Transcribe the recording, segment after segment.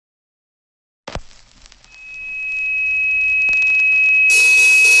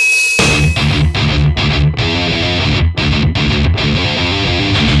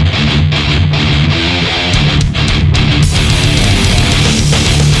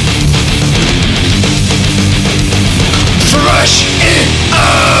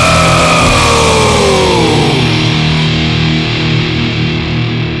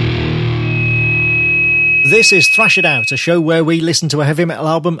This is Thrash It Out, a show where we listen to a heavy metal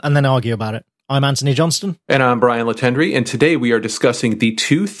album and then argue about it. I'm Anthony Johnston. And I'm Brian Latendry, and today we are discussing the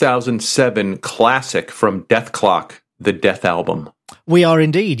 2007 classic from Death Clock, the Death Album. We are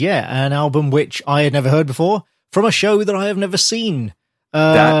indeed, yeah, an album which I had never heard before, from a show that I have never seen.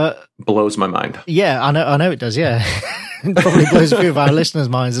 That blows my mind. Yeah, I know it does, yeah. It probably blows a few of our listeners'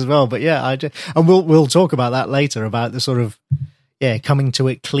 minds as well, but yeah, and we'll talk about that later, about the sort of, coming to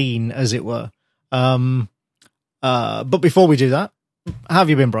it clean, as it were. But before we do that, how have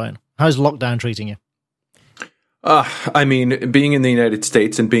you been, Brian? How's lockdown treating you? I mean, being in the United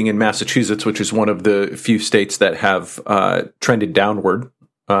States and being in Massachusetts, which is one of the few states that have trended downward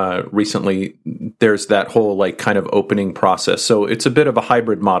recently, there's that whole kind of opening process. So it's a bit of a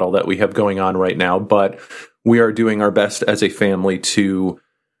hybrid model that we have going on right now, but we are doing our best as a family to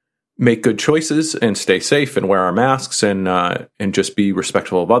make good choices and stay safe and wear our masks and just be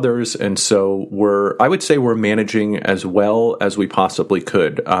respectful of others. And so I would say we're managing as well as we possibly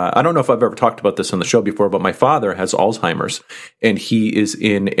could. I don't know if I've ever talked about this on the show before, but my father has Alzheimer's and he is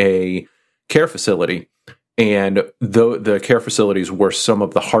in a care facility. And the care facilities were some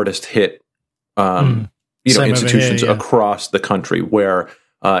of the hardest hit, institutions across the country where,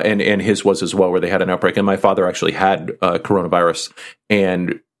 and his was as well, where they had an outbreak. And my father actually had coronavirus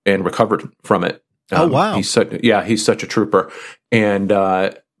and recovered from it. Oh, wow. He's such a trooper. And,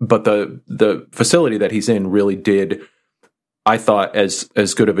 but the facility that he's in really did, I thought, as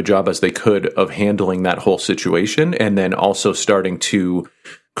good of a job as they could of handling that whole situation. And then also starting to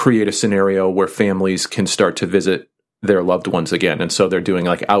create a scenario where families can start to visit their loved ones again. And so they're doing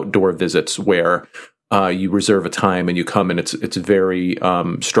outdoor visits where you reserve a time and you come, and it's very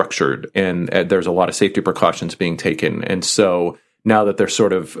structured, and there's a lot of safety precautions being taken. And so now that they're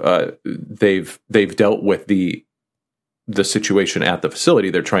sort of they've dealt with the situation at the facility,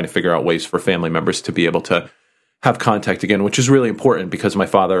 they're trying to figure out ways for family members to be able to have contact again, which is really important because my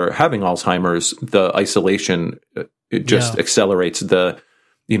father having Alzheimer's, the isolation it just accelerates the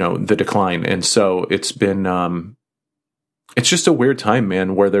decline. And so it's been it's just a weird time,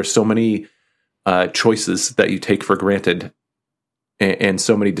 man, where there's so many choices that you take for granted and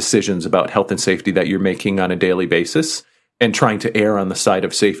so many decisions about health and safety that you're making on a daily basis. And trying to err on the side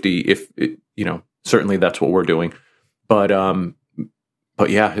of safety, certainly that's what we're doing. But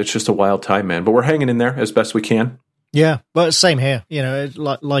yeah, it's just a wild time, man. But we're hanging in there as best we can. Yeah, but same here.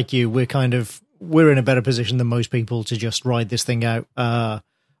 Like you, we're in a better position than most people to just ride this thing out.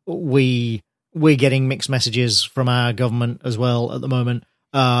 We're getting mixed messages from our government as well at the moment,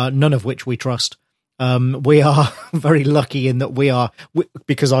 none of which we trust. We are very lucky in that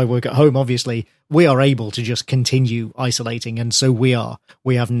because I work at home, obviously, we are able to just continue isolating. And so we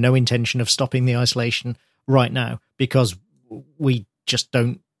have no intention of stopping the isolation right now because we just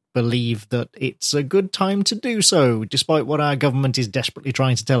don't believe that it's a good time to do so, despite what our government is desperately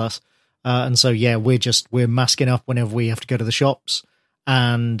trying to tell us. And so, we're masking up whenever we have to go to the shops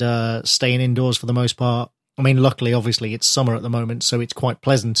and staying indoors for the most part. I mean, luckily, obviously, it's summer at the moment, so it's quite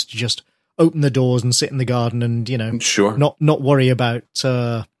pleasant to just open the doors and sit in the garden and, sure, not worry about,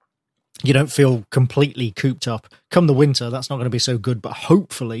 you don't feel completely cooped up. Come the winter, that's not going to be so good, but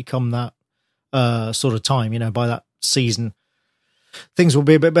hopefully come that sort of time, by that season, things will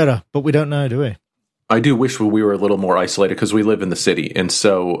be a bit better, but we don't know, do we? I do wish we were a little more isolated because we live in the city. And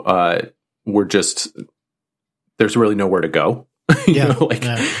so there's really nowhere to go.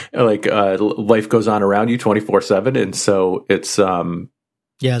 Life goes on around you 24/7. And so it's,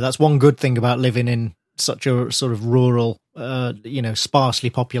 that's one good thing about living in such a sort of rural, sparsely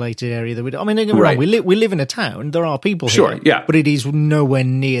populated area that don't get me wrong, we live in a town. There are people here, but it is nowhere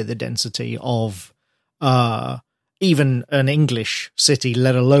near the density of even an English city,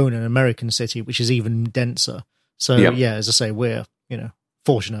 let alone an American city, which is even denser. So as I say, we're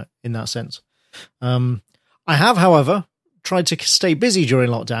fortunate in that sense. I have, however, tried to stay busy during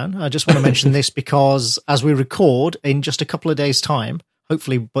lockdown. I just want to mention this because as we record in just a couple of days' time,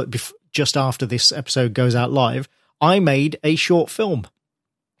 hopefully, but just after this episode goes out live, I made a short film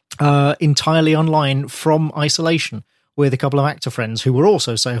entirely online from isolation with a couple of actor friends who were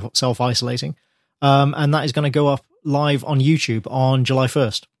also self-isolating. And that is going to go up live on YouTube on July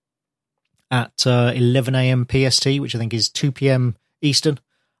 1st at 11 a.m. PST, which I think is 2 p.m. Eastern.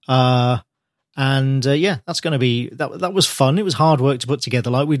 That's going to be, that was fun. It was hard work to put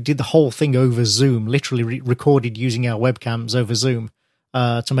together. We did the whole thing over Zoom, literally recorded using our webcams over Zoom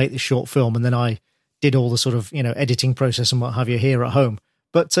to make this short film. And then I did all the sort of, editing process and what have you here at home.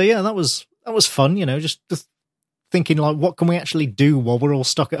 But that was fun, just thinking what can we actually do while we're all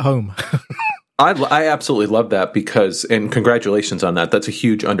stuck at home? I absolutely love that and congratulations on that. That's a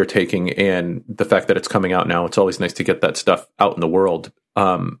huge undertaking, and the fact that it's coming out now, it's always nice to get that stuff out in the world.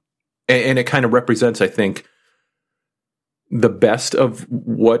 And it kind of represents, I think, the best of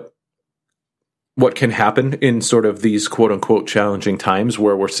what can happen in sort of these quote unquote challenging times,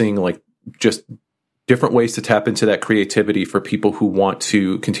 where we're seeing like just different ways to tap into that creativity for people who want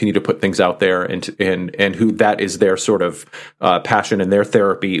to continue to put things out there, and who that is their sort of passion and their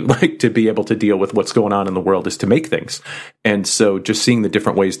therapy, like to be able to deal with what's going on in the world is to make things. And so just seeing the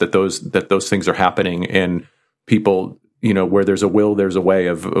different ways that those things are happening, and people, where there's a will, there's a way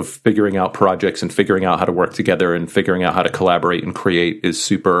of figuring out projects and figuring out how to work together and figuring out how to collaborate and create is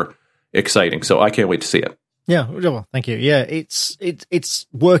super exciting. So I can't wait to see it. Yeah, well, thank you. Yeah, it's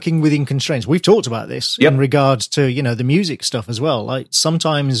working within constraints. We've talked about this in regards to, the music stuff as well. Like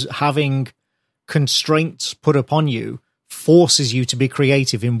sometimes having constraints put upon you forces you to be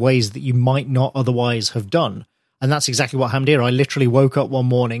creative in ways that you might not otherwise have done. And that's exactly what happened here. I literally woke up one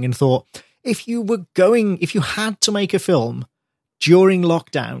morning and thought, if you had to make a film during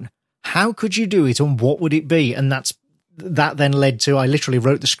lockdown, how could you do it and what would it be? And that then led to, I literally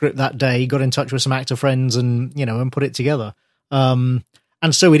wrote the script that day, got in touch with some actor friends and put it together. And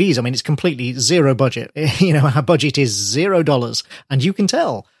so it is. I mean, it's completely zero budget. Our budget is $0, and you can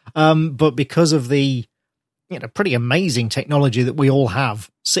tell. But because of the, pretty amazing technology that we all have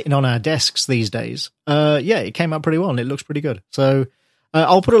sitting on our desks these days, it came out pretty well and it looks pretty good. So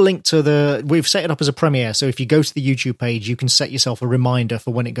I'll put a link to we've set it up as a premiere. So if you go to the YouTube page, you can set yourself a reminder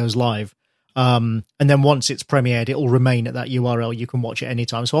for when it goes live. And then once it's premiered, it will remain at that URL. You can watch it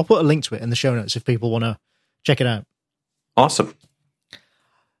anytime. So I'll put a link to it in the show notes if people want to check it out. Awesome.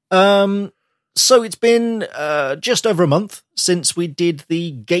 So it's been just over a month since we did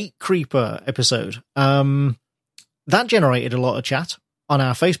the Gatecreeper episode. That generated a lot of chat on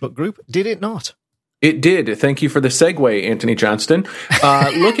our Facebook group, did it not? It did. Thank you for the segue, Anthony Johnston.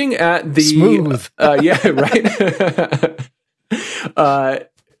 Looking at the smooth, right.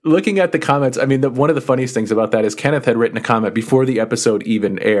 Looking at the comments, I mean, one of the funniest things about that is Kenneth had written a comment before the episode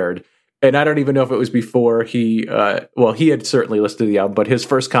even aired. And I don't even know if it was before he had certainly listened to the album, but his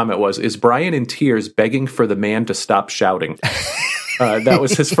first comment was, "Is Brian in tears begging for the man to stop shouting?" That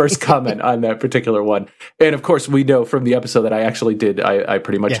was his first comment on that particular one. And of course, we know from the episode that I actually did, I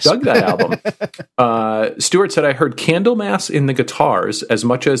pretty much dug that album. Stuart said, "I heard Candlemass in the guitars as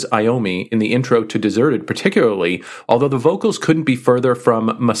much as Iommi in the intro to Deserted, particularly, although the vocals couldn't be further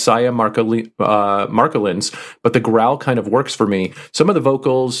from Messiah Marcolin's, but the growl kind of works for me. Some of the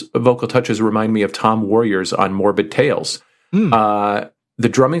vocal touches remind me of Tom Warrior's on Morbid Tales." The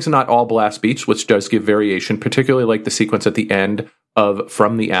drumming's not all blast beats, which does give variation, particularly like the sequence at the end of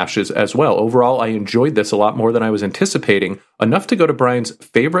From the Ashes as well. Overall, I enjoyed this a lot more than I was anticipating, enough to go to Brian's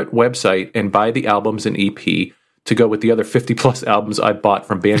favorite website and buy the albums and EP to go with the other 50-plus albums I bought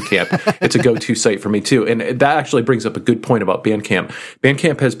from Bandcamp. It's a go-to site for me, too. And that actually brings up a good point about Bandcamp.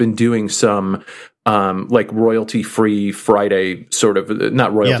 Bandcamp has been doing some like royalty-free Friday sort of,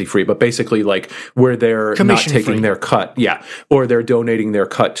 not royalty-free, but basically like where they're not taking their cut, or they're donating their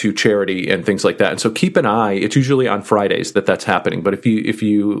cut to charity and things like that. And so keep an eye. It's usually on Fridays that's happening. But if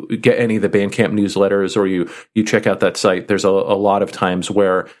you get any of the Bandcamp newsletters or you check out that site, there's a lot of times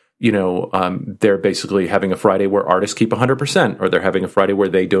where they're basically having a Friday where artists keep 100%, or they're having a Friday where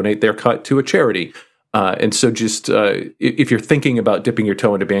they donate their cut to a charity. And so just if you're thinking about dipping your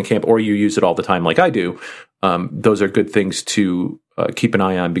toe into Bandcamp, or you use it all the time like I do, those are good things to keep an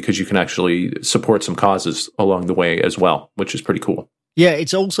eye on, because you can actually support some causes along the way as well, which is pretty cool. Yeah,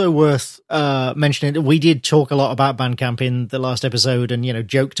 it's also worth mentioning. We did talk a lot about Bandcamp in the last episode, and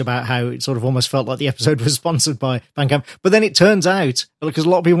joked about how it sort of almost felt like the episode was sponsored by Bandcamp. But then it turns out, because a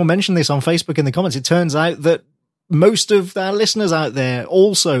lot of people mention this on Facebook in the comments, it turns out that most of our listeners out there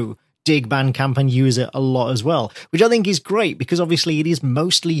also dig Bandcamp and use it a lot as well, which I think is great, because obviously it is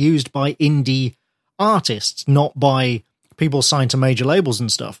mostly used by indie artists, not by people signed to major labels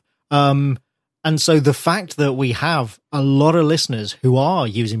and stuff. And so the fact that we have a lot of listeners who are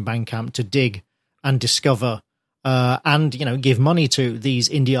using Bandcamp to dig and discover and give money to these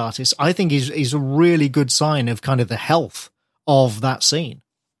indie artists, I think is a really good sign of kind of the health of that scene.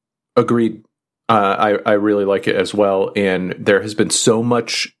 Agreed. I really like it as well. And there has been so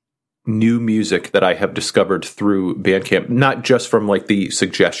much new music that I have discovered through Bandcamp, not just from like the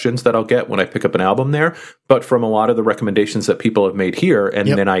suggestions that I'll get when I pick up an album there, but from a lot of the recommendations that people have made here. And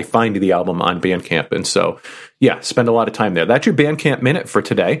then I find the album on Bandcamp. And so, spend a lot of time there. That's your Bandcamp minute for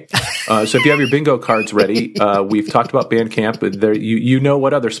today. So if you have your bingo cards ready, we've talked about Bandcamp. There, you know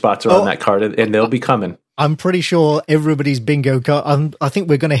what other spots are on that card, and they'll be coming. I'm pretty sure everybody's bingo card. I think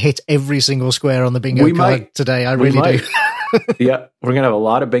we're going to hit every single square on the bingo card today. I really do. Yeah, we're going to have a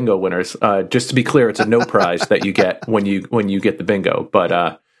lot of bingo winners. Just to be clear, it's a no prize that you get when you get the bingo.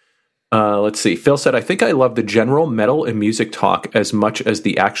 But let's see. Phil said, I think I love the general metal and music talk as much as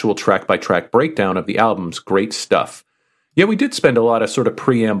the actual track-by-track breakdown of the albums. Great stuff. Yeah, we did spend a lot of sort of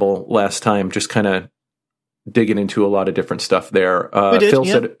preamble last time, just kind of digging into a lot of different stuff there.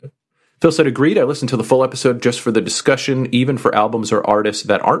 Phil said, agreed. I listened to the full episode just for the discussion, even for albums or artists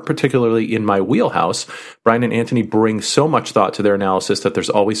that aren't particularly in my wheelhouse. Brian and Anthony bring so much thought to their analysis that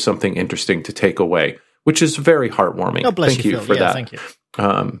there's always something interesting to take away, which is very heartwarming. Oh, bless thank you Phil. for that. Thank you.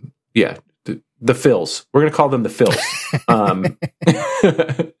 Yeah, the Phils. We're going to call them the Phils.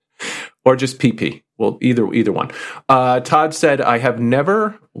 Or just PP. Well, either one. Todd said, I have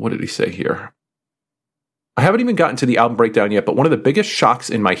never... What did he say here? I haven't even gotten to the album breakdown yet, but one of the biggest shocks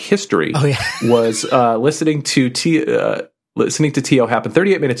in my history was listening to T.O. happen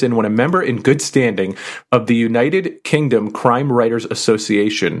 38 minutes in when a member in good standing of the United Kingdom Crime Writers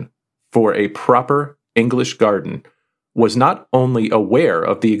Association for a proper English garden was not only aware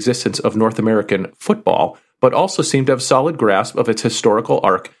of the existence of North American football, but also seemed to have solid grasp of its historical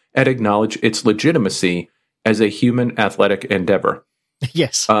arc and acknowledge its legitimacy as a human athletic endeavor.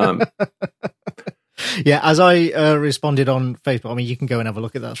 Yes. Yeah, as I responded on Facebook, I mean, you can go and have a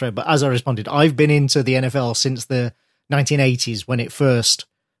look at that thread, but as I responded, I've been into the NFL since the 1980s when it first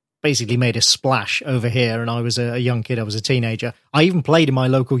basically made a splash over here, and I was a young kid, I was a teenager. I even played in my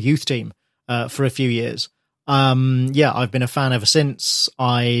local youth team for a few years. Yeah, I've been a fan ever since.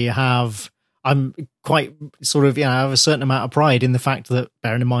 I'm quite sort of, I have a certain amount of pride in the fact that,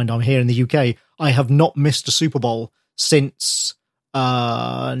 bearing in mind I'm here in the UK, I have not missed a Super Bowl since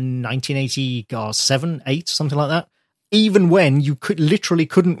 1987, 8, something like that. Even when you literally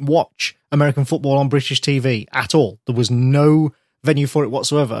couldn't watch American football on British TV at all. There was no venue for it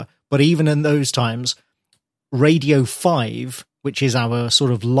whatsoever. But even in those times, Radio 5, which is our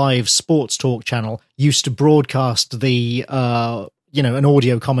sort of live sports talk channel, used to broadcast the, an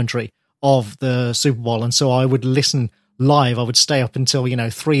audio commentary of the Super Bowl. And so I would listen live. I would stay up until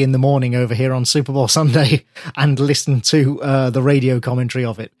 3 a.m. over here on Super Bowl Sunday and listen to the radio commentary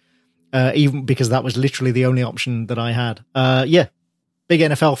of it, even because that was literally the only option that I had. Big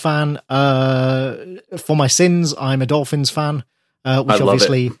NFL fan. For my sins, I'm a Dolphins fan, which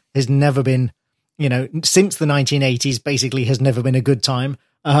obviously has never been, since the 1980s, basically has never been a good time.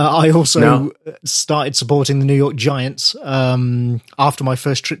 I also started supporting the New York Giants after my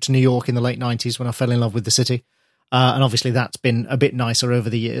first trip to New York in the late 90s when I fell in love with the city. And obviously that's been a bit nicer over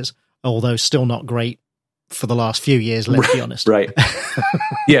the years, although still not great for the last few years, let's be honest. Right.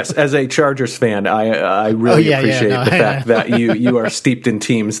 Yes, as a Chargers fan, I really appreciate the fact that you are steeped in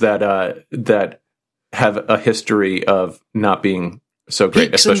teams that have a history of not being so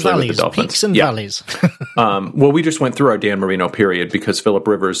great, especially with the Dolphins. Peaks and valleys. Well, we just went through our Dan Marino period because Philip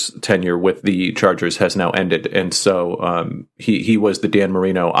Rivers' tenure with the Chargers has now ended. And so he was the Dan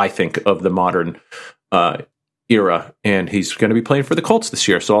Marino, I think, of the modern era, and he's going to be playing for the Colts this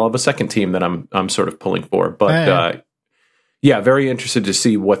year. So I'll have a second team that I'm sort of pulling for. But very interested to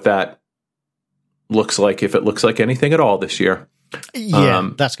see what that looks like, if it looks like anything at all this year. Yeah,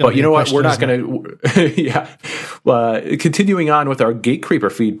 that's going to be. But you know what? We're not going to. Continuing on with our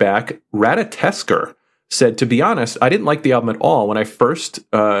Gatecreeper feedback, Ratatesker said, "To be honest, I didn't like the album at all when I first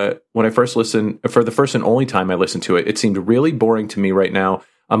listened. For the first and only time I listened to it, it seemed really boring to me. Right now,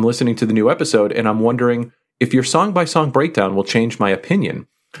 I'm listening to the new episode, and I'm wondering if your song by song breakdown will change my opinion."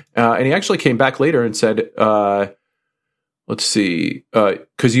 And he actually came back later and said, "Let's see,"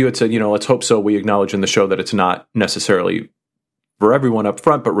 because you had said, let's hope so. We acknowledge in the show that it's not necessarily for everyone up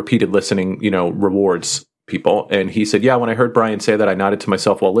front, but repeated listening, rewards people. And he said, when I heard Brian say that, I nodded to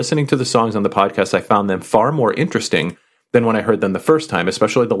myself while listening to the songs on the podcast. I found them far more interesting than when I heard them the first time,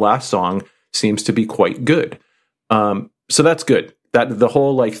 especially the last song seems to be quite good. So that's good. That the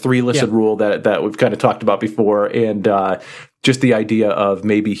whole 3 listen rule that we've kind of talked about before. And just the idea of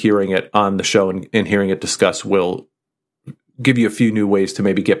maybe hearing it on the show and hearing it discussed will give you a few new ways to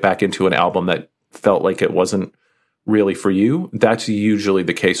maybe get back into an album that felt like it wasn't really for you. That's usually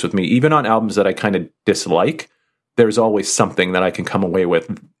the case with me. Even on albums that I kind of dislike, there's always something that I can come away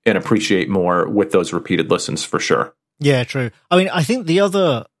with and appreciate more with those repeated listens for sure. Yeah, true. I mean, I think the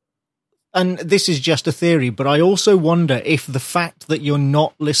other, and this is just a theory, but I also wonder if the fact that you're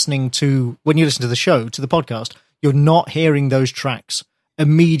not listening to, when you listen to the show, to the podcast, you're not hearing those tracks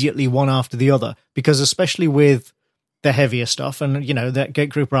immediately one after the other, because especially with the heavier stuff, and that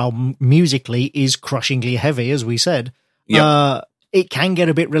Gatecreeper album musically is crushingly heavy, as we said. Yep. it can get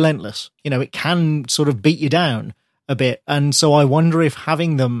a bit relentless. It can sort of beat you down a bit. And so I wonder if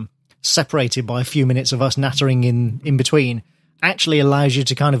having them separated by a few minutes of us nattering in between actually allows you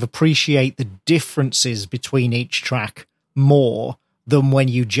to kind of appreciate the differences between each track more than when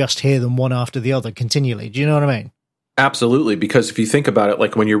you just hear them one after the other continually. Do you know what I mean? Absolutely. Because if you think about it,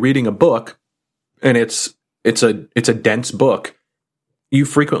 like when you're reading a book and it's a dense book, you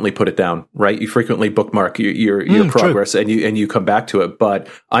frequently put it down, right? You frequently bookmark your progress, and you come back to it. But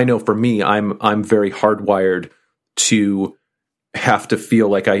I know for me, I'm very hardwired to have to feel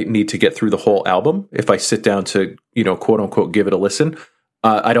like I need to get through the whole album. If I sit down to, quote unquote, give it a listen,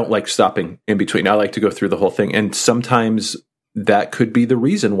 I don't like stopping in between. I like to go through the whole thing. And sometimes that could be the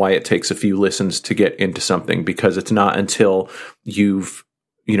reason why it takes a few listens to get into something, because it's not until you've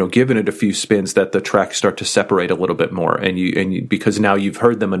given it a few spins that the tracks start to separate a little bit more, and you because now you've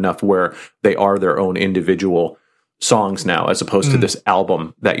heard them enough where they are their own individual songs now, as opposed to this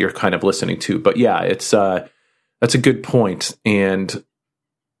album that you're kind of listening to. But yeah, it's that's a good point, and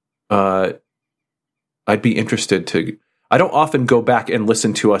I'd be interested to. I don't often go back and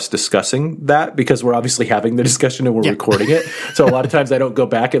listen to us discussing that, because we're obviously having the discussion and we're recording it. So a lot of times I don't go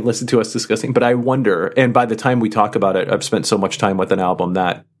back and listen to us discussing, but I wonder, and by the time we talk about it, I've spent so much time with an album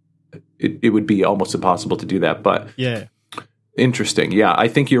that it would be almost impossible to do that. But yeah, interesting. Yeah, I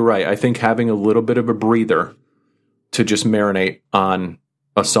think you're right. I think having a little bit of a breather to just marinate on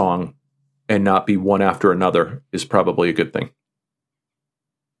a song and not be one after another is probably a good thing.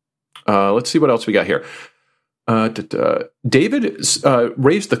 Let's see what else we got here. David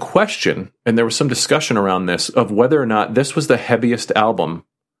raised the question, and there was some discussion around this, of whether or not this was the heaviest album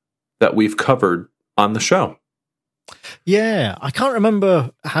that we've covered on the show. Yeah, I can't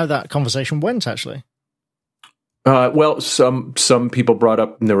remember how that conversation went, actually. Well, some people brought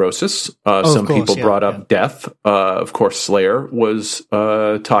up Neurosis. Some people brought up Death. Of course, Slayer was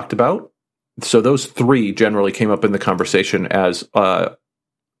talked about. So those three generally came up in the conversation as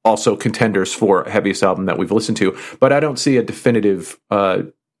also contenders for heaviest album that we've listened to, but I don't see a definitive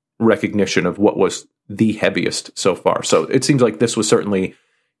recognition of what was the heaviest so far. So it seems like this was certainly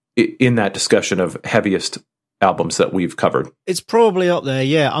in that discussion of heaviest albums that we've covered. It's probably up there,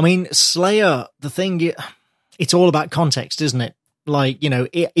 yeah. I mean, Slayer, the thing, it's all about context, isn't it? Like, in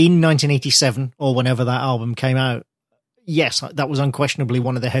 1987 or whenever that album came out, yes, that was unquestionably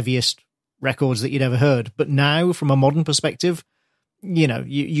one of the heaviest records that you'd ever heard. But now, from a modern perspective,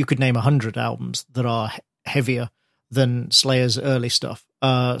 you could name 100 albums that are heavier than Slayer's early stuff.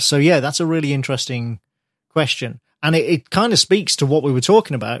 So yeah, that's a really interesting question. And it kind of speaks to what we were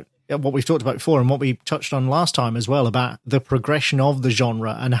talking about, what we've talked about before, and what we touched on last time as well, about the progression of the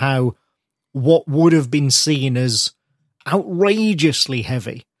genre and how what would have been seen as outrageously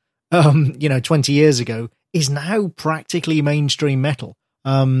heavy, 20 years ago, is now practically mainstream metal.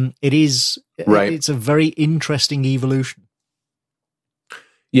 It is, right. It's a very interesting evolution.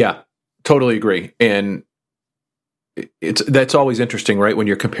 Yeah, totally agree. And that's always interesting, right? When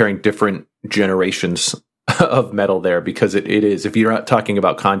you're comparing different generations of metal there, because it is, if you're not talking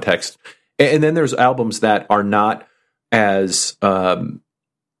about context, and then there's albums that are not as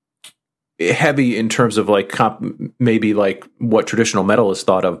heavy in terms of like maybe like what traditional metal is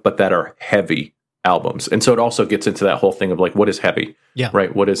thought of, but that are heavy albums. And so it also gets into that whole thing of like, what is heavy? Yeah.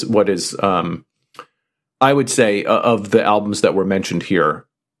 Right. What is I would say of the albums that were mentioned here,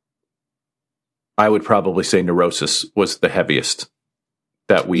 I would probably say Neurosis was the heaviest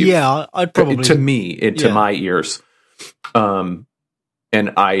that we've. Yeah, I'd probably, to me, to my ears. And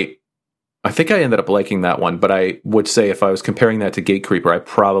I think I ended up liking that one, but I would say if I was comparing that to Gatecreeper, I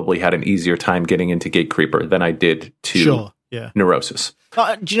probably had an easier time getting into Gatecreeper than I did to Neurosis.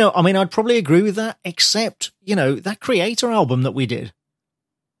 Do you know, I mean, I'd probably agree with that, except, that Creator album that we did,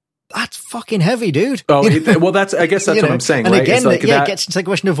 that's fucking heavy, dude. Oh, well, I guess that's what I'm saying, and right? Again, like it gets into the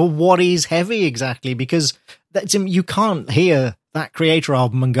question of, well, what is heavy exactly? Because you can't hear that Creator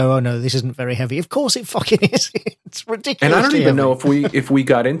album and go, oh no, this isn't very heavy. Of course it fucking is. It's ridiculous. And I don't even know if we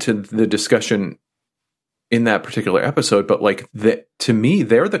got into the discussion in that particular episode, but like to me,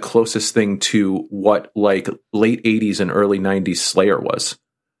 they're the closest thing to what like late 80s and early 90s Slayer was.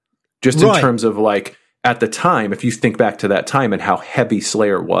 Just in terms of like, at the time, if you think back to that time and how heavy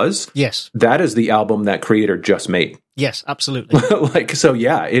Slayer was, yes, that is the album that Creator just made. Yes, absolutely. So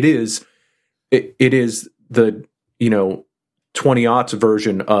yeah, it is. It is the 20-aughts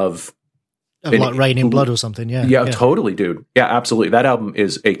version of like Rain in Blood or something. Yeah, totally, dude. Yeah, absolutely. That album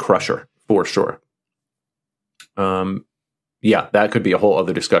is a crusher for sure. yeah, that could be a whole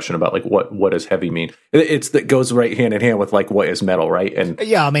other discussion about like what does heavy mean. That goes right hand in hand with like what is metal, right? And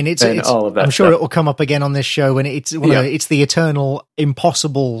yeah, I mean it's all of that. I'm sure stuff. It will come up again on this show, and it's the eternal,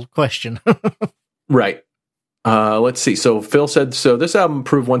 impossible question. Right. Let's see. So Phil said, so this album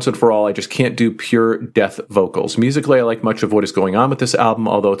proved once and for all, I just can't do pure death vocals. Musically, I like much of what is going on with this album,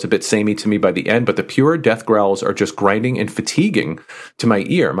 although it's a bit samey to me by the end, but the pure death growls are just grinding and fatiguing to my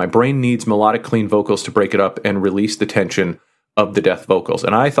ear. My brain needs melodic, clean vocals to break it up and release the tension of the death vocals.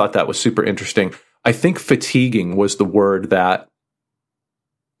 And I thought that was super interesting. I think fatiguing was the word that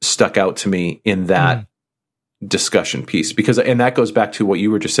stuck out to me in that discussion piece, because, and that goes back to what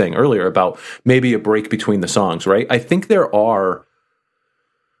you were just saying earlier about maybe a break between the songs, right? I think there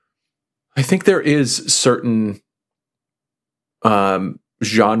is certain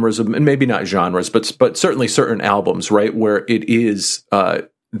genres of, and maybe not genres, but certainly certain albums, right, where it is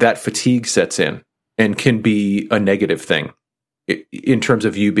that fatigue sets in and can be a negative thing in terms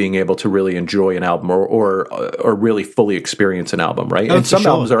of you being able to really enjoy an album or really fully experience an album, right? And some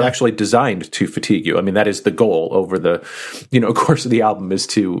albums are actually designed to fatigue you. I mean, that is the goal over the, course of the album is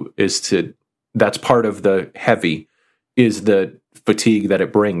to that's part of the heavy is the fatigue that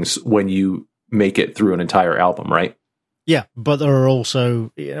it brings when you make it through an entire album, right? Yeah, but there are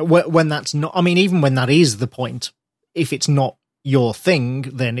also, when that's not, I mean, even when that is the point, if it's not your thing,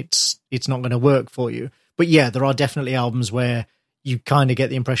 then it's not going to work for you. But yeah, there are definitely albums where you kind of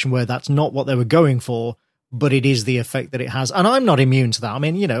get the impression where that's not what they were going for, but it is the effect that it has. And I'm not immune to that. I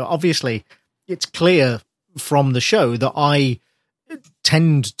mean, obviously it's clear from the show that I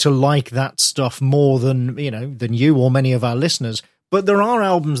tend to like that stuff more than you or many of our listeners. But there are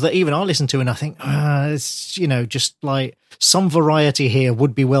albums that even I listen to and I think, it's, just like some variety here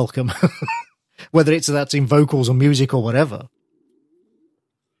would be welcome, whether that's in vocals or music or whatever.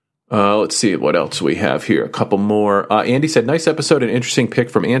 Let's see what else we have here. A couple more. Andy said, nice episode and interesting pick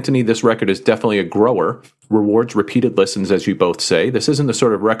from Anthony. This record is definitely a grower. Rewards repeated listens, as you both say. This isn't the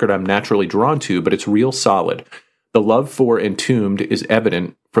sort of record I'm naturally drawn to, but it's real solid. The love for Entombed is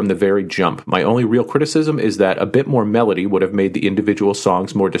evident from the very jump. My only real criticism is that a bit more melody would have made the individual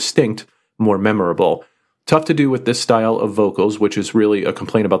songs more distinct, more memorable. Tough to do with this style of vocals, which is really a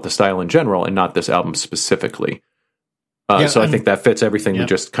complaint about the style in general and not this album specifically. So I think that fits everything we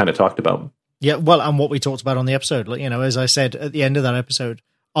just kind of talked about. Yeah, well, and what we talked about on the episode, as I said at the end of that episode,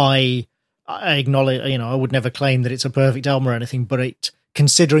 I acknowledge, I would never claim that it's a perfect album or anything, but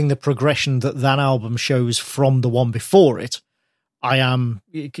considering the progression that album shows from the one before it, I am,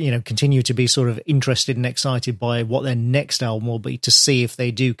 continue to be sort of interested and excited by what their next album will be to see if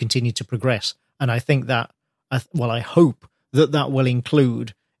they do continue to progress. And I think that, I hope that will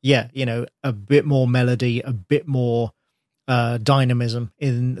include, a bit more melody, a bit more dynamism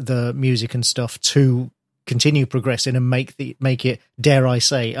in the music and stuff to continue progressing and make it, dare I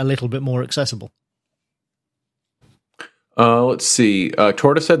say, a little bit more accessible. Let's see.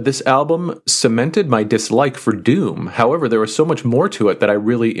 Torta said, this album cemented my dislike for Doom. However, there was so much more to it that I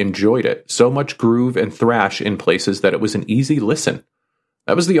really enjoyed it. So much groove and thrash in places that it was an easy listen.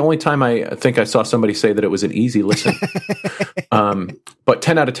 That was the only time I think I saw somebody say that it was an easy listen. But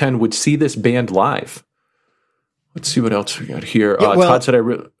 10 out of 10 would see this band live. Let's see what else we got here. Todd said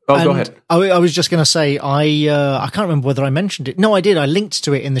go ahead. I was just going to say, I can't remember whether I mentioned it. No, I did. I linked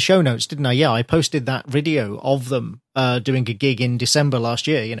to it in the show notes, didn't I? Yeah, I posted that video of them doing a gig in December last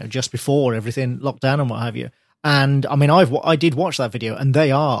year, just before everything locked down and what have you. And I mean, I did watch that video, and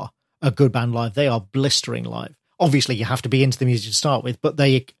they are a good band live. They are blistering live. Obviously, you have to be into the music to start with, but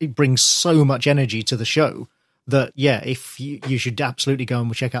it brings so much energy to the show that, if you should absolutely go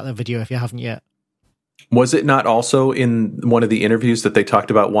and check out that video if you haven't yet. Was it not also in one of the interviews that they talked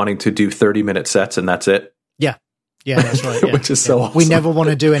about wanting to do 30-minute sets and that's it? Yeah, that's right. Yeah. Which is so awesome. We never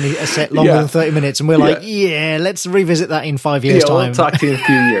want to do a set longer than 30 minutes, and we're like, let's revisit that in 5 years' time. We'll talk to you in a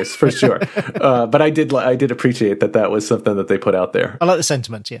few years, for sure. But I did appreciate that was something that they put out there. I like the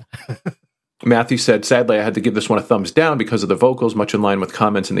sentiment, yeah. Matthew said, sadly, I had to give this one a thumbs down because of the vocals, much in line with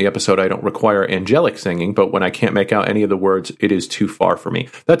comments in the episode. I don't require angelic singing, but when I can't make out any of the words, it is too far for me.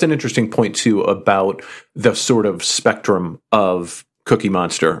 That's an interesting point, too, about the sort of spectrum of Cookie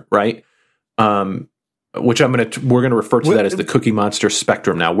Monster, right? Which we're going to refer to that as the Cookie Monster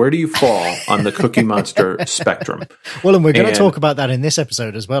spectrum now. Where do you fall on the Cookie Monster spectrum? Well, and we're going to talk about that in this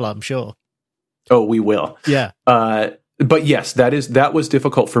episode as well, I'm sure. Oh, we will. Yeah. But yes, that was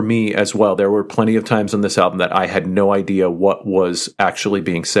difficult for me as well. There were plenty of times on this album that I had no idea what was actually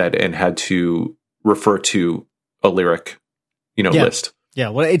being said and had to refer to a lyric, list. Yeah,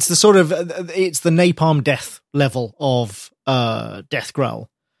 well, it's the sort of it's the Napalm Death level of death growl.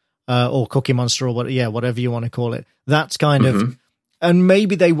 or Cookie Monster, or whatever you want to call it. That's kind of, and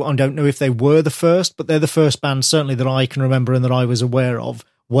maybe I don't know if they were the first, but they're the first band certainly that I can remember and that I was aware of,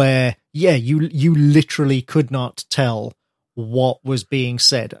 where you literally could not tell what was being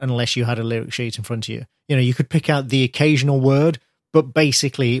said unless you had a lyric sheet in front of you. You could pick out the occasional word, but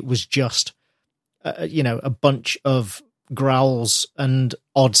basically it was just a bunch of growls and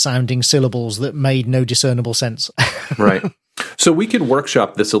odd sounding syllables that made no discernible sense. Right. So we could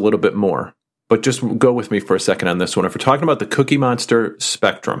workshop this a little bit more, but just go with me for a second on this one. If we're talking about the Cookie Monster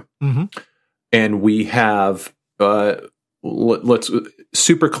spectrum, and we have let's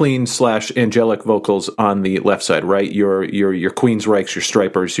super clean / angelic vocals on the left side, right? Your Queensryches, your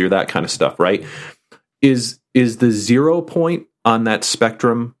Stripers, your that kind of stuff, right? Is the 0 point on that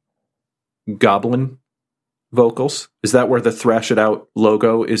spectrum Goblin vocals? Is that where the Thrash It Out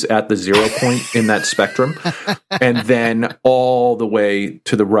logo is at the 0 point in that spectrum? And then all the way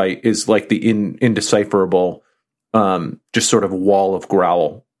to the right is like the indecipherable, just sort of wall of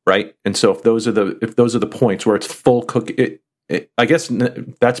growl, right? And so if those are the points where it's full cookie, I guess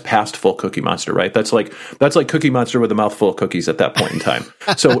that's past full Cookie Monster, right? That's like Cookie Monster with a mouthful of cookies at that point in time.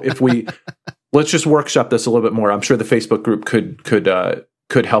 So let's just workshop this a little bit more. I'm sure the Facebook group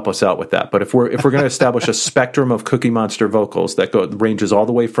could help us out with that. But if we're going to establish a spectrum of Cookie Monster vocals that ranges all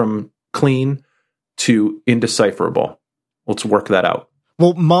the way from clean to indecipherable, let's work that out.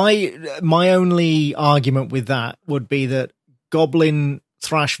 Well, my only argument with that would be that Goblin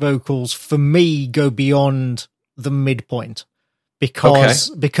thrash vocals for me go beyond the midpoint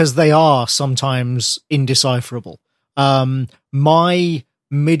because they are sometimes indecipherable. My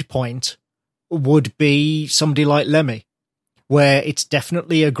midpoint would be somebody like Lemmy, where it's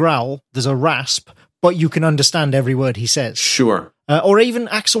definitely a growl, there's a rasp, but you can understand every word he says. Sure. Or even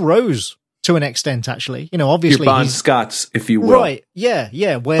Axl Rose, to an extent, actually. Obviously... Your Bon Scotts, if you will. Right,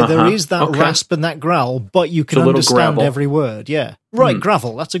 yeah, where there is that rasp and that growl, but you can understand every word, yeah. Right,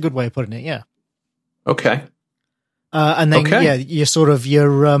 gravel, that's a good way of putting it, yeah. Okay. And then, you're sort of, I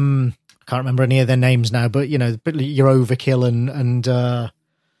can't remember any of their names now, but, your Overkill and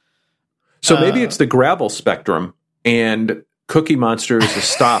so maybe it's the gravel spectrum, and Cookie Monster is a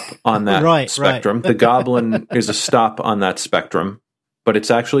stop on that spectrum. Right. The Goblin is a stop on that spectrum, but it's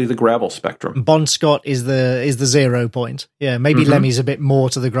actually the gravel spectrum. Bon Scott is the 0 point. Yeah, maybe Lemmy's a bit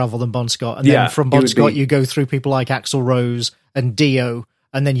more to the gravel than Bon Scott. And then from Bon Scott, you go through people like Axl Rose and Dio,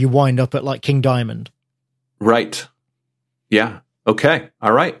 and then you wind up at like King Diamond. Right. Yeah. Okay.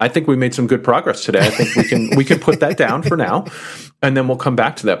 All right. I think we made some good progress today. I think we can put that down for now, and then we'll come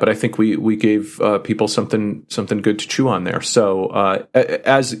back to that. But I think we gave people something good to chew on there. So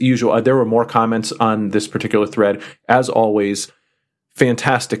as usual, there were more comments on this particular thread. As always,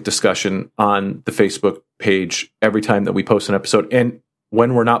 fantastic discussion on the Facebook page every time that we post an episode, and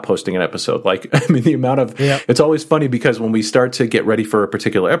when we're not posting an episode. The amount of it's always funny because when we start to get ready for a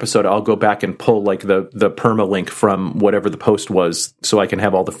particular episode, I'll go back and pull like the permalink from whatever the post was so I can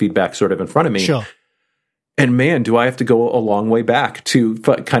have all the feedback sort of in front of me. Sure. And man, do I have to go a long way back to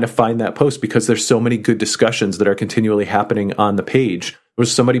kind of find that post, because there's so many good discussions that are continually happening on the page. There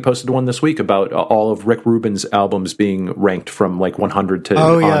was somebody posted one this week about all of Rick Rubin's albums being ranked from like 100 to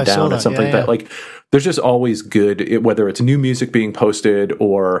on down and something like that. Like, there's just always good, whether it's new music being posted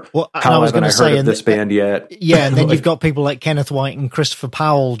or how haven't I heard of this band yet. Yeah, and then you've got people like Kenneth White and Christopher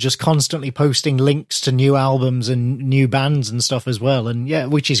Powell just constantly posting links to new albums and new bands and stuff as well.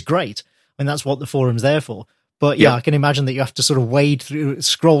 And which is great. And that's what the forum's there for. But I can imagine that you have to sort of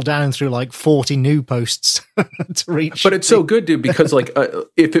scroll down through like 40 new posts to reach. But it's so good, dude, because like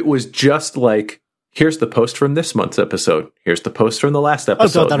if it was just like, here's the post from this month's episode, here's the post from the last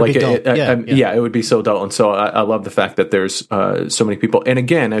episode. Oh, God, that'd be dull. It would be so dull. And so I love the fact that there's so many people. And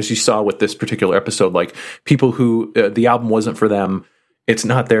again, as you saw with this particular episode, like people who the album wasn't for them, it's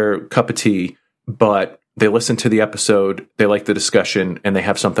not their cup of tea, but they listen to the episode, they like the discussion, and they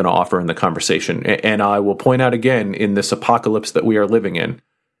have something to offer in the conversation. And I will point out again, in this apocalypse that we are living in,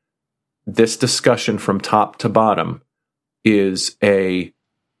 this discussion from top to bottom is a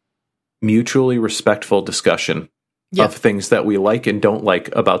mutually respectful discussion of things that we like and don't like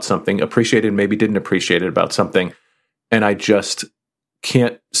about something, appreciated, maybe didn't appreciate it about something. And I just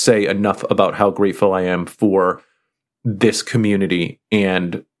can't say enough about how grateful I am for this community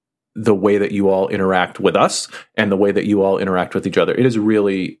and the way that you all interact with us and the way that you all interact with each other. It is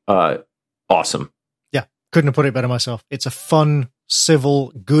really awesome. Yeah, couldn't have put it better myself. It's a fun,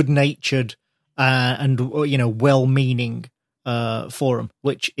 civil, good-natured, and well-meaning forum,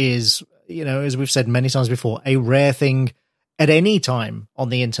 which is, as we've said many times before, a rare thing at any time on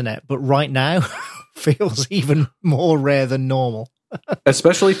the internet, but right now feels even more rare than normal.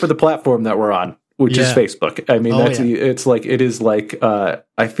 especially for the platform that we're on, which is Facebook. I mean, it is like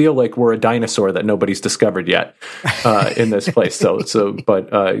I feel like we're a dinosaur that nobody's discovered yet in this place.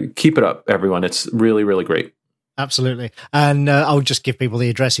 But keep it up, everyone. It's really, really great. Absolutely. And I'll just give people the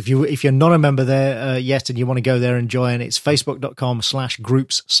address. If you're not a member there yet and you want to go there and join, it's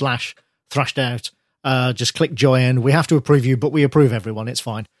facebook.com/groups/thrashed out. Just click join. We have to approve you, but we approve everyone. It's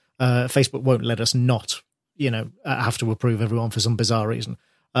fine. Facebook won't let us not, have to approve everyone for some bizarre reason.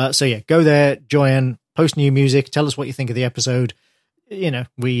 Go there, join, post new music, tell us what you think of the episode.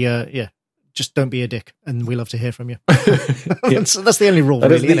 Just don't be a dick, and we love to hear from you. That's the only rule.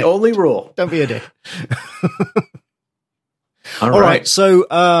 That is the only rule. Don't be a dick. All right. So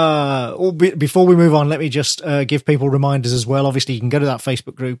before we move on, let me just give people reminders as well. Obviously, you can go to that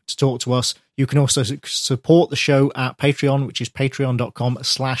Facebook group to talk to us. You can also support the show at Patreon, which is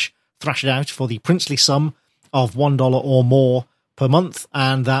patreon.com/thrashedout for the princely sum of $1 or more per month.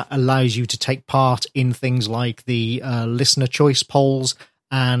 And that allows you to take part in things like the listener choice polls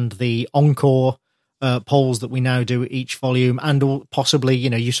and the encore polls that we now do each volume, and possibly,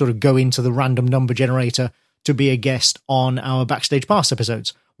 you sort of go into the random number generator to be a guest on our Backstage Pass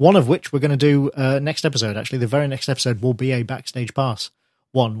episodes, one of which we're going to do next episode. Actually, the very next episode will be a Backstage Pass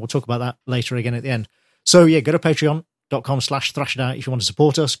one. We'll talk about that later again at the end. So go to patreon.com/thrashedout if you want to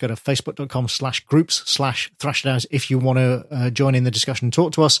support us. Go to facebook.com/groups/thrashedout if you want to join in the discussion and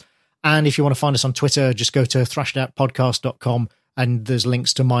talk to us. And if you want to find us on Twitter, just go to thrashedoutpodcast.com. And there's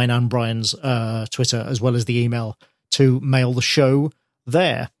links to mine and Brian's Twitter, as well as the email to mail the show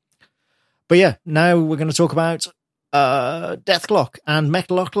there. But now we're going to talk about Deathclock and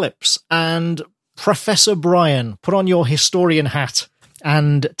Metalocalypse. And Professor Brian, put on your historian hat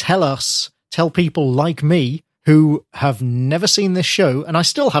and tell people like me who have never seen this show, and I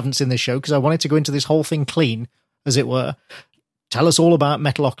still haven't seen this show because I wanted to go into this whole thing clean, as it were. Tell us all about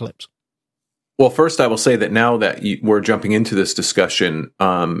Metalocalypse. Well, first, I will say that now that we're jumping into this discussion,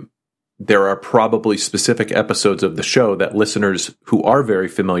 there are probably specific episodes of the show that listeners who are very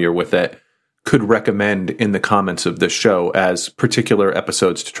familiar with it could recommend in the comments of this show as particular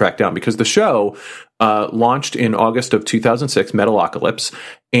episodes to track down. Because the show launched in August of 2006, Metalocalypse,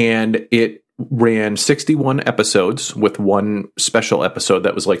 and it ran 61 episodes with one special episode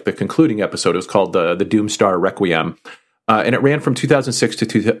that was like the concluding episode. It was called the Doomstar Requiem. And it ran from 2006 to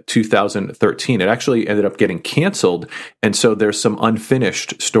 2013. It actually ended up getting canceled. And so there's some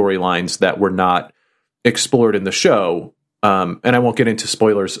unfinished storylines that were not explored in the show. And I won't get into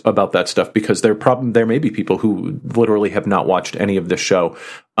spoilers about that stuff because there may be people who literally have not watched any of this show.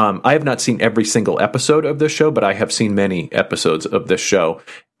 I have not seen every single episode of this show, but I have seen many episodes of this show.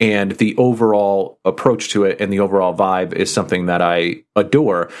 And the overall approach to it and the overall vibe is something that I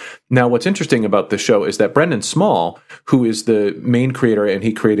adore. Now, what's interesting about this show is that Brendan Small, who is the main creator, and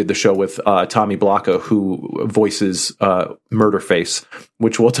he created the show with Tommy Blocka, who voices Murderface,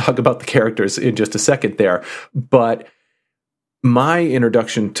 which we'll talk about the characters in just a second there. But my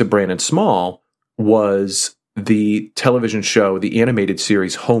introduction to Brandon Small was the television show, the animated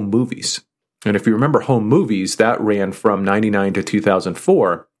series Home Movies. And if you remember Home Movies, that ran from 1999 to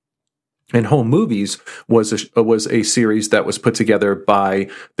 2004. And Home Movies was a series that was put together by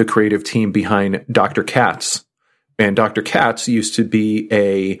the creative team behind Dr. Katz. And Dr. Katz used to be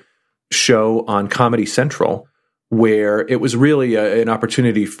a show on Comedy Central where it was really an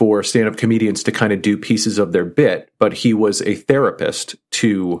opportunity for stand-up comedians to kind of do pieces of their bit, but he was a therapist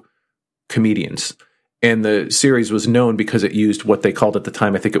to comedians. And the series was known because it used what they called at the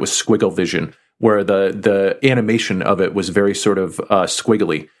time, I think it was squiggle vision, where the animation of it was very sort of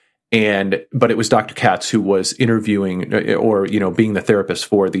squiggly. But it was Dr. Katz who was interviewing or, being the therapist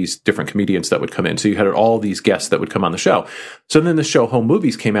for these different comedians that would come in. So you had all these guests that would come on the show. So then the show Home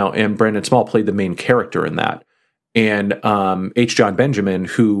Movies came out and Brandon Small played the main character in that. And H. John Benjamin,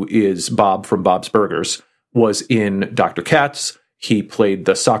 who is Bob from Bob's Burgers, was in Dr. Katz. He played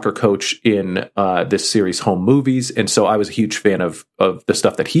the soccer coach in this series Home Movies. And so I was a huge fan of the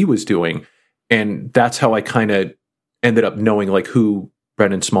stuff that he was doing. And that's how I kind of ended up knowing like who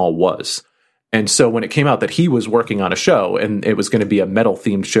Brendan Small was. And so when it came out that he was working on a show and it was going to be a metal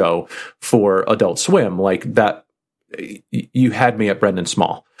themed show for Adult Swim, like that, you had me at Brendan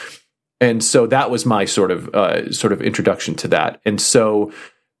Small. And so that was my sort of introduction to that. And so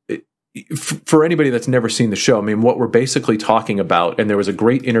for anybody that's never seen the show, I mean, what we're basically talking about, and there was a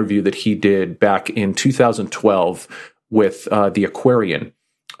great interview that he did back in 2012 with the Aquarian.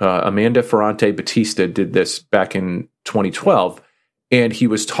 Amanda Ferrante Batista did this back in 2012, and he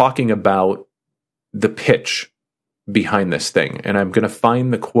was talking about the pitch behind this thing. And I'm going to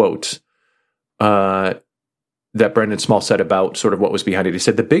find the quote. that Brendan Small said about sort of what was behind it. He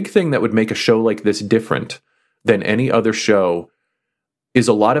said the big thing that would make a show like this different than any other show is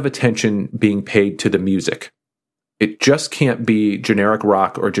a lot of attention being paid to the music. It just can't be generic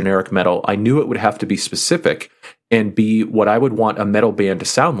rock or generic metal. I knew it would have to be specific and be what I would want a metal band to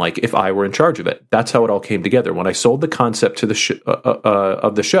sound like if I were in charge of it. That's how it all came together. When I sold the concept to the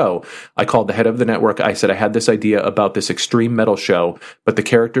of the show, I called the head of the network. I said I had this idea about this extreme metal show, but the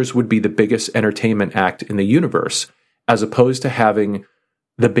characters would be the biggest entertainment act in the universe, as opposed to having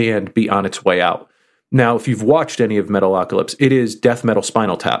the band be on its way out. Now, if you've watched any of Metalocalypse, it is death metal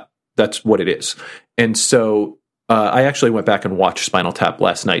Spinal Tap. That's what it is. And so I actually went back and watched Spinal Tap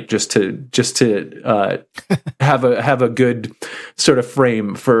last night just to have a good sort of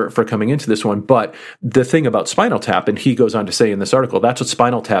frame for coming into this one. But the thing about Spinal Tap, and he goes on to say in this article, that's what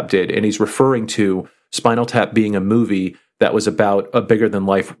Spinal Tap did, and he's referring to Spinal Tap being a movie that was about a bigger than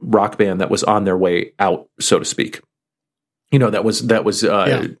life rock band that was on their way out, so to speak. You know, that was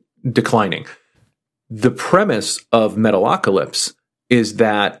declining. The premise of Metalocalypse is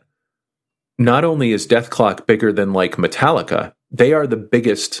that not only is Dethklok bigger than like Metallica, they are the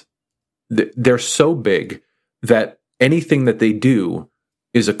biggest. They're so big that anything that they do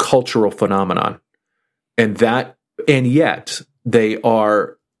is a cultural phenomenon. And yet they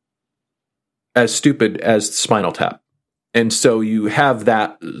are as stupid as Spinal Tap. And so you have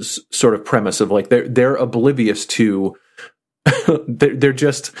that sort of premise of like, they're oblivious to, they're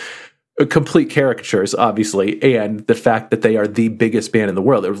just complete caricatures, obviously, and the fact that they are the biggest band in the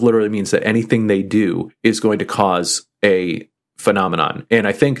world. It literally means that anything they do is going to cause a phenomenon. And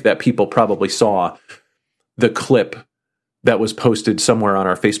I think that people probably saw the clip that was posted somewhere on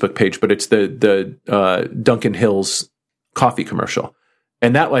our Facebook page, but it's the Duncan Hill's coffee commercial.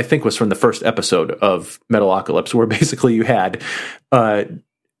 And that, I think, was from the first episode of Metalocalypse, where basically you had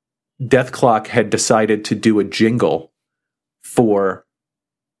Dethklok had decided to do a jingle for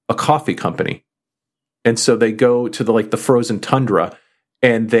a coffee company. And so they go to the frozen tundra,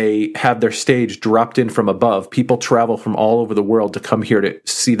 and they have their stage dropped in from above. People travel from all over the world to come here to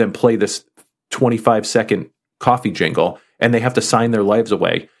see them play this 25-second coffee jingle, and they have to sign their lives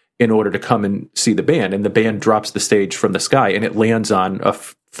away in order to come and see the band. And the band drops the stage from the sky, and it lands on a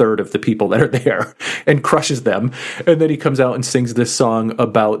third of the people that are there and crushes them. And then he comes out and sings this song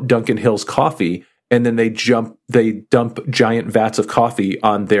about Duncan Hill's coffee, and then they dump giant vats of coffee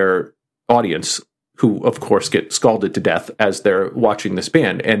on their audience, who of course get scalded to death as they're watching this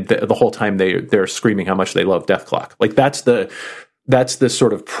band. And the whole time they're screaming how much they love Dethklok. Like that's the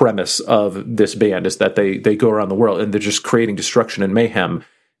sort of premise of this band, is that they go around the world and they're just creating destruction and mayhem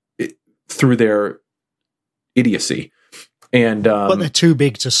through their idiocy. And but they're too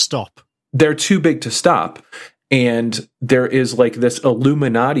big to stop. They're too big to stop. And there is like this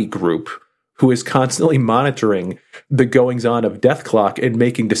Illuminati group who is constantly monitoring the goings-on of Dethklok and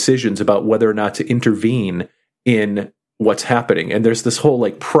making decisions about whether or not to intervene in what's happening. And there's this whole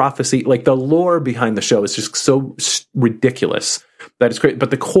like prophecy, like the lore behind the show is just so ridiculous that it's great. But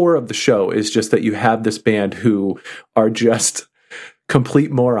the core of the show is just that you have this band who are just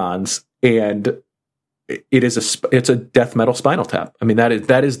complete morons, and it's a death metal Spinal Tap. I mean,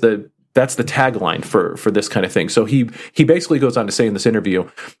 that's the tagline for this kind of thing. So he basically goes on to say in this interview,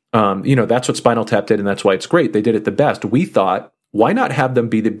 that's what Spinal Tap did, and that's why it's great. They did it the best. We thought, why not have them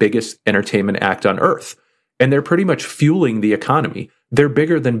be the biggest entertainment act on earth? And they're pretty much fueling the economy. They're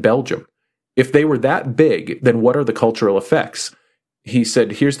bigger than Belgium. If they were that big, then what are the cultural effects? He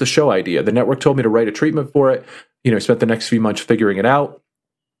said, here's the show idea. The network told me to write a treatment for it. Spent the next few months figuring it out.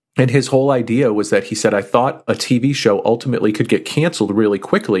 And his whole idea was that he said, I thought a TV show ultimately could get canceled really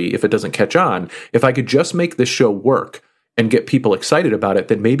quickly if it doesn't catch on. If I could just make this show work and get people excited about it,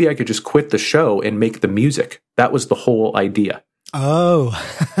 then maybe I could just quit the show and make the music. That was the whole idea. Oh,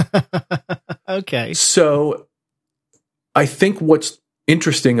 okay. So I think what's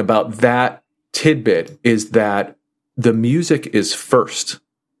interesting about that tidbit is that the music is first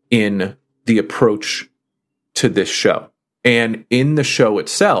in the approach to this show. And in the show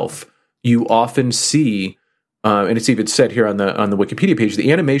itself, you often see, and it's even said here on the Wikipedia page,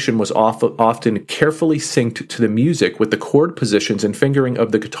 the animation was often carefully synced to the music, with the chord positions and fingering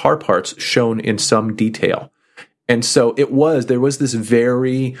of the guitar parts shown in some detail. And so there was this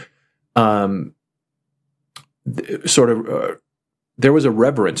very there was a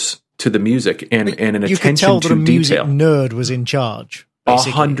reverence to the music and an attention to detail. You could tell that a music nerd was in charge.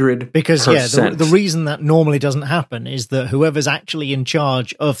 100%. Because the reason that normally doesn't happen is that whoever's actually in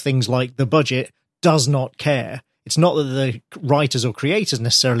charge of things like the budget does not care. It's not that the writers or creators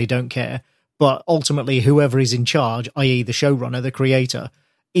necessarily don't care, but ultimately whoever is in charge, i.e. the showrunner, the creator,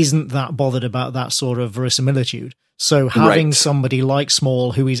 isn't that bothered about that sort of verisimilitude. So having somebody like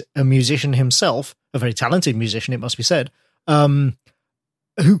Small, who is a musician himself, a very talented musician, it must be said,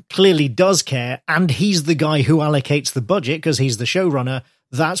 who clearly does care, and he's the guy who allocates the budget because he's the showrunner,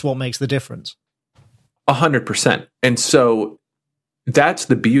 that's what makes the difference. 100%. And so that's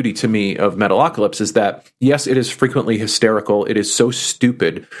the beauty to me of Metalocalypse, is that, yes, it is frequently hysterical. It is so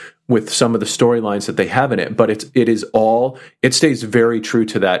stupid with some of the storylines that they have in it, but it stays very true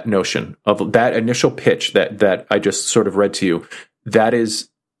to that notion of that initial pitch that I just sort of read to you.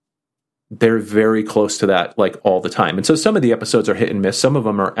 They're very close to that, like, all the time. And so some of the episodes are hit and miss. Some of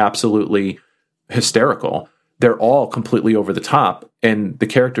them are absolutely hysterical. They're all completely over the top, and the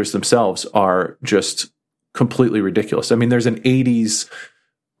characters themselves are just completely ridiculous. I mean, there's an 80s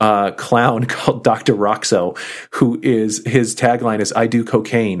clown called Dr. Roxo, his tagline is, "I do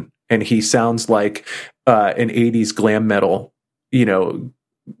cocaine," and he sounds like an 80s glam metal,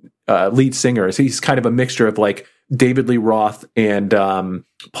 lead singer. He's kind of a mixture of like David Lee Roth and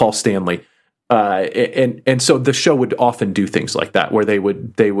Paul Stanley. And so the show would often do things like that, where they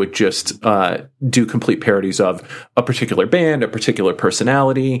would just do complete parodies of a particular band, a particular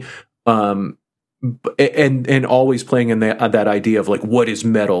personality, and always playing in that idea of like, what is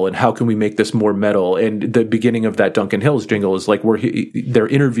metal and how can we make this more metal? And the beginning of that Duncan Hills jingle is like they're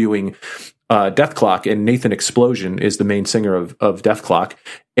interviewing Dethklok, and Nathan Explosion is the main singer of Dethklok,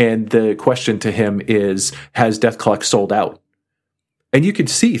 and the question to him is, has Dethklok sold out? And you could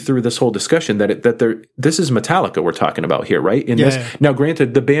see through this whole discussion that this is Metallica we're talking about here, right? Now,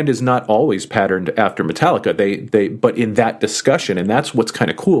 granted, the band is not always patterned after Metallica. But in that discussion, and that's what's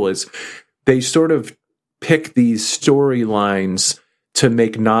kind of cool, is they sort of pick these storylines to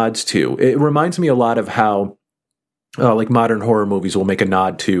make nods to. It reminds me a lot of how like modern horror movies will make a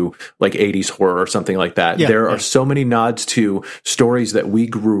nod to like 80s horror or something like that. There are so many nods to stories that we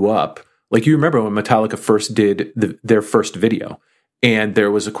grew up. Like, you remember when Metallica first did their first video. And there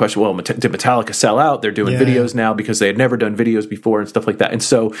was a question, well, did Metallica sell out? They're doing videos now because they had never done videos before and stuff like that. And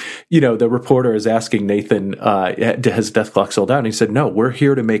so, the reporter is asking Nathan, has Dethklok sold out? And he said, no, we're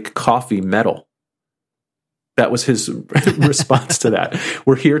here to make coffee metal. That was his response to that.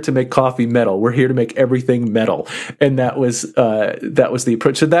 We're here to make coffee metal. We're here to make everything metal. And that was the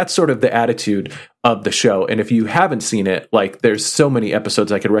approach. So that's sort of the attitude of the show. And if you haven't seen it, like, there's so many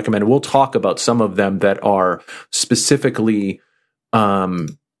episodes I could recommend. We'll talk about some of them that are specifically tied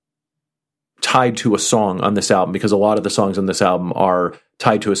to a song on this album, because a lot of the songs on this album are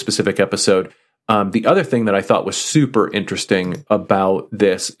tied to a specific episode. The other thing that I thought was super interesting about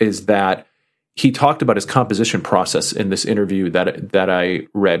this is that he talked about his composition process in this interview that I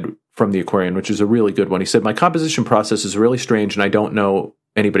read from The Aquarian, which is a really good one. He said, my composition process is really strange, and I don't know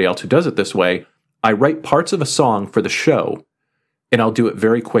anybody else who does it this way. I write parts of a song for the show, and I'll do it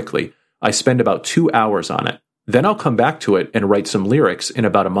very quickly. I spend about 2 hours on it. Then I'll come back to it and write some lyrics in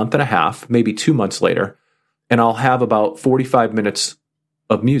about a month and a half, maybe 2 months later, and I'll have about 45 minutes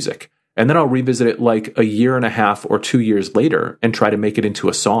of music. And then I'll revisit it like a year and a half or 2 years later and try to make it into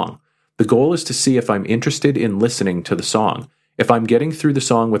a song. The goal is to see if I'm interested in listening to the song. If I'm getting through the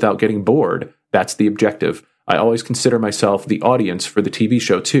song without getting bored, that's the objective. I always consider myself the audience for the TV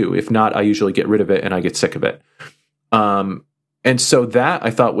show too. If not, I usually get rid of it and I get sick of it. And so that I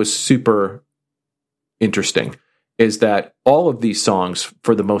thought was super interesting, is that all of these songs,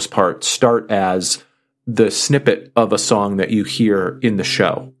 for the most part, start as the snippet of a song that you hear in the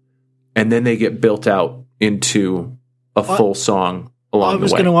show, and then they get built out into a full song along the way. I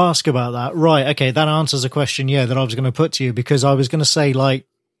was going to ask about that. Right, okay, that answers a question, that I was going to put to you, because I was going to say, like,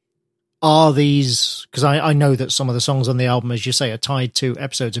 are these... Because I know that some of the songs on the album, as you say, are tied to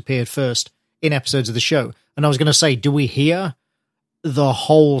episodes appeared first in episodes of the show. And I was going to say, do we hear the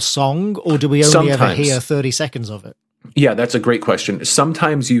whole song, or do we only ever hear 30 seconds of it? Yeah, that's a great question.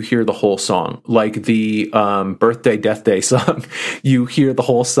 Sometimes you hear the whole song, like the Birthday Death Day song. You hear the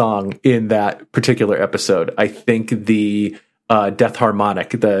whole song in that particular episode. I think the Death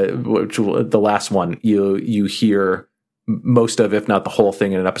Harmonic, the last one, you hear most of, if not the whole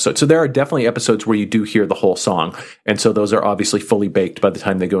thing in an episode. So there are definitely episodes where you do hear the whole song. And so those are obviously fully baked by the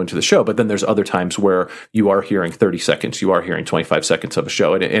time they go into the show. But then there's other times where you are hearing 30 seconds, you are hearing 25 seconds of a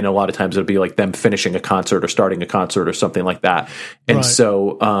show. And a lot of times it'll be like them finishing a concert or starting a concert or something like that. And right.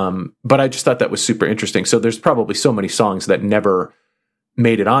 So, but I just thought that was super interesting. So there's probably so many songs that never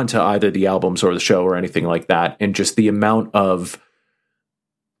made it onto either the albums or the show or anything like that. And just the amount of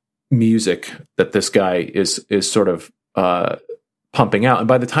music that this guy is sort of pumping out. And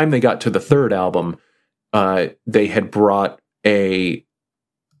by the time they got to the third album, they had brought a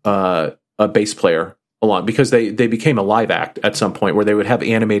bass player along, because they became a live act at some point where they would have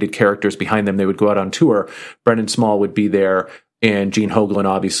animated characters behind them. They would go out on tour. Brendan Small would be there, and Gene Hoglan,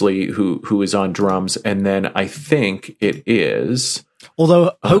 obviously, who is on drums. And then I think it is...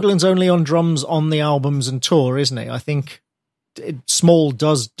 Although Hoglan's only on drums on the albums and tour, isn't he? I think Small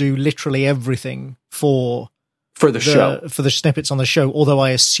does do literally everything for the show, for the snippets on the show, although I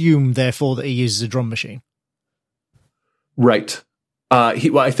assume, therefore, that he uses a drum machine. Right.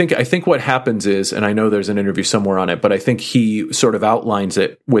 I think what happens is, and I know there's an interview somewhere on it, but I think he sort of outlines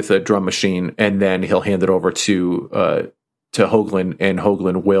it with a drum machine, and then he'll hand it over to Hoglan, and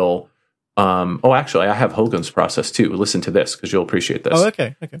Hoglan will. Actually, I have Hoglan's process too. Listen to this because you'll appreciate this. Oh,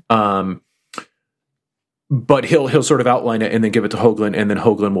 okay. But he'll sort of outline it and then give it to Hoglan, and then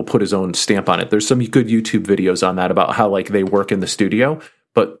Hoglan will put his own stamp on it. There's some good YouTube videos on that about how like they work in the studio,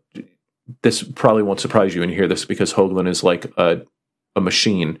 but this probably won't surprise you when you hear this because Hoglan is like a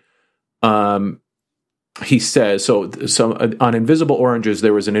machine. He says, so on Invisible Oranges,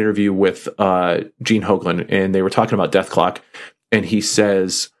 there was an interview with Gene Hoglan, and they were talking about Dethklok, and he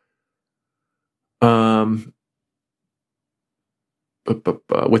says, with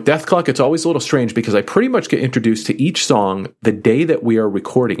Dethklok, it's always a little strange because I pretty much get introduced to each song the day that we are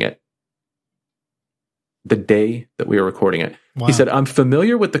recording it. Wow. He said, I'm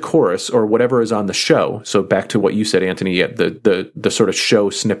familiar with the chorus or whatever is on the show. So back to what you said, Anthony, the sort of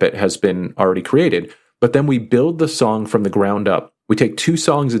show snippet has been already created, but then we build the song from the ground up. We take 2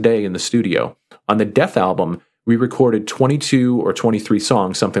 songs a day in the studio. On the Death album, we recorded 22 or 23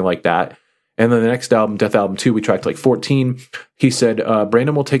 songs, something like that. And then the next album, Death Album 2, we tracked like 14. He said,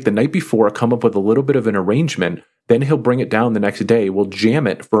 Brandon will take the night before, come up with a little bit of an arrangement. Then he'll bring it down the next day. We'll jam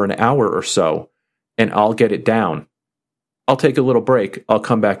it for an hour or so, and I'll get it down. I'll take a little break. I'll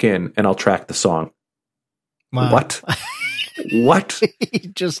come back in, and I'll track the song. Wow. What? What?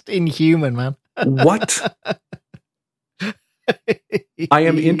 Just inhuman, man. What? I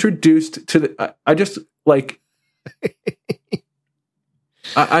am introduced to I just, like...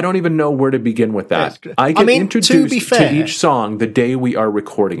 I don't even know where to begin with that. I get introduced to each song the day we are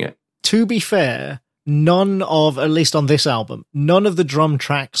recording it. To be fair, none of, at least on this album, none of the drum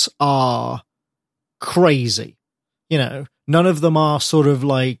tracks are crazy. You know, none of them are sort of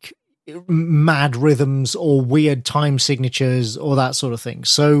like mad rhythms or weird time signatures or that sort of thing.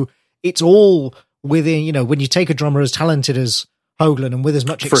 So it's all within, you know, when you take a drummer as talented as Hoglan and with as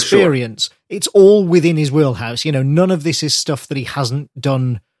much experience, it's all within his wheelhouse. You know, none of this is stuff that he hasn't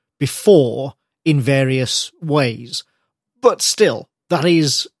done before in various ways. But still, that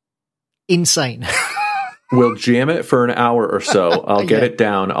is insane. We'll jam it for an hour or so. I'll get it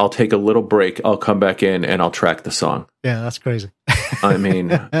down. I'll take a little break. I'll come back in and I'll track the song. Yeah, that's crazy. I mean,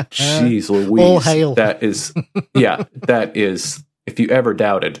 geez Louise. All hail. That is, if you ever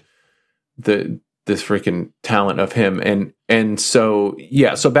doubted this freaking talent of him. And so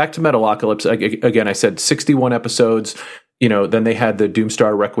back to Metalocalypse. Again, I said 61 episodes, you know, then they had the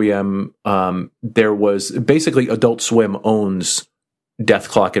Doomstar Requiem. There was basically Adult Swim owns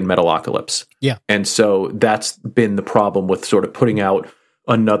Dethklok and Metalocalypse. Yeah. And so that's been the problem with sort of putting out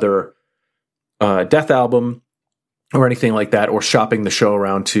another Death album or anything like that, or shopping the show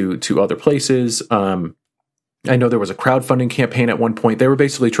around to other places. I know there was a crowdfunding campaign at one point. They were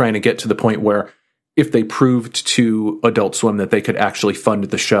basically trying to get to the point where if they proved to Adult Swim that they could actually fund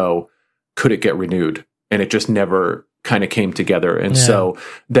the show, could it get renewed? And it just never kind of came together. And so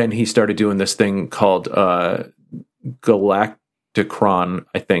then he started doing this thing called Galacticron,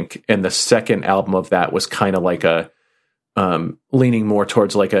 I think. And the second album of that was kind of like a leaning more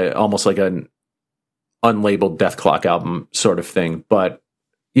towards like almost like an unlabeled Dethklok album sort of thing. But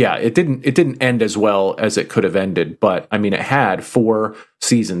yeah, it didn't end as well as it could have ended. But I mean, it had 4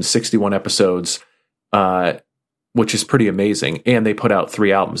 seasons, 61 episodes, which is pretty amazing. And they put out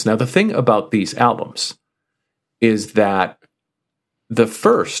 3 albums. Now, the thing about these albums is that the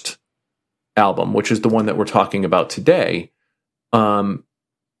first album, which is the one that we're talking about today,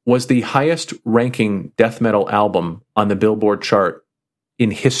 was the highest ranking death metal album on the Billboard chart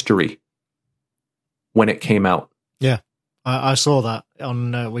in history when it came out. Yeah, I saw that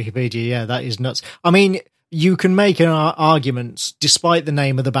on Wikipedia. Yeah, that is nuts. I mean, you can make arguments, despite the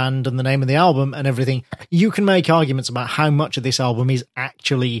name of the band and the name of the album and everything, you can make arguments about how much of this album is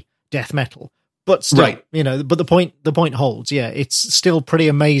actually death metal. But still, right. You know, but the point holds. Yeah, it's still pretty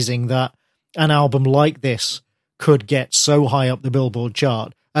amazing that an album like this could get so high up the Billboard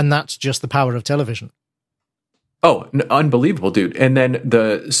chart, and that's just the power of television. Oh, unbelievable, dude. And then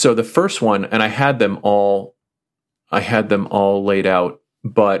the first one, and I had them all laid out,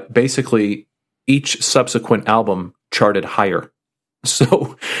 but basically each subsequent album charted higher.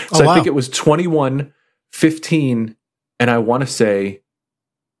 So wow. I think it was 21 15, and I want to say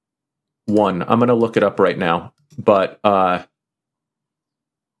 1. I'm going to look it up right now. But the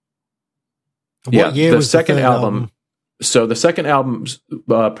second album. So the second album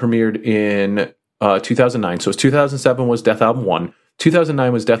premiered in 2009. So it was 2007 was Death Album 1.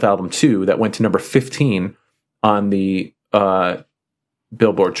 2009 was Death Album 2 that went to number 15 on the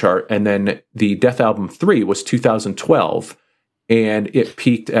Billboard chart. And then the Death Album 3 was 2012, and it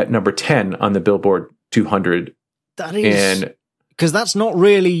peaked at number 10 on the Billboard 200. That is... Because that's not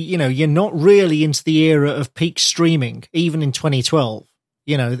really, you're not really into the era of peak streaming, even in 2012.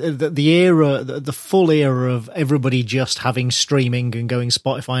 The era, the full era of everybody just having streaming and going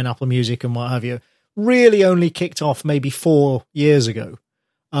Spotify and Apple Music and what have you, really only kicked off maybe 4 years ago.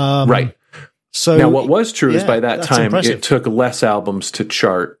 Right. So now, what was true is by that time, impressive. It took less albums to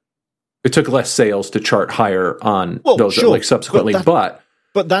chart. It took less sales to chart higher on those subsequently.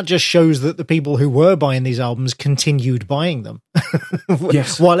 But that just shows that the people who were buying these albums continued buying them.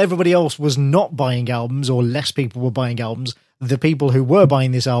 Yes. While everybody else was not buying albums, or less people were buying albums, the people who were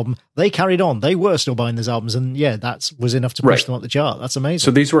buying this album, they carried on. They were still buying these albums, and that was enough to push them up the chart. That's amazing.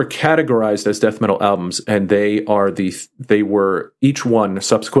 So these were categorized as death metal albums, and they were each one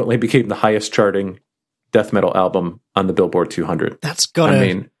subsequently became the highest charting death metal album on the Billboard 200. That's got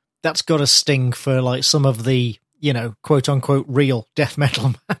to sting for like some of the quote unquote real death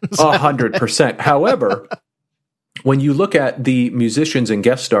metal bands. 100%. However, when you look at the musicians and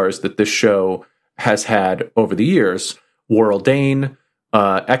guest stars that this show has had over the years, Warrell Dane,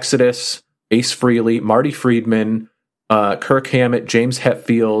 Exodus, Ace Frehley, Marty Friedman, Kirk Hammett, James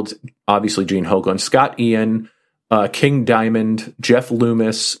Hetfield, obviously Gene Hoglan, Scott Ian, King Diamond, Jeff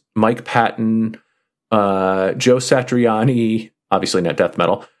Loomis, Mike Patton, Joe Satriani, obviously not death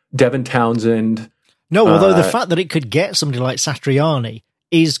metal, Devin Townsend. No, although the fact that it could get somebody like Satriani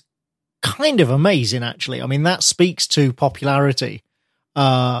is kind of amazing, actually. I mean, that speaks to popularity.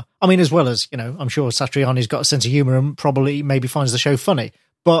 As well as, I'm sure Satriani's got a sense of humor and probably maybe finds the show funny.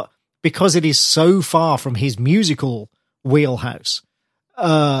 But because it is so far from his musical wheelhouse,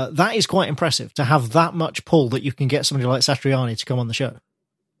 that is quite impressive to have that much pull that you can get somebody like Satriani to come on the show.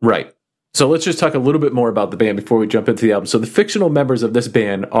 Right. So let's just talk a little bit more about the band before we jump into the album. So the fictional members of this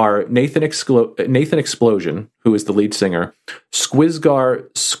band are Nathan Explosion, who is the lead singer, Squizgar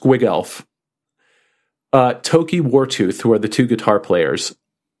Squigelf, Toki Wartooth, who are the two guitar players,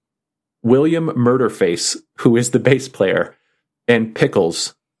 William Murderface, who is the bass player, and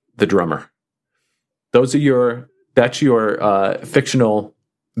Pickles, the drummer. That's your fictional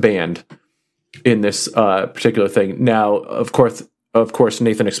band in this particular thing. Now, of course,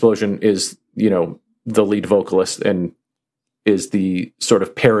 Nathan Explosion is, the lead vocalist and is the sort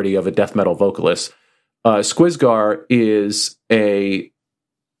of parody of a death metal vocalist. Squizgar is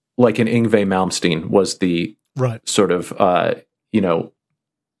like an Yngwie Malmsteen was the sort of,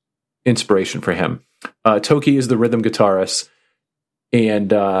 inspiration for him. Toki is the rhythm guitarist,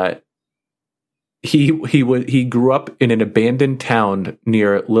 and he grew up in an abandoned town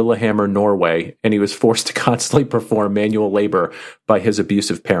near Lillehammer, Norway, and he was forced to constantly perform manual labor by his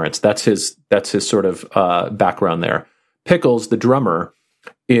abusive parents. That's his sort of background there. Pickles, the drummer,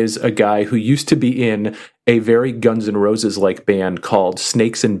 is a guy who used to be in a very Guns N' Roses-like band called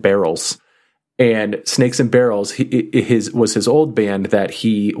Snakes and Barrels. And Snakes and Barrels was his old band that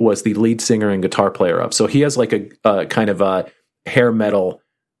he was the lead singer and guitar player of. So he has like a kind of a hair metal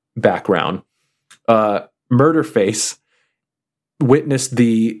background. Murderface witnessed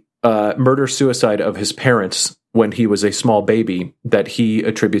the murder-suicide of his parents when he was a small baby that he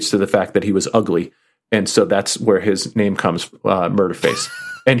attributes to the fact that he was ugly. And so that's where his name comes, Murderface.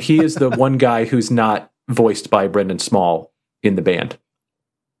 And he is the one guy who's not voiced by Brendan Small in the band.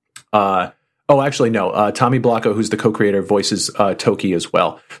 Tommy Blocko, who's the co-creator, voices Toki as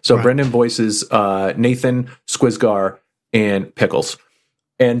well. So right. Brendan voices Nathan, Squizgar, and Pickles.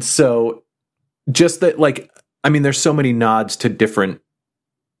 And so just that, there's so many nods to different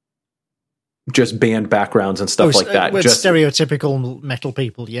just band backgrounds and stuff like that. With just stereotypical metal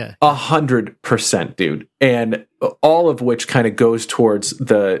people, yeah. 100%, dude. And all of which kind of goes towards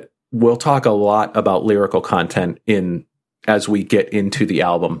we'll talk a lot about lyrical content as we get into the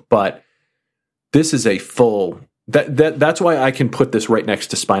album, but this is a full, that's why I can put this right next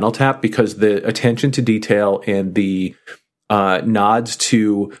to Spinal Tap, because the attention to detail and the nods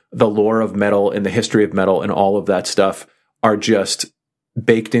to the lore of metal and the history of metal and all of that stuff are just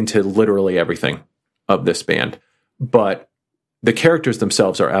baked into literally everything of this band. But the characters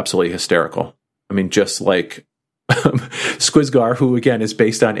themselves are absolutely hysterical. I mean, just like Squizgar, who again is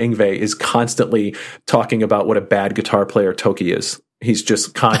based on Yngwie, is constantly talking about what a bad guitar player Toki is. He's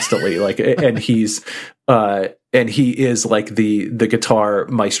just constantly like, and he is like the guitar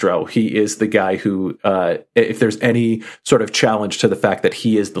maestro. He is the guy who, if there's any sort of challenge to the fact that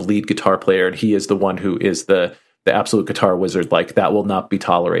he is the lead guitar player and he is the one who is the absolute guitar wizard, like that will not be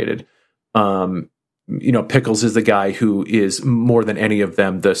tolerated. Pickles is the guy who is more than any of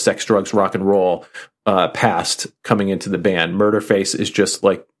them the sex, drugs, rock and roll past coming into the band. Murderface is just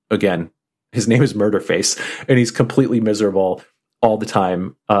like, again, his name is Murderface, and he's completely miserable all the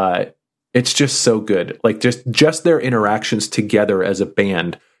time. It's just so good. Like just their interactions together as a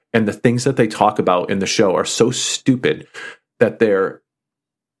band and the things that they talk about in the show are so stupid that they're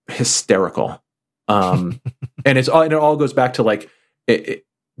hysterical. And it all goes back to like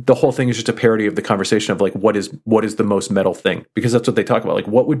the whole thing is just a parody of the conversation of like what is the most metal thing, because that's what they talk about. Like,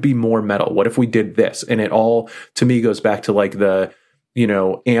 what would be more metal? What if we did this? And it all to me goes back to like the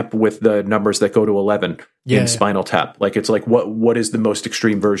amp with the numbers that go to 11 in Spinal Tap. Like, it's like, what is the most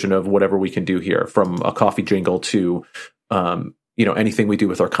extreme version of whatever we can do here, from a coffee jingle to, anything we do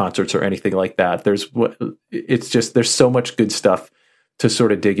with our concerts or anything like that. There's so much good stuff to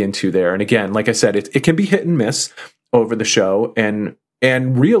sort of dig into there. And again, like I said, it can be hit and miss over the show. And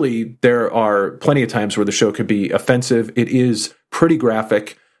really there are plenty of times where the show could be offensive. It is pretty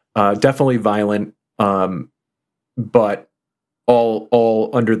graphic, definitely violent. But all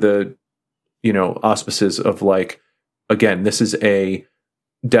under the, auspices of like, again, this is a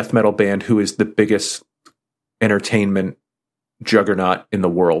death metal band who is the biggest entertainment juggernaut in the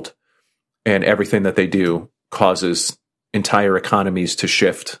world. And everything that they do causes entire economies to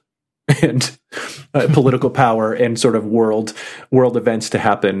shift and political power and sort of world events to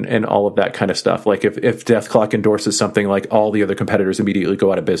happen and all of that kind of stuff. Like if Dethklok endorses something, like all the other competitors immediately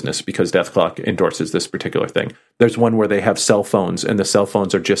go out of business because Dethklok endorses this particular thing. There's one where they have cell phones, and the cell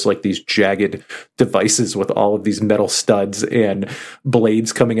phones are just like these jagged devices with all of these metal studs and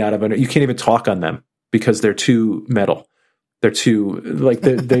blades coming out of them. You can't even talk on them because they're too metal. They're too, like,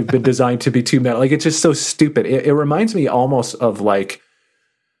 they've been designed to be too metal. Like, it's just so stupid. It reminds me almost of like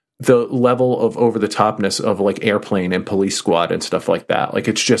the level of over the topness of like Airplane and Police Squad and stuff like that. Like,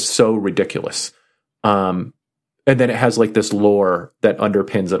 it's just so ridiculous. And then it has like this lore that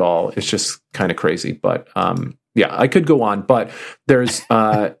underpins it all. It's just kind of crazy. But yeah, I could go on, but there's,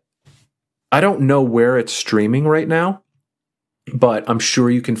 I don't know where it's streaming right now, but I'm sure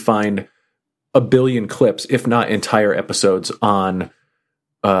you can find a billion clips, if not entire episodes on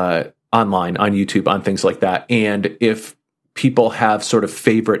online, on YouTube, on things like that. And if people have sort of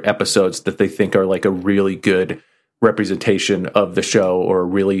favorite episodes that they think are like a really good representation of the show or a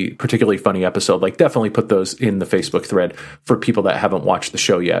really particularly funny episode, like definitely put those in the Facebook thread for people that haven't watched the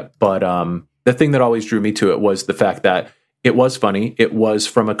show yet. But the thing that always drew me to it was the fact that it was funny. It was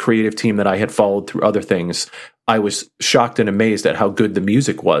from a creative team that I had followed through other things. I was shocked and amazed at how good the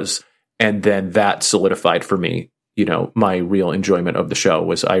music was. And then that solidified for me, my real enjoyment of the show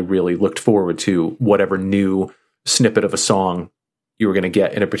was I really looked forward to whatever new snippet of a song you were going to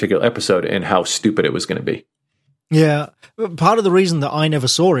get in a particular episode and how stupid it was going to be. Yeah. Part of the reason that I never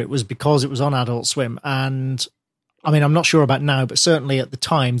saw it was because it was on Adult Swim. And I mean, I'm not sure about now, but certainly at the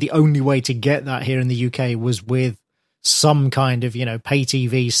time, the only way to get that here in the UK was with some kind of, pay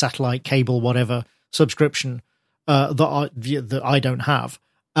TV, satellite, cable, whatever subscription that I don't have.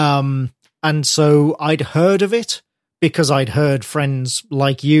 And so I'd heard of it because I'd heard friends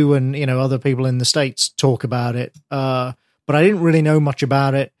like you and, other people in the States talk about it. But I didn't really know much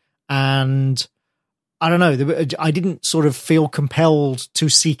about it. And I don't know, I didn't sort of feel compelled to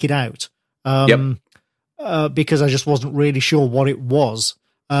seek it out. Because I just wasn't really sure what it was.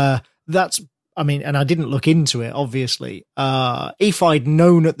 And I didn't look into it, obviously. If I'd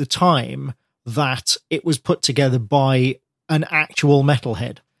known at the time that it was put together by an actual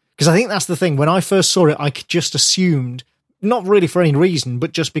metalhead. Because I think that's the thing. When I first saw it, I just assumed, not really for any reason,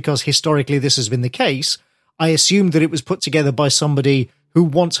 but just because historically this has been the case, I assumed that it was put together by somebody who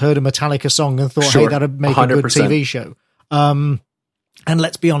once heard a Metallica song and thought, hey, that'd make 100%. A good TV show. And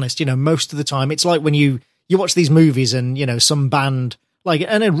let's be honest, most of the time, it's like when you watch these movies and, some band,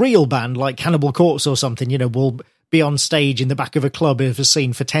 and a real band like Cannibal Corpse or something, will be on stage in the back of a club of a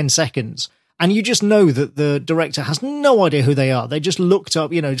scene for 10 seconds. And you just know that the director has no idea who they are. They just looked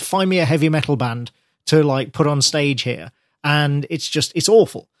up, find me a heavy metal band to put on stage here. And it's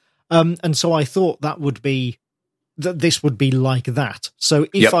awful. And so I thought that this would be like that. So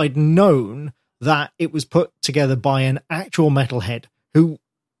if I'd known that it was put together by an actual metalhead who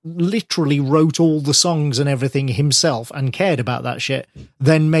literally wrote all the songs and everything himself and cared about that shit,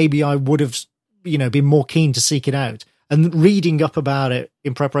 then maybe I would have, been more keen to seek it out. And reading up about it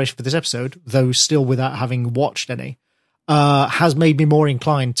in preparation for this episode, though still without having watched any, has made me more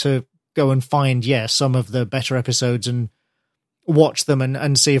inclined to go and find, some of the better episodes and watch them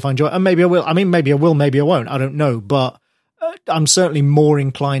and see if I enjoy it. And maybe I will. I mean, maybe I will, maybe I won't. I don't know. But I'm certainly more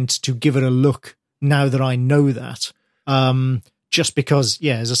inclined to give it a look now that I know that. Just because,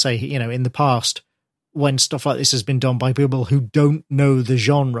 as I say, in the past, when stuff like this has been done by people who don't know the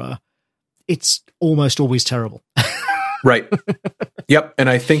genre, it's almost always terrible. Right. Yep. And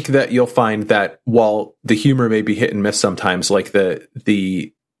I think that you'll find that while the humor may be hit and miss sometimes, like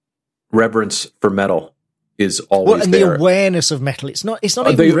the reverence for metal is always and there. The awareness of metal. It's not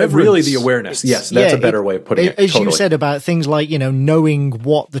even reverence. Really the awareness. Yes, that's a better way of putting it. As you said about things like, knowing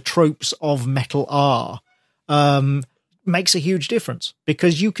what the tropes of metal are, makes a huge difference,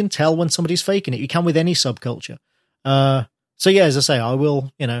 because you can tell when somebody's faking it. You can with any subculture. So as I say, I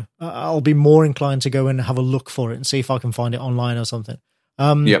will, I'll be more inclined to go and have a look for it and see if I can find it online or something.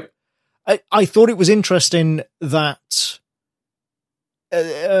 Yep. I thought it was interesting that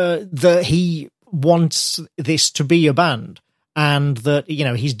that he wants this to be a band, and that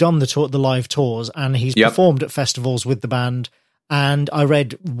he's done the live tours, and he's performed at festivals with the band. And I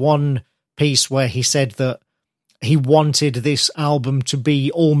read one piece where he said that he wanted this album to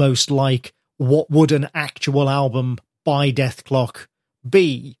be almost like what would an actual album by Dethklok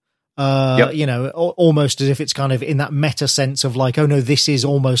be, almost as if it's kind of in that meta sense of like, oh no, this is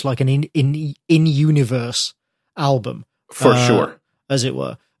almost like an in-universe album. For sure. As it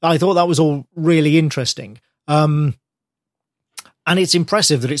were. I thought that was all really interesting. And it's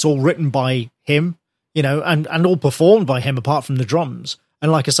impressive that it's all written by him, and all performed by him apart from the drums.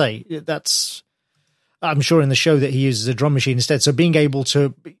 And like I say, I'm sure in the show that he uses a drum machine instead. So being able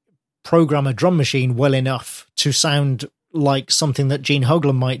to program a drum machine well enough to sound like something that Gene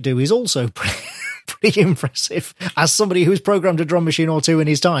Hoglan might do is also pretty impressive, as somebody who's programmed a drum machine or two in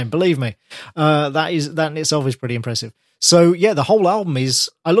his time. Believe me, that in itself is pretty impressive. So the whole album is,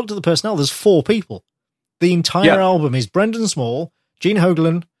 I looked at the personnel, there's 4 people. The entire album is Brendan Small, Gene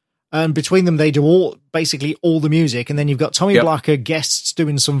Hoglan, and between them they do basically all the music, and then you've got Tommy Blacker guests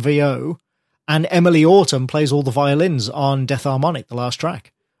doing some VO, and Emily Autumn plays all the violins on Death Harmonic, the last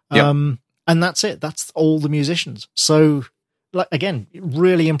track. And that's it. That's all the musicians. So, again,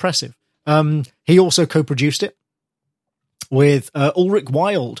 really impressive. He also co-produced it with Ulrich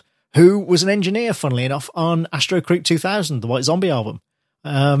Wild, who was an engineer, funnily enough, on Astro Creep 2000, the White Zombie album.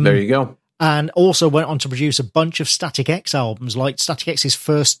 There you go. And also went on to produce a bunch of Static X albums, like Static X's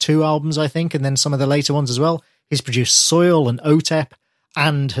first 2 albums, I think, and then some of the later ones as well. He's produced Soil and OTEP,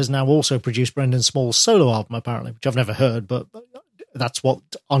 and has now also produced Brendan Small's solo album, apparently, which I've never heard, but that's what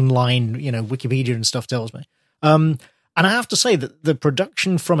online, Wikipedia and stuff tells me. And I have to say that the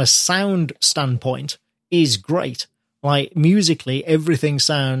production from a sound standpoint is great. Like, musically, everything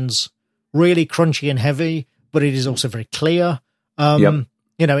sounds really crunchy and heavy, but it is also very clear.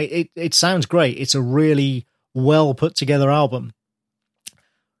 It sounds great. It's a really well put together album.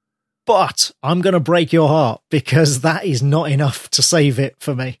 But I'm going to break your heart, because that is not enough to save it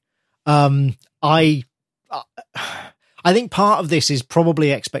for me. I think part of this is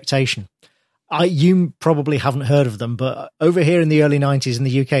probably expectation. You probably haven't heard of them, but over here in the early 90s in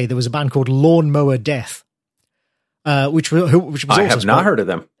the UK, there was a band called Lawnmower Death, which was I have not heard of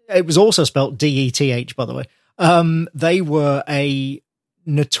them. It was also spelt DETH, by the way. They were a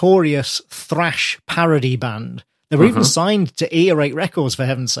notorious thrash parody band. They were even signed to Ear 8 Records, for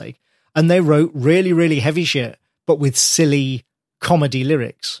heaven's sake. And they wrote really, really heavy shit, but with silly comedy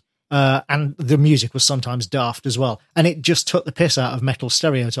lyrics. And the music was sometimes daft as well. And it just took the piss out of metal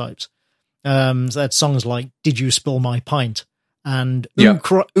stereotypes. So they had songs like Did You Spill My Pint? And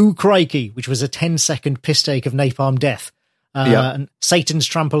Ooh Crikey, which was a 10-second piss take of Napalm Death. And Satan's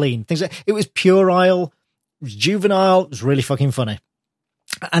Trampoline. Things like, it was puerile, it was juvenile, it was really fucking funny.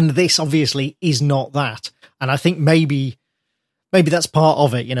 And this obviously is not that. And I think maybe that's part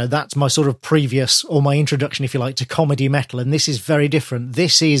of it. That's my sort of previous, or my introduction, if you like, to comedy metal. And this is very different.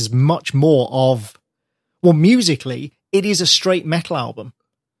 This is much more of, musically, it is a straight metal album.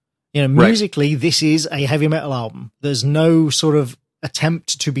 Musically, this is a heavy metal album. There's no sort of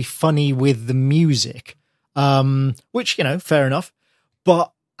attempt to be funny with the music, which, fair enough.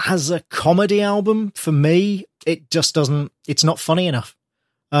 But as a comedy album, for me, it just doesn't, it's not funny enough.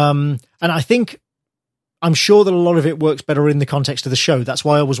 And I'm sure that a lot of it works better in the context of the show. That's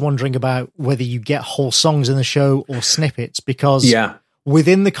why I was wondering about whether you get whole songs in the show or snippets, because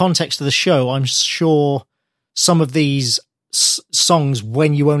within the context of the show, I'm sure some of these songs,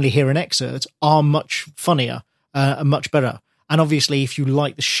 when you only hear an excerpt, are much funnier and much better. And obviously, if you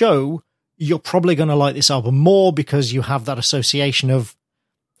like the show, you're probably going to like this album more, because you have that association of,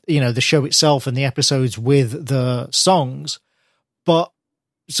 the show itself and the episodes with the songs. But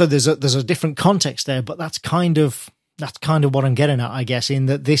so there's a different context there, but that's kind of what I'm getting at, I guess, in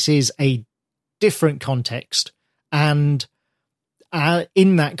that this is a different context, and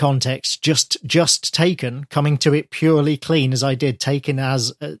in that context, just taken, coming to it purely clean as I did, taken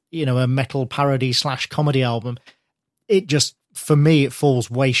as a metal parody / comedy album, it just, for me, it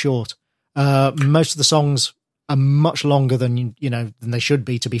falls way short. Most of the songs are much longer than they should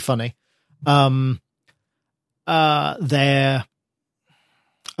be to be funny. They're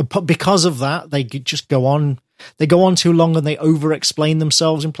because of that, they just go on. They go on too long and they over-explain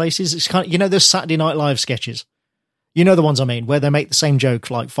themselves in places. It's kind of, those Saturday Night Live sketches. You know the ones I mean, where they make the same joke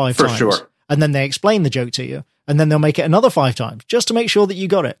like 5 times. For sure. And then they explain the joke to you, and then they'll make it another 5 times, just to make sure that you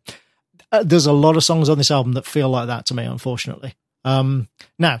got it. There's a lot of songs on this album that feel like that to me, unfortunately. Now,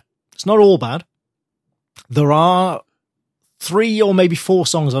 it's not all bad. There are 3 or maybe 4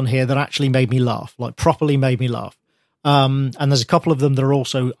 songs on here that actually made me laugh, like properly made me laugh. And there's a couple of them that are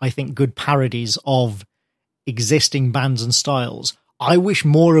also, I think, good parodies of existing bands and styles. I wish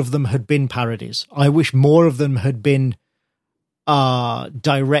more of them had been parodies. I wish more of them had been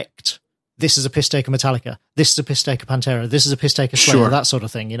direct. This is a piss take of Metallica. This is a piss take of Pantera. This is a piss take of Slayer. Sure. That sort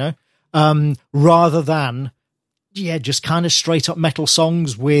of thing, rather than, just kind of straight up metal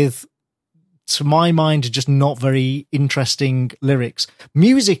songs with, to my mind, just not very interesting lyrics.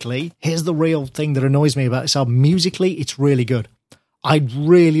 Musically, here's the real thing that annoys me about this album. Musically, it's really good. I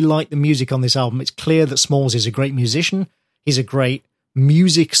really like the music on this album. It's clear that Smalls is a great musician. He's a great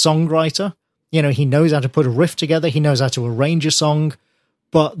music songwriter. He knows how to put a riff together. He knows how to arrange a song.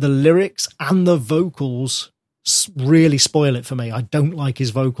 But the lyrics and the vocals really spoil it for me. I don't like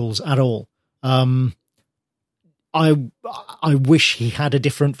his vocals at all. I wish he had a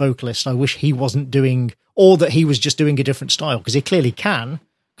different vocalist. I wish he wasn't doing, or that he was just doing a different style, because he clearly can.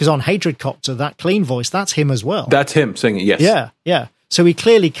 Because on Hatred Copter, that clean voice, that's him as well. That's him singing, yes. Yeah. So he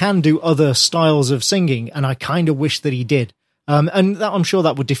clearly can do other styles of singing, and I kind of wish that he did. And that, I'm sure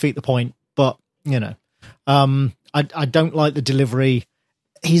that would defeat the point, but, I don't like the delivery.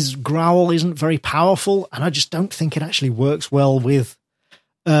 His growl isn't very powerful, and I just don't think it actually works well with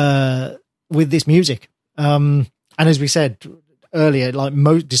this music. And as we said earlier,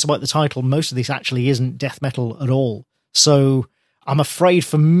 despite the title, most of this actually isn't death metal at all. So I'm afraid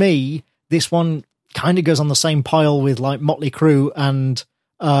for me, this one kind of goes on the same pile with like Motley Crue and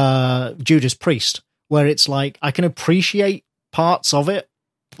Judas Priest, where it's like I can appreciate parts of it,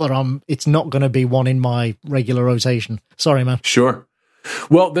 but it's not going to be one in my regular rotation. Sorry, man. Sure.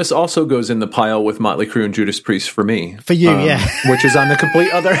 Well, this also goes in the pile with Motley Crue and Judas Priest for me. For you, yeah. Which is on the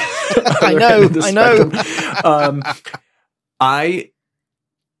complete other I know.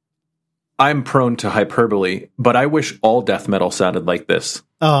 I'm prone to hyperbole, but I wish all death metal sounded like this.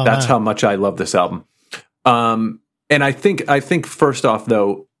 Oh, that's how much I love this album. And I think first off,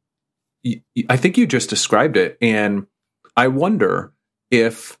 though, I think you just described it, and I wonder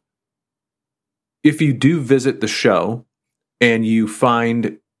if you do visit the show and you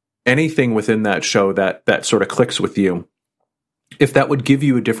find anything within that show that sort of clicks with you, if that would give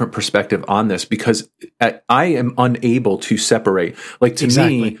you a different perspective on this, because I am unable to separate. Like, to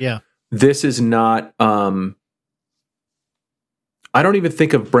me, this is not, I don't even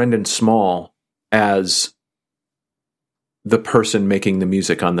think of Brendan Small as the person making the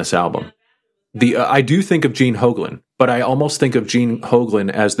music on this album. I do think of Gene Hoglan, but I almost think of Gene Hoglan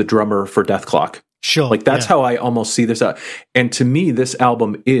as the drummer for Dethklok. Sure. Like, that's how I almost see this out. And to me, this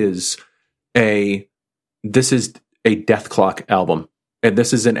album is a Dethklok album. And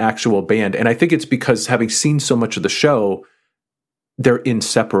this is an actual band. And I think it's because, having seen so much of the show, they're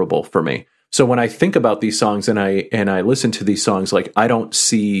inseparable for me. So when I think about these songs and I listen to these songs, like, I don't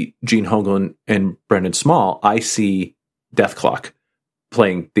see Gene Hoglan and Brendan Small. I see Dethklok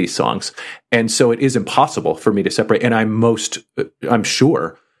playing these songs. And so it is impossible for me to separate. And I'm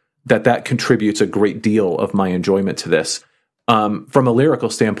sure that contributes a great deal of my enjoyment to this. From a lyrical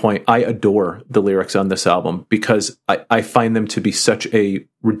standpoint, I adore the lyrics on this album, because I find them to be such a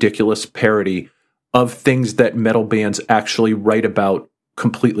ridiculous parody of things that metal bands actually write about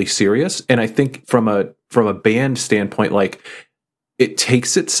completely serious. And I think from a band standpoint, like, it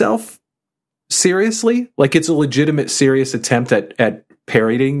takes itself seriously. Like, it's a legitimate, serious attempt at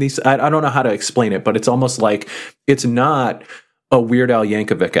parodying these. I don't know how to explain it, but it's almost like it's not a Weird Al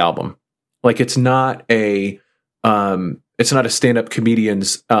Yankovic album. Like, it's not a stand-up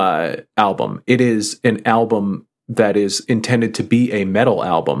comedian's album. It is an album that is intended to be a metal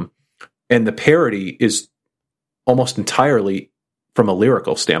album, and the parody is almost entirely from a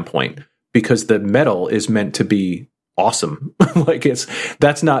lyrical standpoint, because the metal is meant to be awesome. Like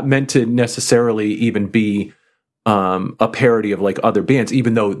that's not meant to necessarily even be a parody of like other bands,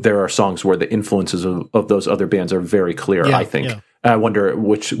 even though there are songs where the influences of those other bands are very clear. I think. Yeah. I wonder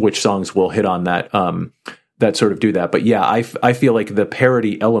which songs will hit on that that sort of do that. But yeah, I feel like the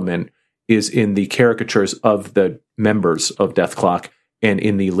parody element is in the caricatures of the members of Dethklok and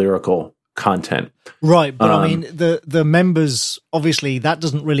in the lyrical content. Right, but I mean the members, obviously that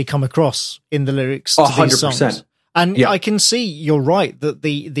doesn't really come across in the lyrics to 100%. These songs. And yeah. I can see you're right that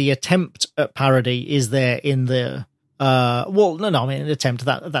the attempt at parody is there in the I mean an attempt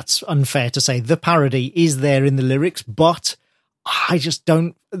that's unfair to say. The parody is there in the lyrics, but I just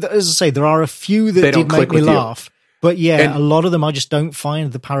don't, as I say, there are a few that did make me laugh. But yeah, a lot of them I just don't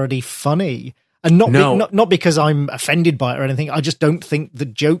find the parody funny. And not because I'm offended by it or anything. I just don't think the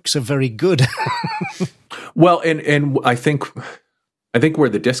jokes are very good. Well, and I think where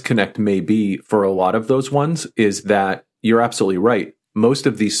the disconnect may be for a lot of those ones is that you're absolutely right. Most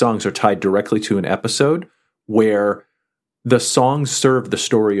of these songs are tied directly to an episode where the songs serve the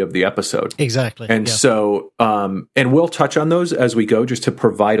story of the episode. Exactly. And so, and we'll touch on those as we go, just to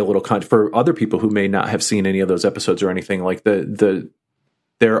provide a little context for other people who may not have seen any of those episodes or anything. Like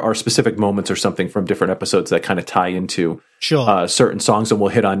there are specific moments or something from different episodes that kind of tie into certain songs, and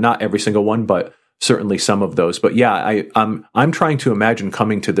we'll hit on not every single one, but certainly some of those. But yeah, I'm trying to imagine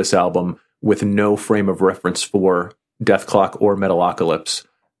coming to this album with no frame of reference for Dethklok or Metalocalypse,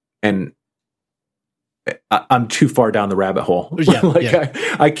 and I'm too far down the rabbit hole. Yeah,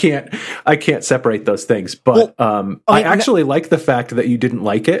 I can't separate those things. But I actually like the fact that you didn't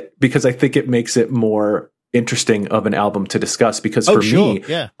like it, because I think it makes it more interesting of an album to discuss. Because for me,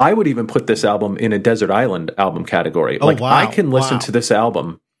 I would even put this album in a Desert Island album category. I can listen to this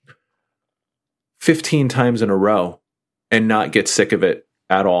album 15 times in a row and not get sick of it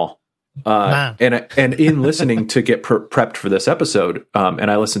at all. And in listening to get prepped for this episode,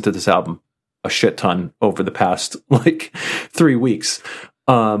 and I listened to this album a shit ton over the past 3 weeks.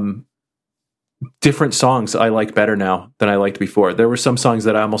 Different songs I like better now than I liked before. There were some songs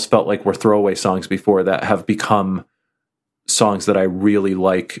that I almost felt like were throwaway songs before that have become songs that I really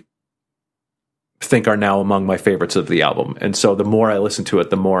think are now among my favorites of the album. And so the more I listen to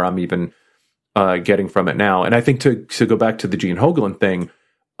it, the more I'm even getting from it now. And I think to go back to the Gene Hoglan thing,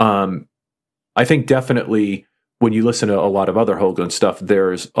 I think definitely when you listen to a lot of other Hoglan stuff,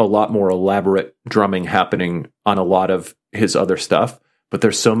 there's a lot more elaborate drumming happening on a lot of his other stuff, but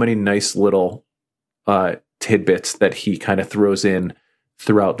there's so many nice little tidbits that he kind of throws in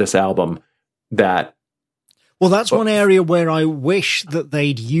throughout this album that... Well, that's one area where I wish that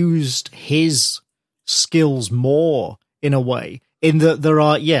they'd used his skills more in a way, in that there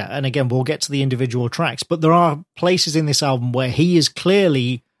are, and again, we'll get to the individual tracks, but there are places in this album where he is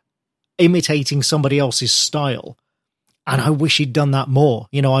clearly imitating somebody else's style, and I wish he'd done that more.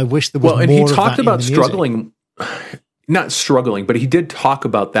 I wish there was more of that. Well, and he talked about struggling, not struggling, but he did talk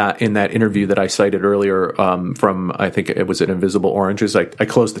about that in that interview that I cited earlier from, I think it was at Invisible Oranges. I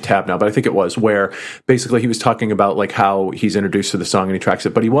closed the tab now, but I think it was, where basically he was talking about how he's introduced to the song and he tracks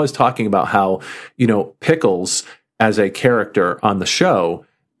it, but he was talking about how, Pickles as a character on the show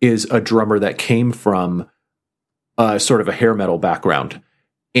is a drummer that came from sort of a hair metal background.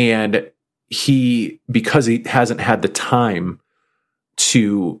 And because he hasn't had the time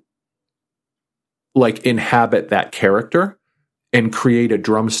to inhabit that character and create a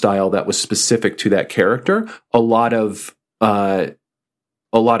drum style that was specific to that character, a lot of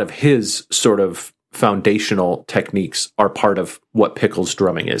his sort of foundational techniques are part of what Pickles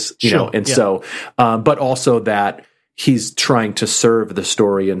drumming is, So, but also that he's trying to serve the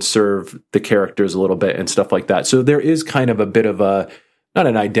story and serve the characters a little bit and stuff like that. So there is kind of a bit of not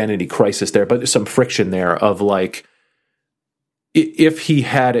an identity crisis there, but there's some friction there of if he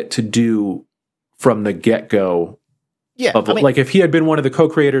had it to do from the get-go, if he had been one of the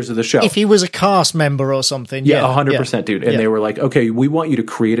co-creators of the show. If he was a cast member or something. 100%, dude. And they were like, okay, we want you to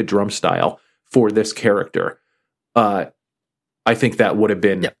create a drum style for this character. I think that would have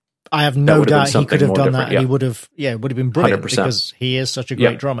been... Yep. I have no doubt he could have done that, and he would have been brilliant 100%. Because he is such a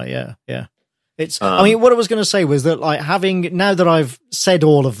great drummer. Yeah. It's. I mean, what I was going to say was that, now that I've said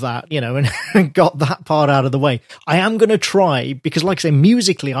all of that, and got that part out of the way, I am going to try, because, like I say,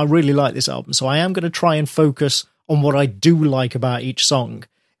 musically, I really like this album, so I am going to try and focus on what I do like about each song.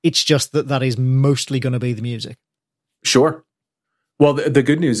 It's just that is mostly going to be the music. Sure. Well, the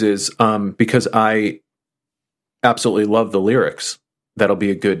good news is, because I absolutely love the lyrics, that'll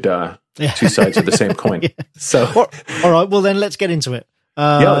be a good two sides of the same coin. So, all right. Well, then let's get into it.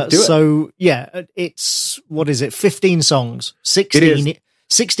 Let's do it. It's, what is it? 15 songs, 16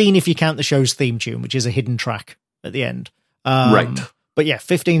 if you count the show's theme tune, which is a hidden track at the end. Right. But yeah,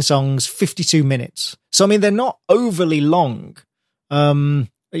 15 songs, 52 minutes. So, I mean, they're not overly long.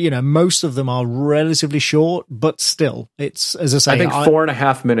 Most of them are relatively short, but still, it's, as I say... I think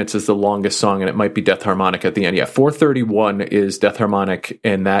 4.5 minutes is the longest song, and it might be Death Harmonic at the end. Yeah, 4:31 is Death Harmonic,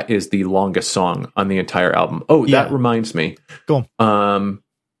 and that is the longest song on the entire album. Oh, yeah. That reminds me. Go on.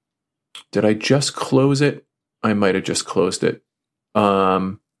 Did I just close it? I might have just closed it.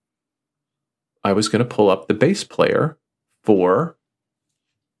 I was going to pull up the bass player for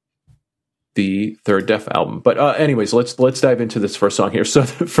the third Def album. But anyways, let's dive into this first song here. So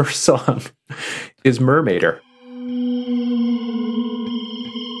the first song is Mermaider.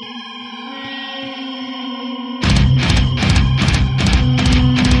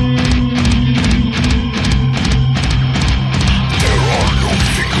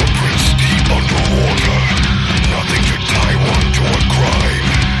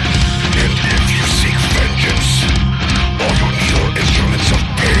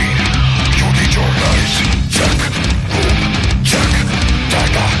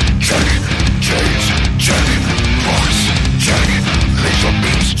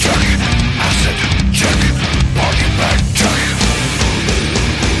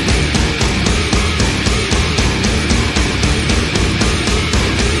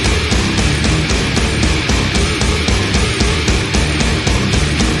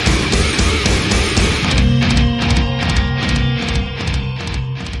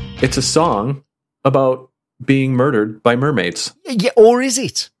 It's a song about being murdered by mermaids. Yeah, or is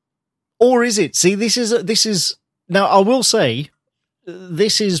it? Or is it? See, this is now, I will say,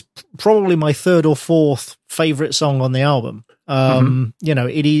 this is probably my third or fourth favorite song on the album.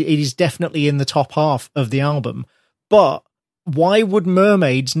 It is definitely in the top half of the album. But why would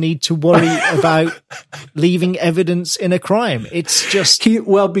mermaids need to worry about leaving evidence in a crime? It's just...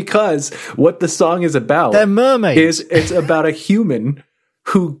 because what the song is about... They're mermaids. It's about a human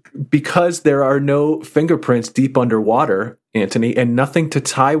who, because there are no fingerprints deep underwater, Anthony, and nothing to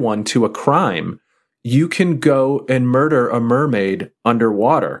tie one to a crime, you can go and murder a mermaid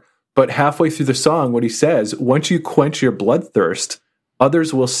underwater. But halfway through the song, what he says, once you quench your bloodthirst,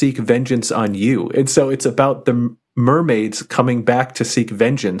 others will seek vengeance on you. And so it's about the mermaids coming back to seek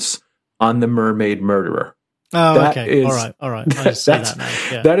vengeance on the mermaid murderer. Oh, okay. All right. I just say that now.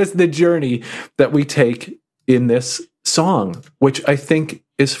 Yeah. That is the journey that we take in this song, which I think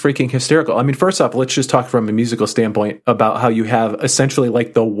is freaking hysterical. I mean, first off, let's just talk from a musical standpoint about how you have essentially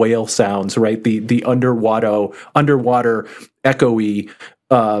like the whale sounds, right? The underwater echoey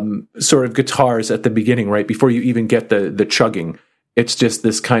sort of guitars at the beginning, right? Before you even get the chugging. It's just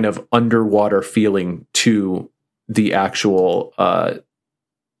this kind of underwater feeling to the actual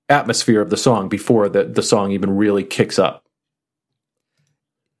atmosphere of the song before the song even really kicks up.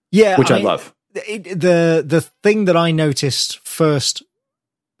 Yeah. Which I love. The thing that I noticed first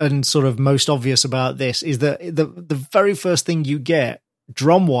and sort of most obvious about this is that the very first thing you get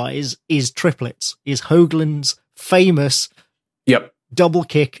drum wise is triplets, is Hoagland's famous double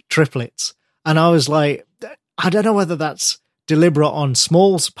kick triplets. And I was like, I don't know whether that's deliberate on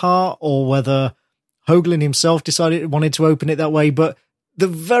Small's part or whether Hoagland himself wanted to open it that way. But the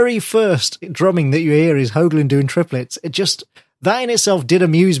very first drumming that you hear is Hoagland doing triplets. That in itself did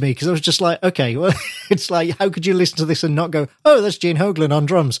amuse me because I was just like, okay, well, it's like, how could you listen to this and not go, oh, that's Gene Hoagland on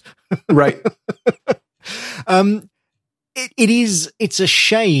drums? Right. It's a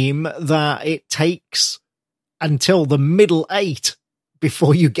shame that it takes until the middle 8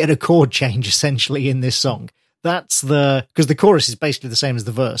 before you get a chord change essentially in this song. Because the chorus is basically the same as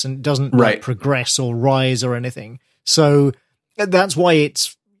the verse and it doesn't progress or rise or anything. So that's why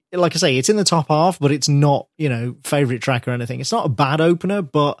it's, like I say, it's in the top half, but it's not, favorite track or anything. It's not a bad opener,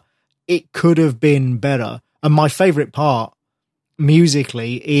 but it could have been better. And my favorite part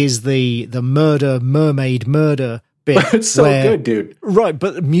musically is the mermaid murder bit. It's so good, dude. Right,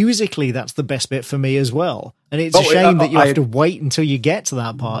 but musically that's the best bit for me as well. And it's a shame that you have to wait until you get to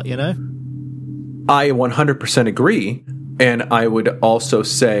that part, I 100% agree. And I would also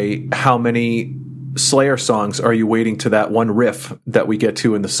say, how many Slayer songs are you waiting to that one riff that we get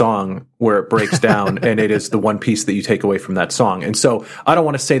to in the song where it breaks down and it is the one piece that you take away from that song? And so I don't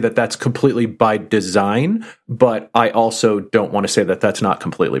want to say that that's completely by design, but I also don't want to say that that's not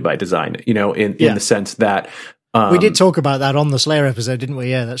completely by design, in the sense that we did talk about that on the Slayer episode, didn't we?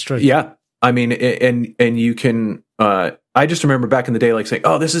 Yeah, that's true. Yeah. I mean, and you can I just remember back in the day, like saying,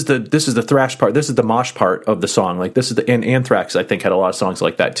 "Oh, this is the thrash part. This is the mosh part of the song." Like this is and Anthrax, I think, had a lot of songs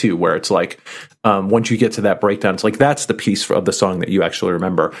like that too, where it's like once you get to that breakdown, it's like that's the piece of the song that you actually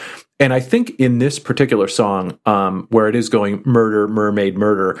remember. And I think in this particular song, where it is going murder, mermaid,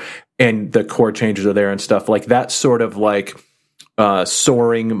 murder, and the chord changes are there and stuff like that, sort of like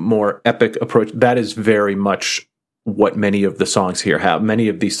soaring, more epic approach. That is very much what many of the songs here have. Many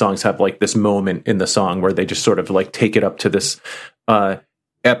of these songs have like this moment in the song where they just sort of like take it up to this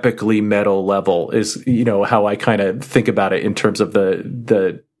epically metal level, is, you know, how I kind of think about it in terms of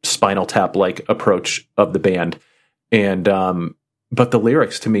the Spinal Tap like approach of the band. And but the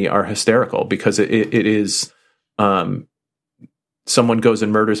lyrics to me are hysterical because it is someone goes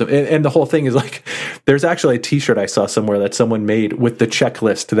and murders him. And the whole thing is like, there's actually a t-shirt I saw somewhere that someone made with the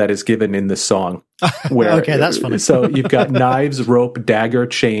checklist that is given in this song. Where, okay, that's funny. So you've got knives, rope, dagger,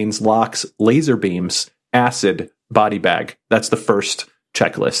 chains, locks, laser beams, acid, body bag. That's the first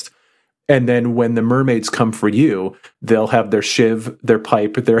checklist. And then when the mermaids come for you, they'll have their shiv, their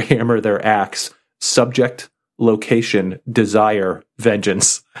pipe, their hammer, their axe, subject, location, desire,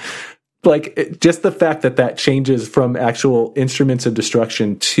 vengeance. Like, just the fact that changes from actual instruments of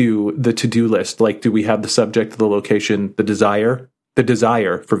destruction to the to-do list. Like, do we have the subject, the location, the desire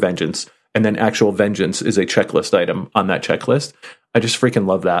for vengeance, and then actual vengeance is a checklist item on that checklist. I just freaking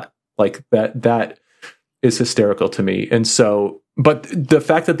love that. Like, that is hysterical to me. And so, but the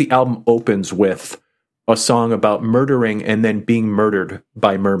fact that the album opens with a song about murdering and then being murdered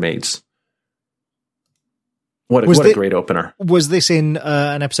by mermaids. What a great opener. Was this in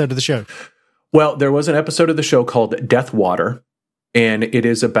an episode of the show? Well, there was an episode of the show called Death Water, and it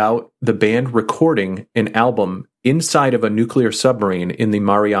is about the band recording an album inside of a nuclear submarine in the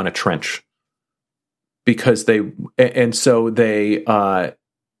Mariana Trench. Because they think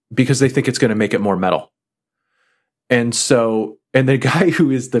it's going to make it more metal. And so, and the guy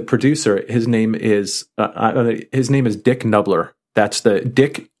who is the producer, his name is Dick Nubler. That's the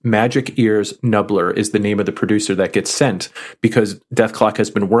Dick Magic Ears Nubler is the name of the producer that gets sent because Dethklok has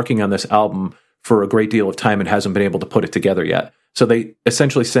been working on this album for a great deal of time and hasn't been able to put it together yet. So they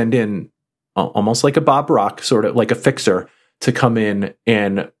essentially send in almost like a Bob Rock, sort of like a fixer, to come in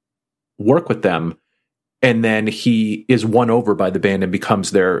and work with them. And then he is won over by the band and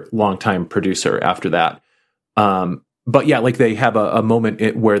becomes their longtime producer after that. But yeah, like they have a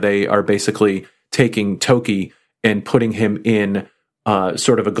moment where they are basically taking Toki and putting him in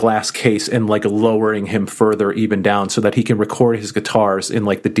sort of a glass case and like lowering him further even down so that he can record his guitars in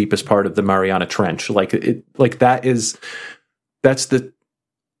like the deepest part of the Mariana Trench. That's the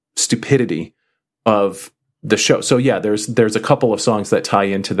stupidity of the show. So yeah, there's a couple of songs that tie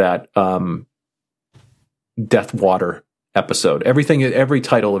into that Death Water episode. Every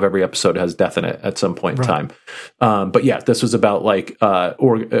title of every episode has death in it at some point in time. But yeah, this was about like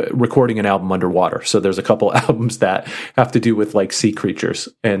recording an album underwater. So there's a couple albums that have to do with like sea creatures.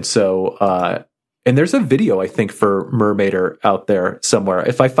 And so and there's a video I think for Mermaider out there somewhere.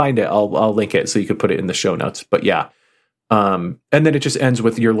 If I find it, I'll link it so you could put it in the show notes. But yeah. And then it just ends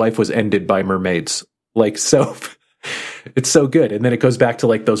with your life was ended by mermaids. Like, so it's so good. And then it goes back to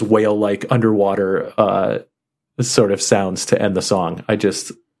like those whale like underwater sort of sounds to end the song.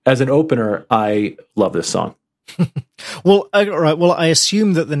 As an opener, I love this song. Well, all right. Well, I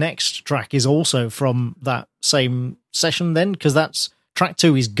assume that the next track is also from that same session then, because that's track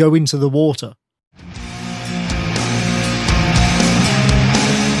 2 is Go Into the Water.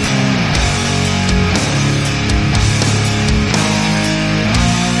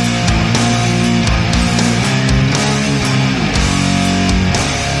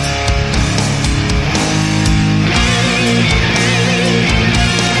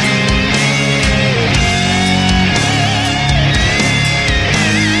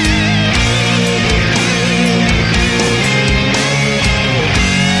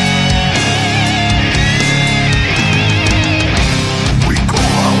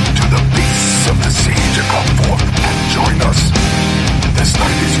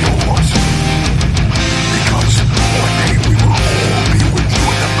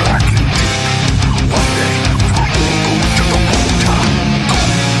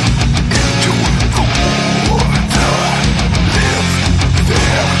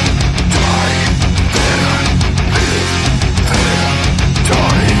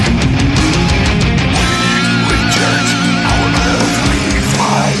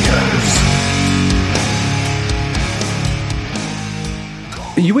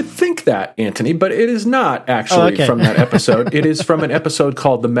 That, Anthony, but it is not actually from that episode. It is from an episode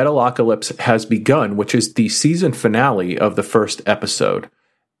called The Metalocalypse Has Begun, which is the season finale of the first episode.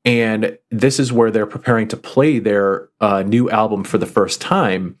 And this is where they're preparing to play their new album for the first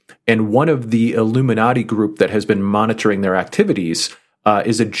time. And one of the Illuminati group that has been monitoring their activities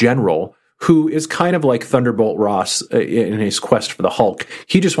is a general who is kind of like Thunderbolt Ross in his quest for the Hulk.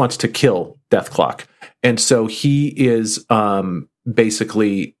 He just wants to kill Dethklok. And so he is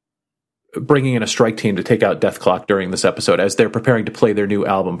basically bringing in a strike team to take out Dethklok during this episode as they're preparing to play their new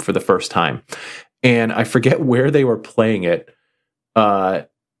album for the first time. And I forget where they were playing it, but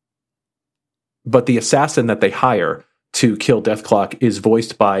the assassin that they hire to kill Dethklok is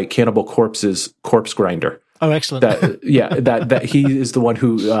voiced by Cannibal Corpse's Corpse Grinder. Oh, excellent! That he is the one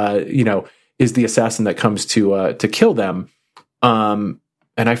who is the assassin that comes to kill them. And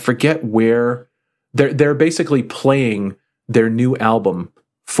I forget where they're basically playing their new album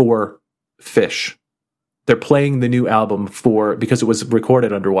for fish. They're playing the new album because it was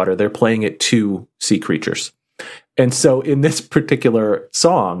recorded underwater. They're playing it to sea creatures, and so in this particular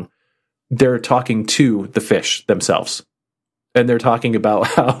song, they're talking to the fish themselves, and they're talking about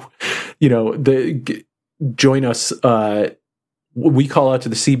how join us. We call out to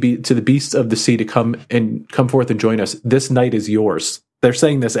the sea, to the beasts of the sea to come forth and join us. This night is yours. They're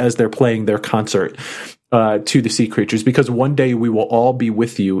saying this as they're playing their concert to the sea creatures, because one day we will all be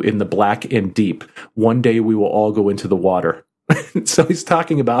with you in the black and deep. One day we will all go into the water. So he's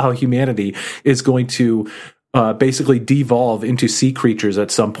talking about how humanity is going to basically devolve into sea creatures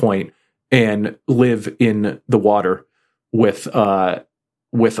at some point and live in the water with all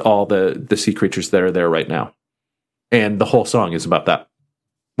the sea creatures that are there right now. And the whole song is about that,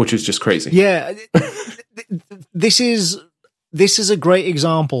 which is just crazy. Yeah. This is a great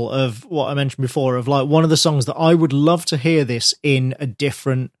example of what I mentioned before, of like one of the songs that I would love to hear this in a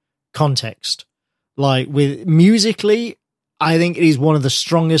different context. Like with musically, I think it is one of the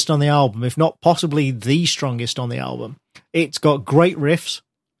strongest on the album, if not possibly the strongest on the album. It's got great riffs.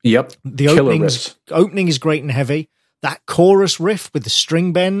 Yep. The opening is great and heavy. That chorus riff with the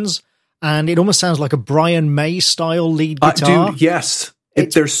string bends, and it almost sounds like a Brian May style lead guitar. Dude, yes.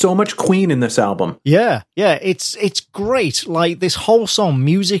 There's so much Queen in this album. Yeah, it's great. Like this whole song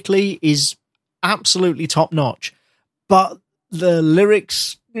musically is absolutely top notch, but the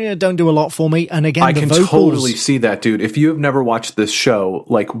lyrics don't do a lot for me. And again, I can vocals, totally see that, dude. If you have never watched this show,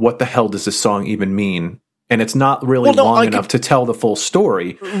 like, what the hell does this song even mean? And it's not really long enough to tell the full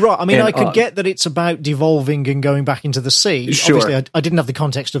story. Right. I mean, I could get that it's about devolving and going back into the sea. Sure. Obviously, I didn't have the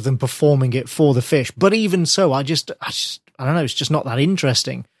context of them performing it for the fish. But even so, I don't know, it's just not that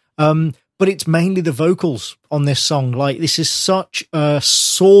interesting. But it's mainly the vocals on this song. Like, this is such a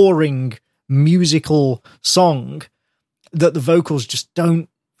soaring musical song that the vocals just don't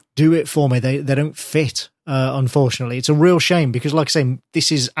do it for me. They don't fit, unfortunately. It's a real shame because, like I say,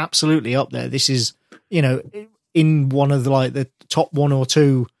 this is absolutely up there. This is, in one of the top one or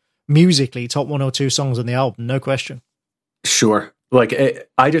two songs on the album, no question. Sure. Like,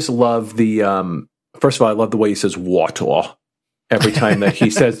 I just love the, first of all, I love the way he says water every time that he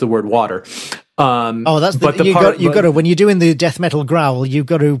says the word water. That's you got to, when you're doing the death metal growl, you've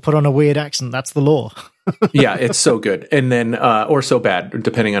got to put on a weird accent. That's the law. Yeah, it's so good. And then, or so bad,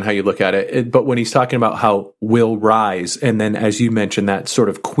 depending on how you look at it. But when he's talking about how we'll rise, and then, as you mentioned, that sort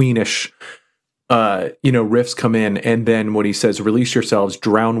of Queenish, riffs come in, and then when he says, release yourselves,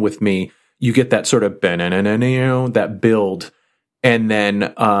 drown with me, you get that sort of, that build, and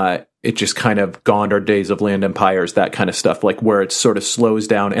then it just kind of Gone Are Days of Land Empires, that kind of stuff, like where it sort of slows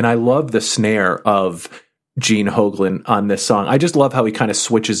down. And I love the snare of Gene Hoglan on this song. I just love how he kind of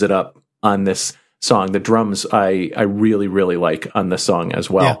switches it up on this song. The drums I really, really like on this song as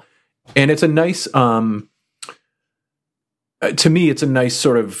well. Yeah. And it's a nice, to me, it's a nice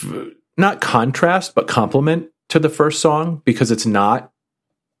sort of, not contrast, but complement to the first song, because it's not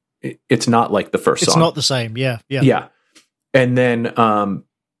like the first song. It's not the same. Yeah. And then,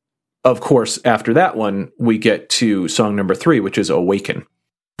 of course, after that one, we get to song number 3, which is Awaken.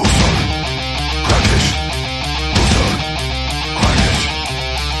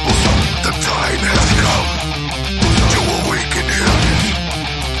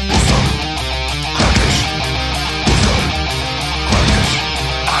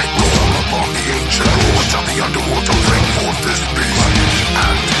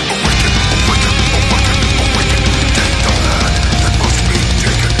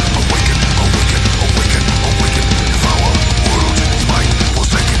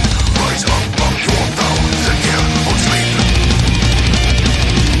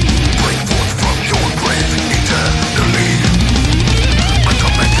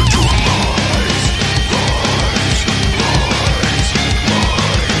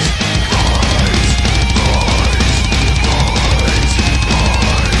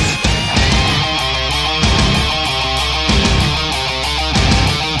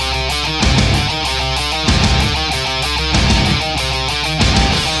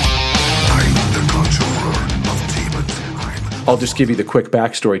 I'll just give you the quick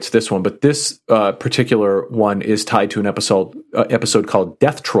backstory to this one. But this particular one is tied to an episode called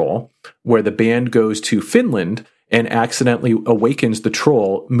Death Troll, where the band goes to Finland and accidentally awakens the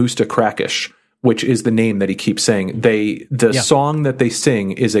troll Musta Krakish, which is the name that he keeps saying. The song that they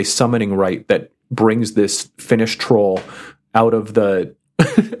sing is a summoning rite that brings this Finnish troll out of the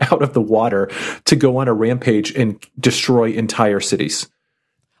water to go on a rampage and destroy entire cities.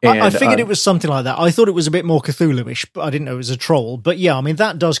 And, I figured it was something like that. I thought it was a bit more Cthulhu-ish, but I didn't know it was a troll. But yeah, I mean,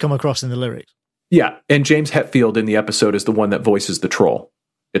 that does come across in the lyrics. Yeah, and James Hetfield in the episode is the one that voices the troll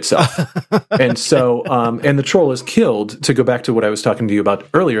itself. And so, and the troll is killed, to go back to what I was talking to you about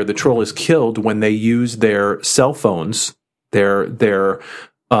earlier, the troll is killed when they use their cell phones, their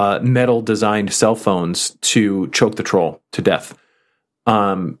metal-designed cell phones to choke the troll to death.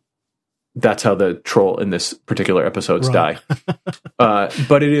 That's how the troll in this particular episodes die.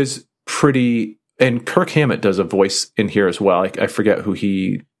 But it is pretty, and Kirk Hammett does a voice in here as well. I forget who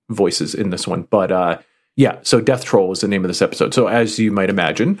he voices in this one, but yeah. So Death Troll was the name of this episode. So as you might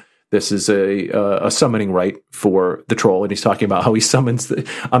imagine, this is a summoning rite for the troll, and he's talking about how he summons.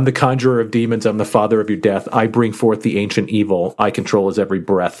 I'm the conjurer of demons. I'm the father of your death. I bring forth the ancient evil. I control his every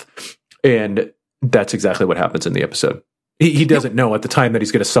breath, and that's exactly what happens in the episode. He doesn't know at the time that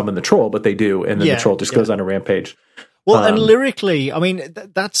he's going to summon the troll, but they do, and then the troll just goes on a rampage. Well, and lyrically, I mean,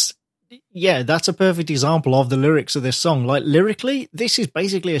 that's a perfect example of the lyrics of this song. Like, lyrically, this is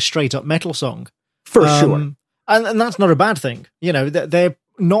basically a straight-up metal song. For sure. And that's not a bad thing. You know, they're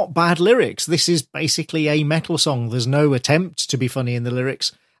not bad lyrics. This is basically a metal song. There's no attempt to be funny in the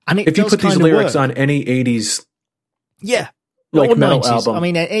lyrics. And if you put these lyrics on any 80s... Yeah. Like metal 90s. album. I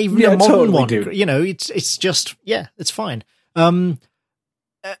mean, even a modern one, dude. You know, it's just, it's fine. And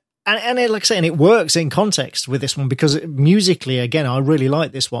like I say, and it works in context with this one because musically, again, I really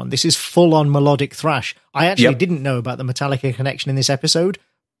like this one. This is full on melodic thrash. I actually didn't know about the Metallica connection in this episode,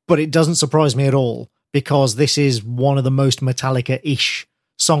 but it doesn't surprise me at all because this is one of the most Metallica-ish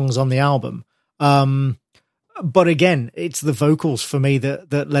songs on the album. But again, it's the vocals for me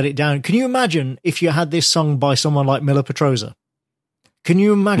that let it down. Can you imagine if you had this sung by someone like Miller Petroza? Can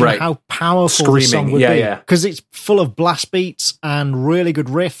you imagine how powerful this song would be? Because it's full of blast beats and really good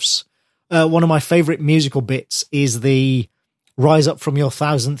riffs. One of my favorite musical bits is the "Rise Up from Your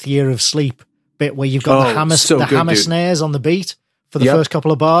 1000th Year of Sleep" bit, where you've got the hammer snares on the beat for the first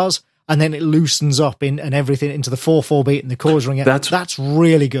couple of bars, and then it loosens up and everything into the 4/4 beat and the chords ring. That's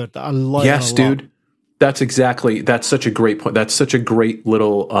really good. I like that a lot. Dude. That's such a great point. That's such a great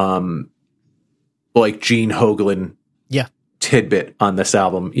little, like Gene Hoglan tidbit on this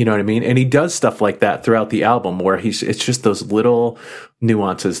album. You know what I mean? And he does stuff like that throughout the album where it's just those little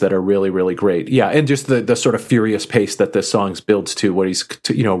nuances that are really, really great. Yeah. And just the sort of furious pace that this song builds to what he's,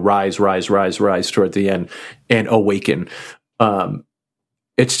 rise toward the end and awaken.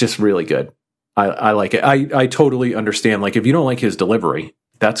 It's just really good. I like it. I totally understand. Like if you don't like his delivery,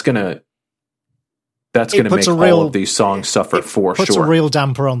 that's going to make all of these songs suffer for sure. It puts a real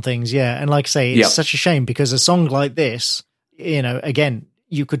damper on things, yeah. And like I say, it's such a shame because a song like this, again,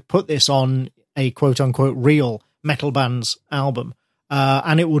 you could put this on a quote-unquote real metal band's album,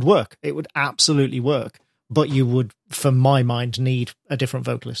 and it would work. It would absolutely work. But you would, for my mind, need a different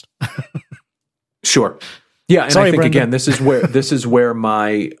vocalist. Sure. Yeah, and I think, Brendan, again, this is where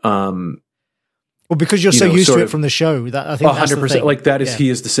my... Well, because you're so used to it from the show, that I think 100%. Like that is, he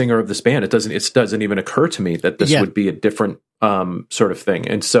is the singer of this band. It doesn't even occur to me that this would be a different sort of thing.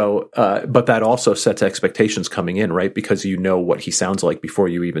 And so, but that also sets expectations coming in, right? Because you know what he sounds like before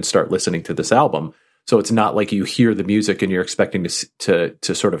you even start listening to this album. So it's not like you hear the music and you're expecting to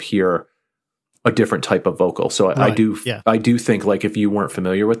sort of hear a different type of vocal. So I do think like if you weren't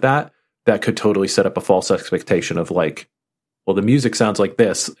familiar with that could totally set up a false expectation of like, well, the music sounds like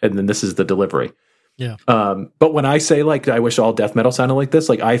this, and then this is the delivery. Yeah. But when I say like I wish all death metal sounded like this,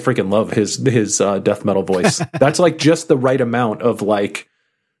 like I freaking love his death metal voice. That's like just the right amount of like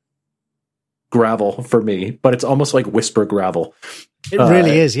gravel for me, but it's almost like whisper gravel. It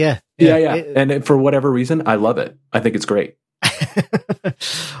really is, yeah. And for whatever reason, I love it. I think it's great.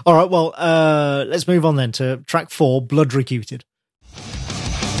 All right, well, let's move on then to track 4, Blood Recuted.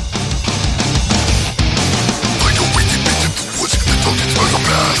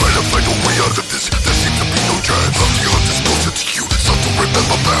 Try to find a way out of this. There seems to be no chance. Of the odds is closer to you. Start to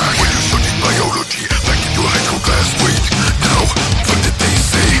remember back when you studied biology back in your high school class. Wait, now what did they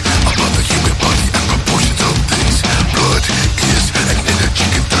say about the human body and proportions of things? Blood is an energy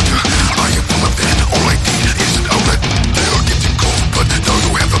conductor. I am full of that. All I need is an outlet. They are getting cold, but now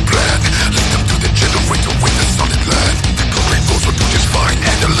you have a plan. Lead them to the generator with the solid land. The concrete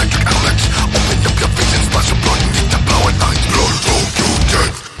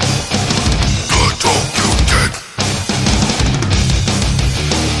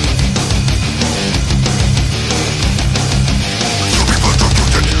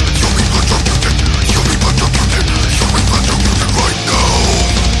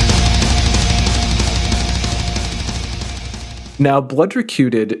Now,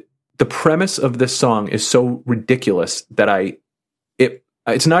 Bloodrecuted, the premise of this song is so ridiculous that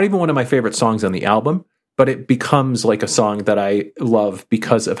it's not even one of my favorite songs on the album, but it becomes like a song that I love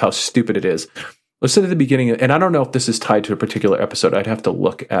because of how stupid it is. Listen to the beginning, and I don't know if this is tied to a particular episode. I'd have to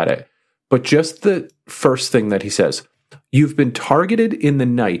look at it. But just the first thing that he says, "You've been targeted in the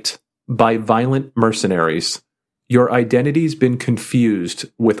night by violent mercenaries. Your identity's been confused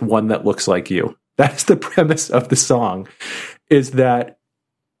with one that looks like you." That's the premise of the song, is that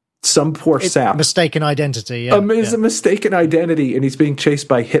some poor sap. Mistaken identity. Yeah. It's a mistaken identity, and he's being chased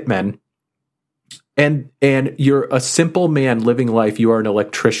by hitmen. And you're a simple man living life. You are an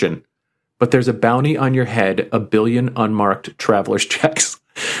electrician. But there's a bounty on your head, 1 billion unmarked traveler's checks.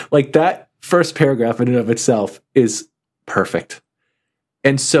 Like, that first paragraph in and of itself is perfect.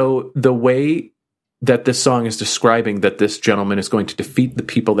 And so the way that this song is describing that this gentleman is going to defeat the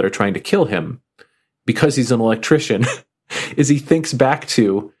people that are trying to kill him, because he's an electrician, is he thinks back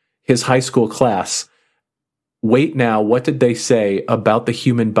to his high school class. Wait now, what did they say about the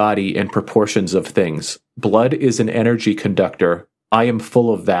human body and proportions of things? Blood is an energy conductor. I am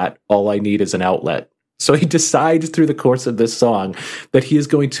full of that. All I need is an outlet. So he decides through the course of this song that he is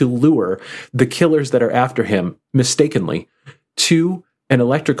going to lure the killers that are after him, mistakenly, to an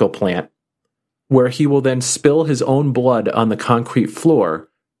electrical plant where he will then spill his own blood on the concrete floor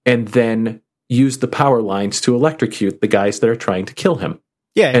and then use the power lines to electrocute the guys that are trying to kill him.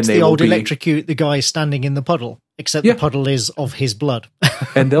 Yeah, it's the old electrocute the guy standing in the puddle, except the puddle is of his blood.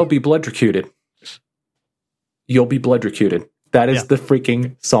 And they'll be bloodrecuted. You'll be bloodrecuted. That is the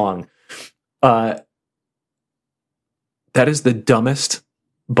freaking song. That is the dumbest,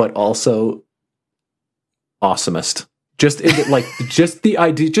 but also awesomest. Just the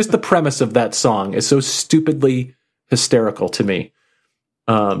idea, just the premise of that song is so stupidly hysterical to me.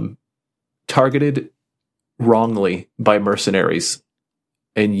 Targeted wrongly by mercenaries,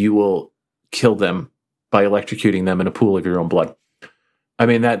 and you will kill them by electrocuting them in a pool of your own blood. I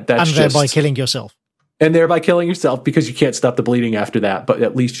mean, that's and thereby killing yourself. And thereby killing yourself, because you can't stop the bleeding after that. But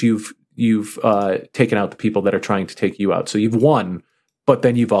at least you've taken out the people that are trying to take you out. So you've won, but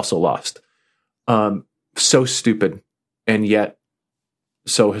then you've also lost. So stupid, and yet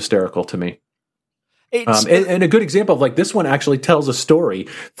so hysterical to me. And a good example of, like, this one actually tells a story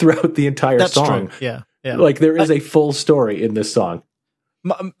throughout the entire song. True. Yeah. Like, there is a full story in this song.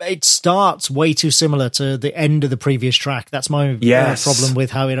 It starts way too similar to the end of the previous track. That's my problem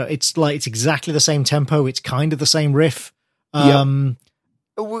with how it's exactly the same tempo. It's kind of the same riff,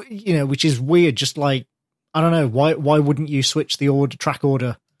 which is weird. Just like, I don't know, why wouldn't you switch the track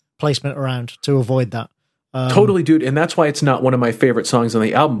order placement around to avoid that? Totally, dude. And that's why it's not one of my favorite songs on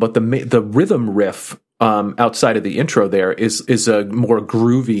the album. But the rhythm riff outside of the intro there is a more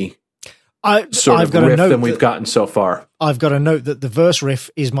groovy sort of riff than we've gotten so far. I've got to note that the verse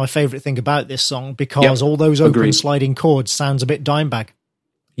riff is my favorite thing about this song, because all those open sliding chords sounds a bit Dimebag.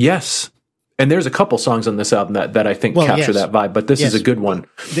 Yes. And there's a couple songs on this album that I think capture that vibe, but this is a good one.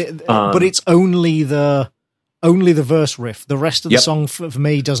 But it's only the verse riff. The rest of the song for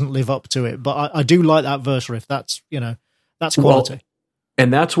me doesn't live up to it, but I do like that verse riff. That's quality. Well,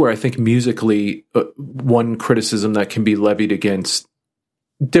 and that's where I think musically, one criticism that can be levied against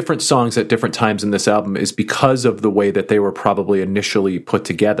different songs at different times in this album is because of the way that they were probably initially put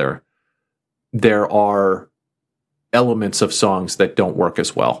together. There are elements of songs that don't work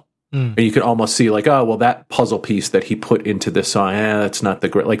as well. And you can almost see, like, oh, well, that puzzle piece that he put into this song, that's not the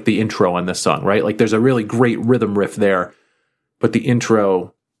great, like the intro on this song, right? Like, there's a really great rhythm riff there, but the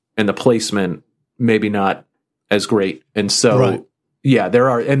intro and the placement maybe not as great. And so, there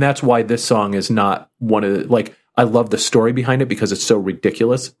are, and that's why this song is not one of the, like, I love the story behind it because it's so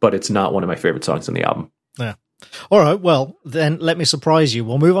ridiculous, but it's not one of my favorite songs on the album. Yeah. All right. Well, then let me surprise you.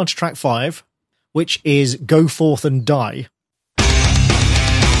 We'll move on to track 5, which is Go Forth and Die.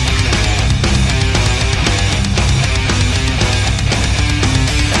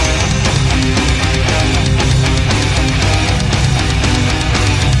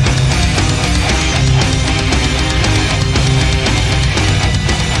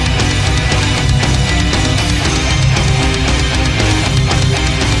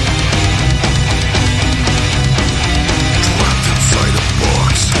 Inside a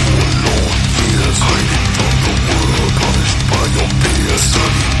box for long years, hiding from the world, punished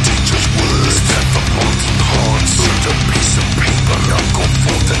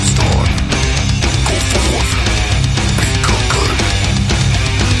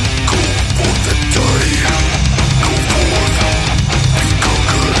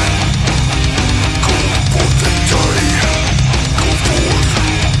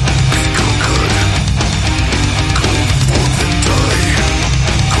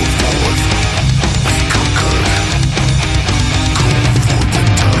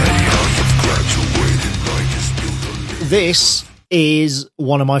this is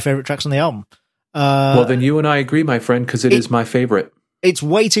one of my favorite tracks on the album. Well, then you and I agree, my friend, because it is my favorite. It's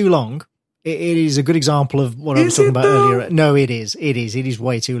way too long. It is a good example of what I was talking about earlier. No, it is. It is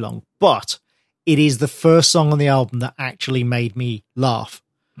way too long. But it is the first song on the album that actually made me laugh.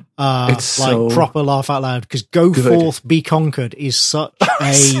 It's like so proper laugh out loud, because Go Forth, Be Conquered is such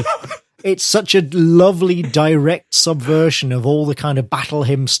a... It's such a lovely, direct subversion of all the kind of battle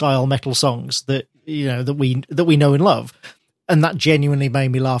hymn style metal songs that we know and love, and that genuinely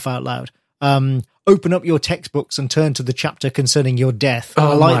made me laugh out loud. Open up your textbooks and turn to the chapter concerning your death.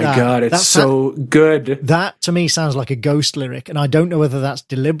 Oh my God, it's so good. That to me sounds like a Ghost lyric, and I don't know whether that's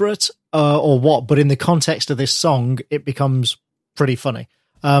deliberate or what, but in the context of this song, it becomes pretty funny.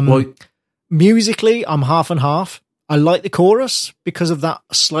 Musically, I'm half and half. I like the chorus because of that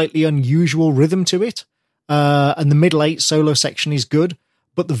slightly unusual rhythm to it. And the middle 8 solo section is good,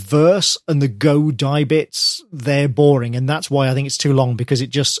 but the verse and the go die bits, they're boring. And that's why I think it's too long, because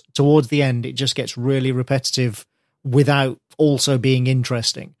it just, towards the end, it just gets really repetitive without also being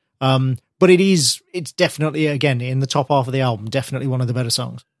interesting. But it's definitely, again, in the top half of the album, definitely one of the better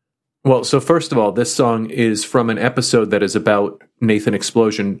songs. Well, so first of all, this song is from an episode that is about Nathan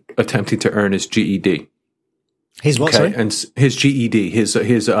Explosion attempting to earn his GED. His what, sorry? And his GED, his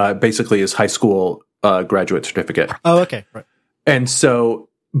basically his high school graduate certificate. Oh, okay, right. And so,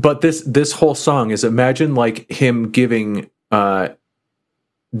 but this whole song is, imagine like him giving,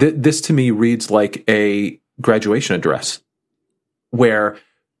 this to me reads like a graduation address, where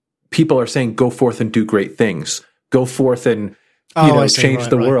people are saying, go forth and do great things. Go forth and, change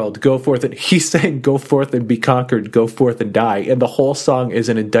the world. Go forth. And he's saying, go forth and be conquered. Go forth and die. And the whole song is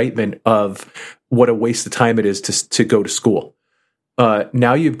an indictment of what a waste of time it is to go to school.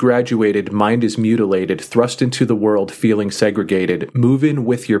 Now you've graduated, mind is mutilated, thrust into the world, feeling segregated. Move in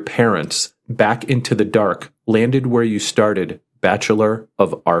with your parents, back into the dark, landed where you started, Bachelor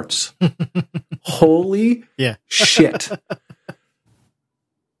of Arts. Holy shit.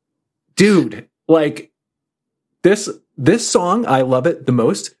 Dude, like this song, I love it the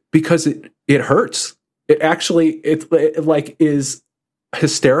most because it hurts. It actually, it like is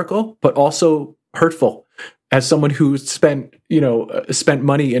hysterical, but also hurtful. As someone who spent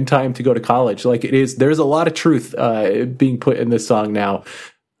money and time to go to college, like there's a lot of truth being put in this song now.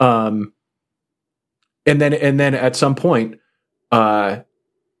 And then at some point, now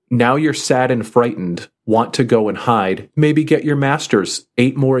you're sad and frightened, want to go and hide, maybe get your master's,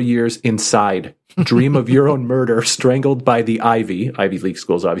 8 more years inside, dream of your own murder, strangled by the Ivy League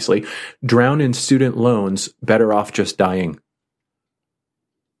schools, obviously, drown in student loans, better off just dying.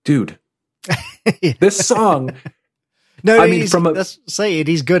 Dude. This song, let's say it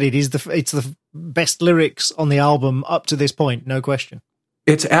is good. It's the best lyrics on the album up to this point, no question.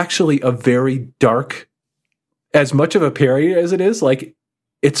 It's actually a very dark, as much of a parody as it is, like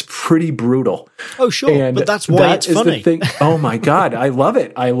it's pretty brutal. Oh, sure, and but that's why it's funny. The thing. Oh my God, I love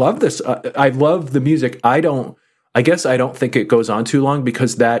it. I love this. I love the music. I guess I don't think it goes on too long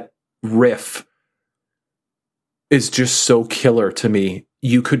because that riff is just so killer to me.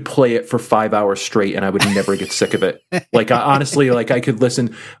 You could play it for 5 hours straight and I would never get sick of it. Like, honestly, like I could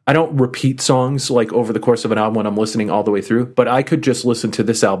listen. I don't repeat songs like over the course of an album when I'm listening all the way through, but I could just listen to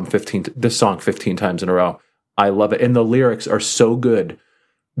this song 15 times in a row. I love it. And the lyrics are so good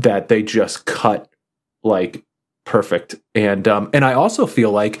that they just cut like perfect. And I also feel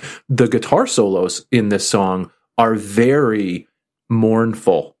like the guitar solos in this song are very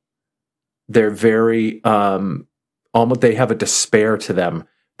mournful. They're very, almost they have a despair to them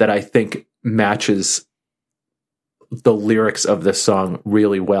that I think matches the lyrics of this song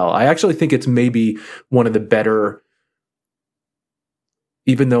really well. I actually think it's maybe one of the better,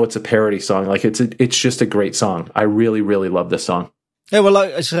 even though it's a parody song, like it's just a great song. I really, really love this song. Yeah, well,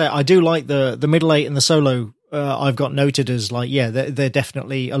 like I say, I do like the middle 8 and the solo. I've got noted as like, they're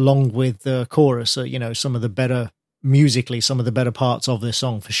definitely, along with the chorus, some of the better musically, some of the better parts of this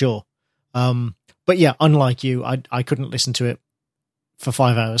song for sure. But yeah, unlike you, I couldn't listen to it for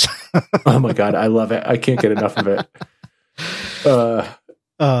 5 hours. Oh my God, I love it. I can't get enough of it.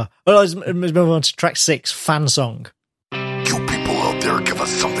 Let's move on to track 6, Fan Song. You people out there give us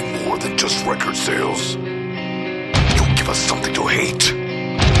something more than just record sales. You give us something to hate.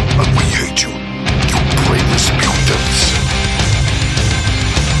 And we hate you. You brainless mutants.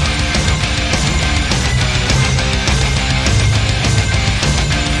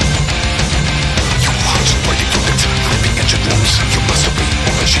 You must have been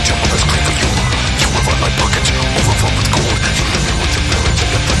all that shit your mother's clean for you. You live on my pocket, overflow with gold. You live in with your parents and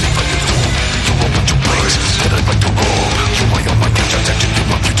you're funding by your home. You roll with your place, and I'd like to roll. You are on my couch, I you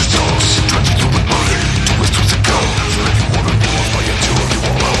want you to souls. Trying to you with money, 2 ways to go.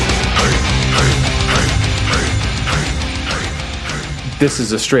 this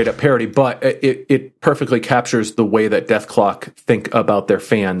is a straight up parody, but it perfectly captures the way that Dethklok think about their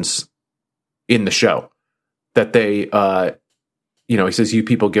fans in the show. That they, he says, you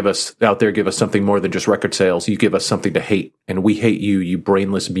people give us something more than just record sales. You give us something to hate, and we hate you, you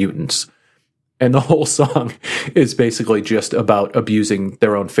brainless mutants. And the whole song is basically just about abusing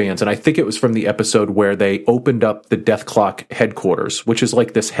their own fans. And I think it was from the episode where they opened up the Dethklok headquarters, which is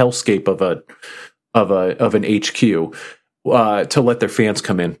like this hellscape of an HQ, to let their fans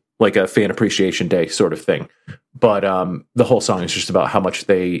come in, like a fan appreciation day sort of thing. But the whole song is just about how much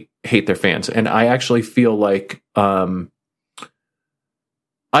they hate their fans. And I actually feel like I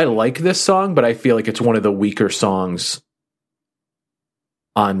like this song, but I feel like it's one of the weaker songs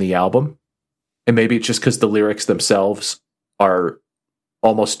on the album. And maybe it's just because the lyrics themselves are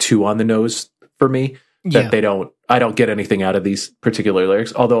almost too on the nose for me, that I don't get anything out of these particular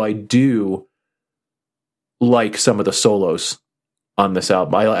lyrics. Although I do like some of the solos on this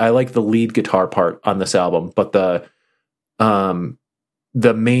album. I like the lead guitar part on this album, but the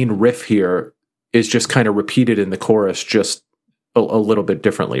main riff here is just kind of repeated in the chorus, just a little bit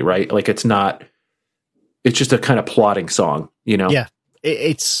differently, right? Like it's just a kind of plodding song, Yeah.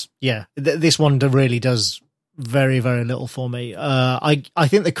 This one really does very, very little for me. I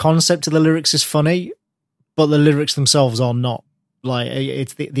think the concept of the lyrics is funny, but the lyrics themselves are not. Like,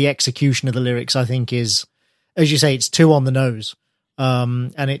 it's the execution of the lyrics, I think, is, as you say, it's too on the nose.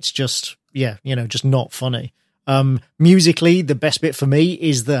 And it's just, just not funny. Musically, the best bit for me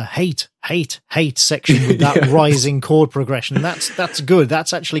is the hate section with that rising chord progression. That's good.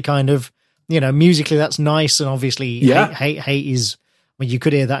 That's actually kind of, musically that's nice. And obviously hate is, you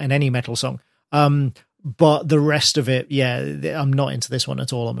could hear that in any metal song. But the rest of it, I'm not into this one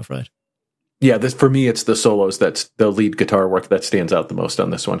at all, I'm afraid. Yeah, for me, it's the solos, that's the lead guitar work that stands out the most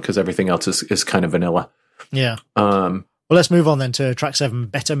on this one, because everything else is kind of vanilla. Yeah. Well, let's move on then to track 7,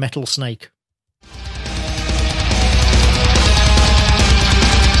 Better Metal Snake.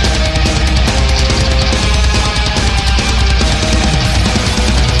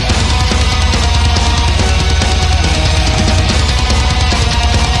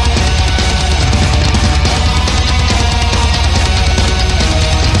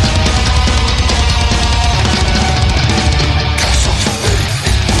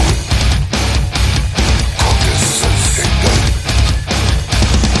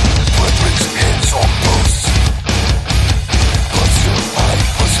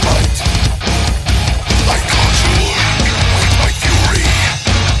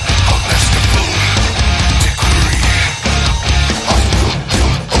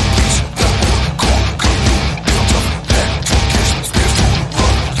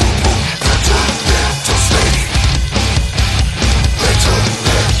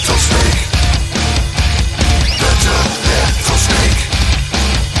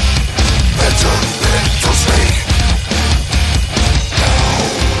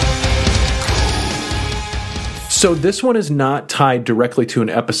 So this one is not tied directly to an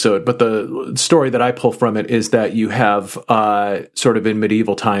episode, but the story that I pull from it is that you have sort of in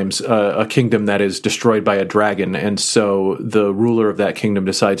medieval times a kingdom that is destroyed by a dragon, and so the ruler of that kingdom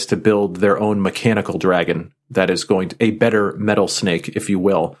decides to build their own mechanical dragon that is a better metal snake, if you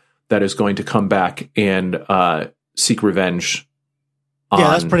will, that is going to come back and seek revenge. Yeah,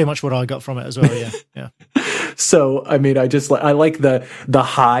 that's pretty much what I got from it as well. Yeah. So, I mean, I like the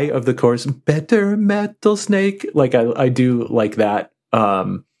high of the chorus, better metal snake. Like, I do like that.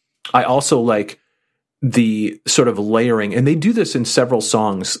 I also like the sort of layering, and they do this in several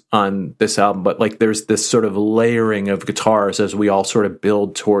songs on this album, but like there's this sort of layering of guitars as we all sort of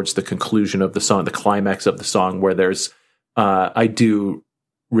build towards the conclusion of the song, the climax of the song, where there's, I do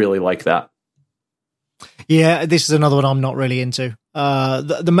really like that. Yeah, this is another one I'm not really into.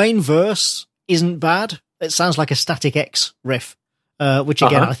 The main verse isn't bad. It sounds like a Static X riff, which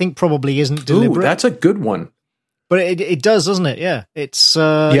again I think probably isn't deliberate. Ooh, that's a good one. But it does, doesn't it? Yeah, it's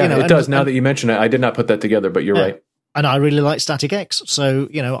it does. Now that you mention it, I did not put that together, but you're right. And I really like Static X, so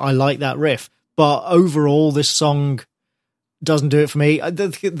I like that riff. But overall, this song doesn't do it for me.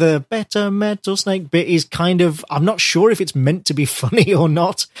 The Better Metal Snake bit is kind of, I'm not sure if it's meant to be funny or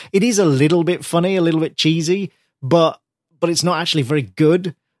not. It is a little bit funny, a little bit cheesy, but it's not actually very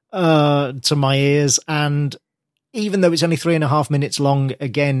good to my ears. And even though it's only 3.5 minutes long,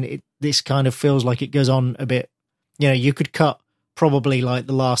 again, this kind of feels like it goes on a bit. You could cut probably like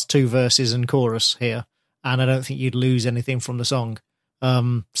the last 2 verses and chorus here, and I don't think you'd lose anything from the song.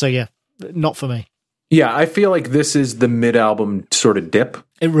 So yeah, not for me. Yeah, I feel like this is the mid-album sort of dip.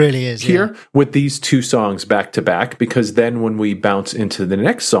 It really is here with these 2 songs back to back, because then when we bounce into the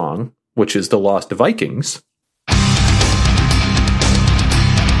next song, which is The Lost Vikings,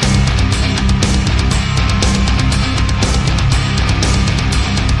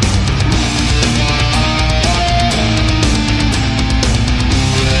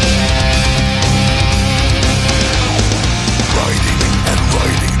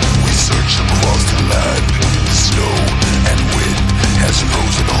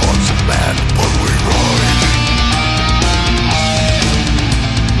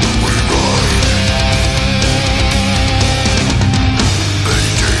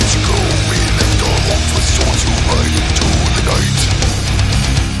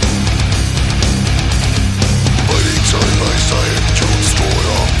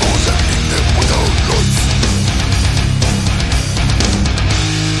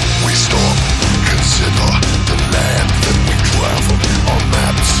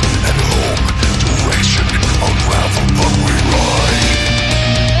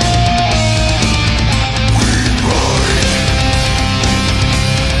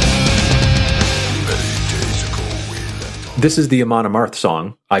 this is the Amon Amarth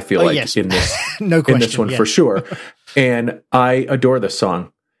song, I feel like, yes. in this no question, in this one yeah. for sure. And I adore this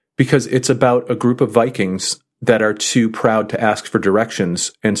song because it's about a group of Vikings that are too proud to ask for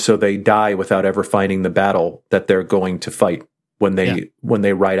directions, and so they die without ever finding the battle that they're going to fight when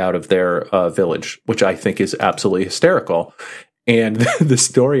they ride out of their village, which I think is absolutely hysterical. And the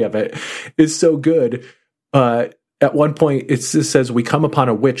story of it is so good. At one point, it says, "We come upon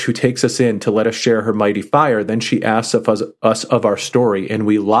a witch who takes us in to let us share her mighty fire. Then she asks of us of our story, and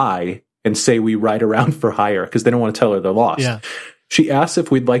we lie and say we ride around for hire," because they don't want to tell her they're lost. Yeah. She asks if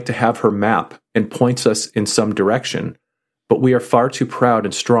we'd like to have her map and points us in some direction, but we are far too proud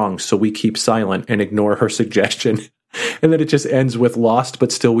and strong, so we keep silent and ignore her suggestion. And then it just ends with, "Lost,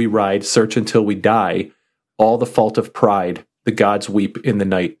 but still we ride, search until we die. All the fault of pride, the gods weep in the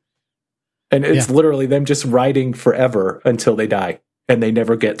night." And it's literally them just riding forever until they die, and they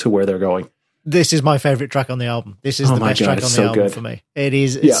never get to where they're going. This is my favorite track on the album. This is the best track on the album for me. It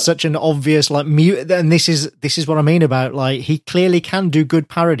is it's such an obvious, like, and this is what I mean about, like, he clearly can do good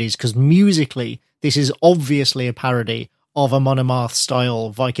parodies, because musically, this is obviously a parody of Amon Amarth style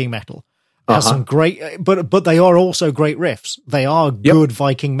Viking metal. Has some great, but they are also great riffs. They are good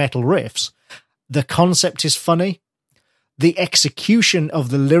Viking metal riffs. The concept is funny. The execution of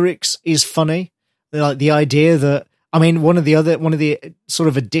the lyrics is funny. Like the idea that, I mean, one of the sort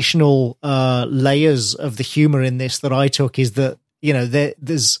of additional layers of the humor in this that I took is that, you know,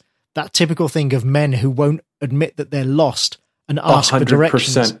 there's that typical thing of men who won't admit that they're lost and ask 100%. For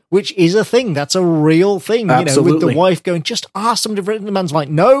directions, which is a thing. That's a real thing. Absolutely. You know, with the wife going, "Just ask them to." The man's like,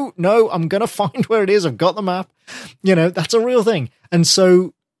 no, I'm going to find where it is. I've got the map. You know, that's a real thing. And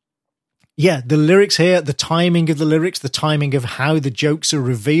so, yeah, the lyrics here, the timing of the lyrics, the timing of how the jokes are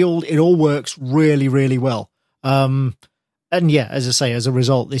revealed, it all works really, really well. And yeah, as I say, as a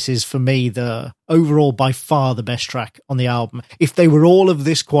result, this is for me the overall by far the best track on the album. If they were all of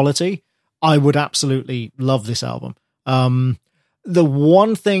this quality, I would absolutely love this album. The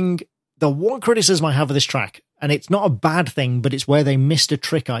one criticism I have of this track, and it's not a bad thing, but it's where they missed a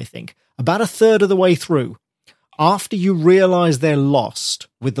trick, I think. About a third of the way through, after you realize they're lost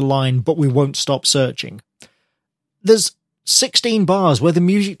with the line, "But we won't stop searching," there's 16 bars where the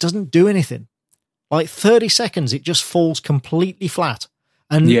music doesn't do anything. Like 30 seconds, it just falls completely flat.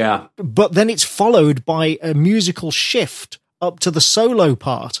 But then it's followed by a musical shift up to the solo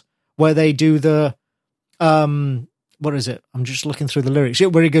part where they do the, what is it? I'm just looking through the lyrics.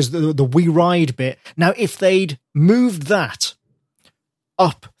 Where it goes, the "We Ride" bit. Now, if they'd moved that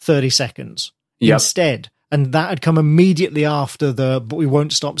up 30 seconds instead, and that had come immediately after the "But we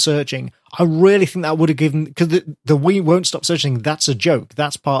won't stop searching," I really think that would have given, because the "We won't stop searching," that's a joke.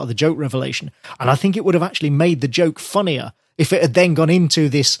 That's part of the joke revelation. And I think it would have actually made the joke funnier if it had then gone into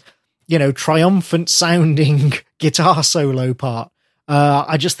this, you know, triumphant sounding guitar solo part.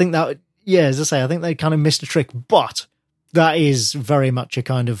 I just think that, yeah, as I say, I think they kind of missed a trick, but that is very much a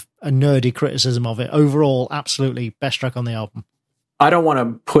kind of a nerdy criticism of it. Overall, absolutely best track on the album. I don't want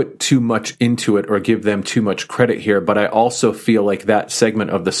to put too much into it or give them too much credit here, but I also feel like that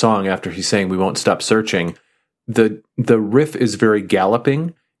segment of the song, after he's saying "we won't stop searching," the riff is very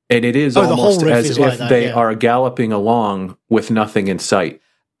galloping, and it is almost as if they are galloping along with nothing in sight.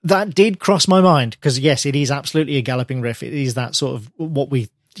 That did cross my mind, because yes, it is absolutely a galloping riff. It is that sort of what we,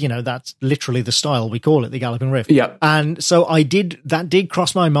 you know, that's literally the style we call it, the galloping riff. Yeah. And so that did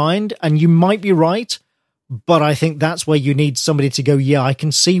cross my mind, and you might be right. But I think that's where you need somebody to go, "Yeah, I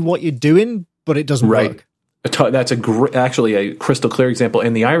can see what you're doing, but it doesn't work." That's actually a crystal clear example.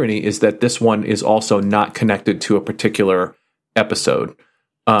 And the irony is that this one is also not connected to a particular episode.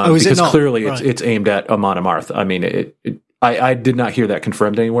 Because clearly it's aimed at Amon Amarth. I mean, I did not hear that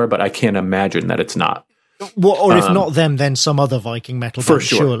confirmed anywhere, but I can't imagine that it's not. Well, or if not them, then some other Viking metal band, for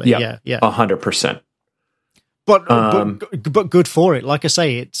sure. Surely. Yeah. 100%. But good for it. Like I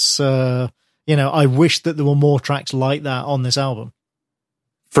say, it's... you know, I wish that there were more tracks like that on this album.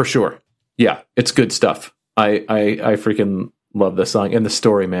 For sure. Yeah, it's good stuff. I freaking love this song. And the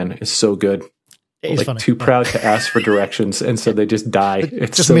story, man, is so good. It is funny. Too proud to ask for directions, and so they just die.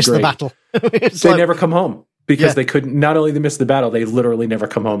 It's just so miss great. The battle. They never come home because they couldn't. Not only they miss the battle, they literally never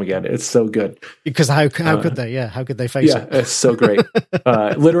come home again. It's so good. Because how could they? Yeah, how could they face it? Yeah, it's so great.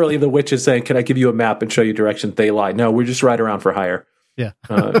 Literally, the witch is saying, "Can I give you a map and show you directions?" They lie. No, we just ride around for hire. Yeah.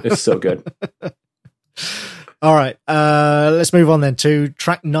 It's so good. All right. Let's move on then to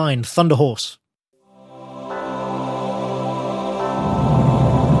track 9, Thunder Horse.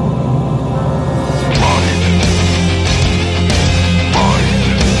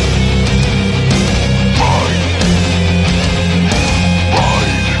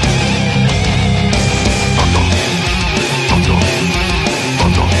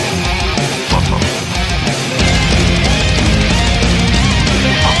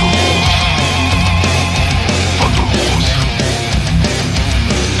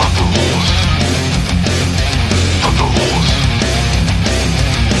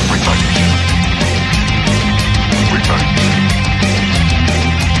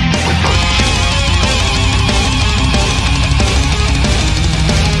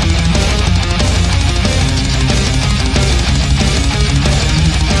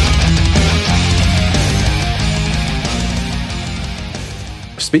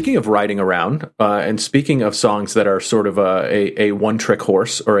 speaking of riding around, and speaking of songs that are sort of a one-trick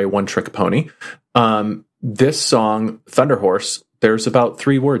horse or a one-trick pony, this song, Thunder Horse, there's about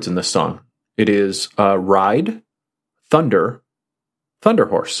 3 words in this song. It is ride, thunder, Thunder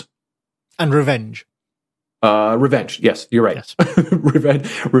Horse. And revenge. Revenge. Yes, you're right. Yes. revenge.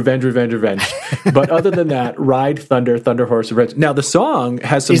 But other than that, ride, thunder, Thunder Horse, revenge. Now, the song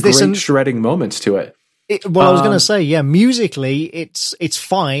has some great shredding moments to it. Well, I was going to say, yeah, musically, it's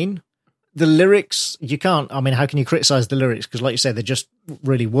fine. The lyrics, you can't, I mean, how can you criticize the lyrics? Because like you said, they're just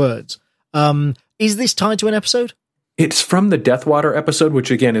really words. Is this tied to an episode? It's from the Deathwater episode,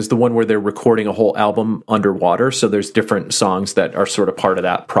 which again is the one where they're recording a whole album underwater. So there's different songs that are sort of part of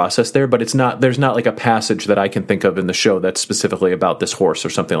that process there, but there's not like a passage that I can think of in the show that's specifically about this horse or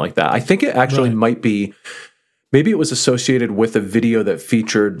something like that. I think it actually might be, maybe it was associated with a video that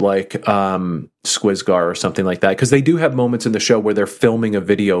featured like Squizgar or something like that, because they do have moments in the show where they're filming a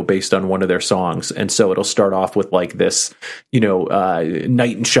video based on one of their songs, and so it'll start off with like this,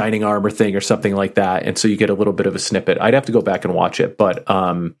 knight in shining armor thing or something like that, and so you get a little bit of a snippet. I'd have to go back and watch it, but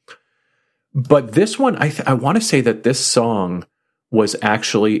this one, I want to say that this song was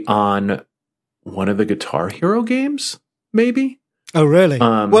actually on one of the Guitar Hero games, maybe. Oh, really?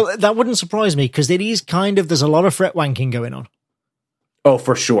 Well, that wouldn't surprise me, because it is kind of, there's a lot of fret wanking going on. Oh,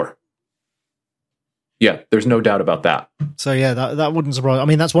 for sure. Yeah, there's no doubt about that. So yeah, that wouldn't surprise. I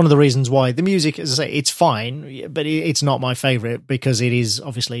mean, that's one of the reasons why the music, as I say, it's fine, but it's not my favorite, because it is,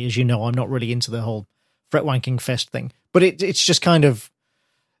 obviously, as you know, I'm not really into the whole fret wanking fest thing. But it's just kind of,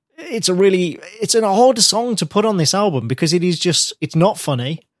 it's an odd song to put on this album, because it's not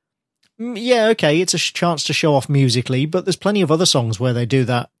funny. Yeah, okay, it's a chance to show off musically, but there's plenty of other songs where they do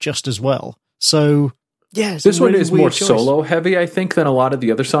that just as well. So, yeah, this one is more solo heavy, I think, than a lot of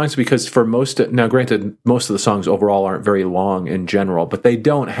the other songs, because for now, granted, most of the songs overall aren't very long in general, but they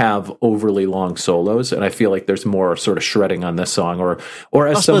don't have overly long solos, and I feel like there's more sort of shredding on this song, or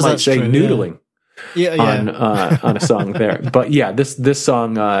as some might say, noodling. Yeah. On a song there. But yeah, this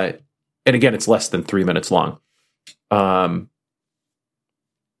song, and again, it's less than 3 minutes long.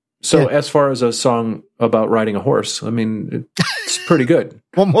 As far as a song about riding a horse, I mean, it's pretty good.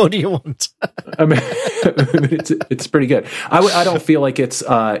 What more do you want? I mean, it's pretty good. I don't feel like it's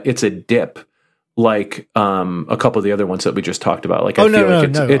a dip like a couple of the other ones that we just talked about. Like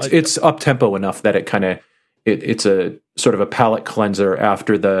it's up tempo enough that it kind of it's a sort of a palate cleanser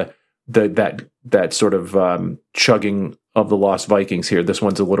after that sort of chugging of the Lost Vikings here. This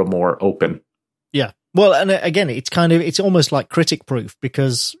one's a little more open. Yeah. Well, and again, it's almost like critic proof,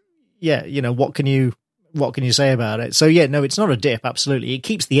 because yeah, what can you say about it? So yeah, no, it's not a dip. Absolutely. It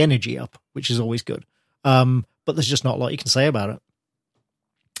keeps the energy up, which is always good. But there's just not a lot you can say about it.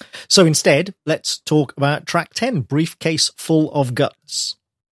 So instead, let's talk about track 10, Briefcase Full of Guts.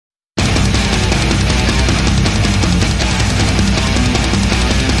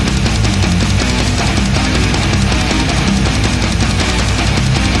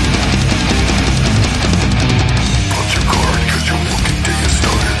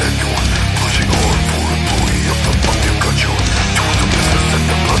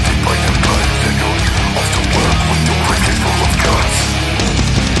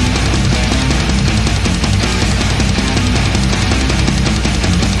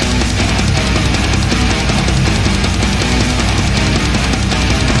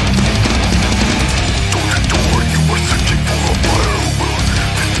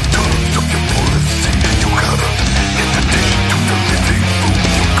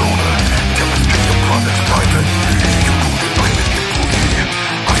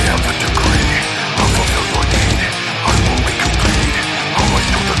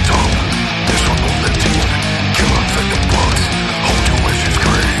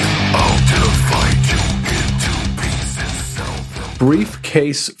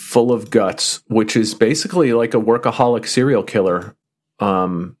 Briefcase Full of Guts, which is basically like a workaholic serial killer,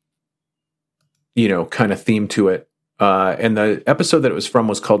 kind of theme to it. And the episode that it was from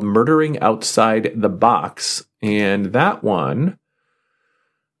was called Murdering Outside the Box. And that one,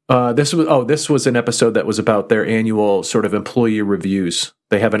 this was an episode that was about their annual sort of employee reviews.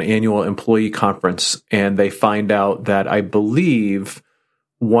 They have an annual employee conference, and they find out that I believe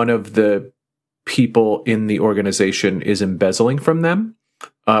one of the people in the organization is embezzling from them,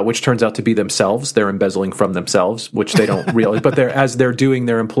 which turns out to be themselves. They're embezzling from themselves, which they don't realize. But as they're doing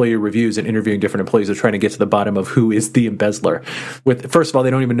their employee reviews and interviewing different employees, they're trying to get to the bottom of who is the embezzler. First of all,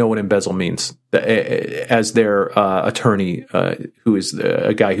 they don't even know what embezzle means. As their attorney, who is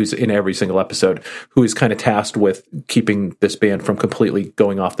a guy who's in every single episode, who is kind of tasked with keeping this band from completely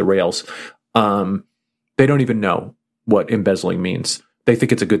going off the rails, they don't even know what embezzling means. they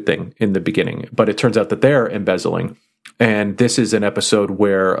think it's a good thing in the beginning, but it turns out that they're embezzling. And this is an episode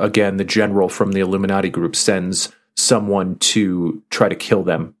where, again, the general from the Illuminati group sends someone to try to kill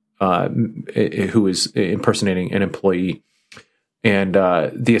them, who is impersonating an employee. And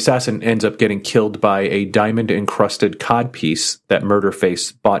the assassin ends up getting killed by a diamond-encrusted codpiece that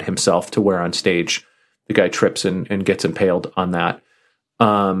Murderface bought himself to wear on stage. The guy trips and gets impaled on that.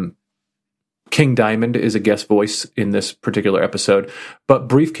 King Diamond is a guest voice in this particular episode, but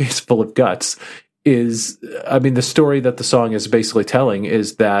Briefcase Full of Guts is, I mean, the story that the song is basically telling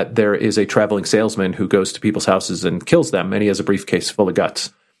is that there is a traveling salesman who goes to people's houses and kills them, and he has a briefcase full of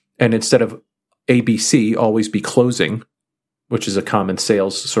guts. And instead of ABC, always be closing, which is a common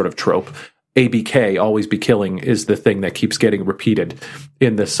sales sort of trope, ABK, always be killing, is the thing that keeps getting repeated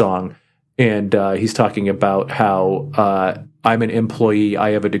in this song. And he's talking about how I'm an employee,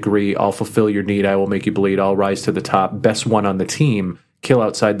 I have a degree, I'll fulfill your need, I will make you bleed, I'll rise to the top, best one on the team, kill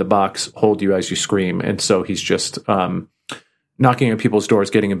outside the box, hold you as you scream. And so he's just knocking on people's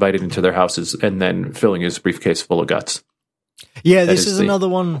doors, getting invited into their houses, and then filling his briefcase full of guts. Yeah, this is another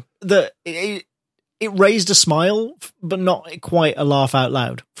one that it raised a smile, but not quite a laugh out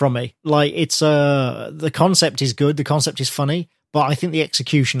loud from me. Like, it's the concept is good, the concept is funny, but I think the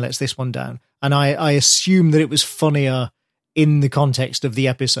execution lets this one down. And I assume that it was funnier in the context of the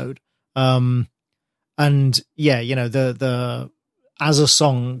episode. And yeah, you know, the as a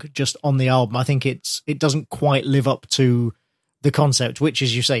song just on the album, I think it doesn't quite live up to the concept, which,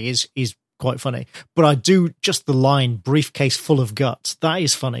 as you say, is quite funny. But I do just the line "briefcase full of guts." That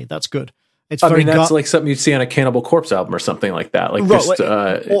is funny. That's good. It's I mean, that's like something you'd see on a Cannibal Corpse album or something like that. Like, right, just,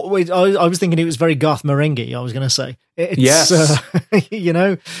 I was thinking it was very Garth Marenghi. I was going to say, yes, you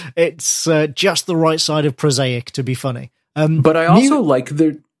know, it's just the right side of prosaic to be funny. But I also like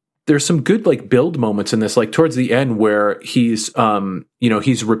there's some good like build moments in this, like towards the end where he's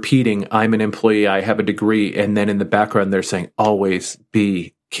he's repeating, "I'm an employee, I have a degree," and then in the background they're saying, "Always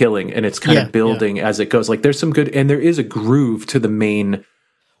be killing," and it's kind of building as it goes. Like, there's some good, and there is a groove to the main.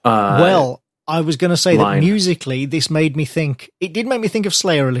 Well, I was going to say that musically, this made me think. It did make me think of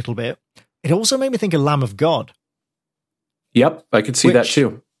Slayer a little bit. It also made me think of Lamb of God. Yep, I could see that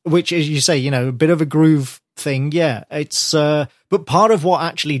too. Which, as you say, you know, a bit of a groove thing. Yeah, it's. But part of what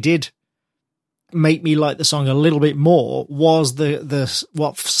actually did make me like the song a little bit more was the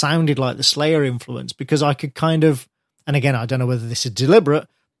what sounded like the Slayer influence, because I could kind of, and again, I don't know whether this is deliberate,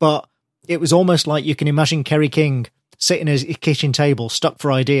 but it was almost like you can imagine Kerry King sitting at his kitchen table, stuck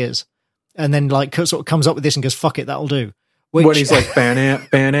for ideas, and then like sort of comes up with this and goes, "Fuck it, that'll do." When he's like, but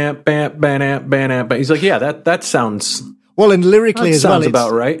he's like, yeah, that sounds. Well, and lyrically as well, sounds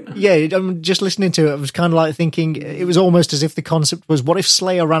about right. Yeah, I'm just listening to it. I was kind of like thinking, it was almost as if the concept was, what if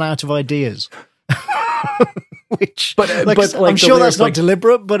Slayer ran out of ideas? Which, I'm sure that's not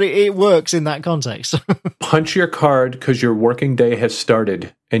deliberate, but it works in that context. Punch your card because your working day has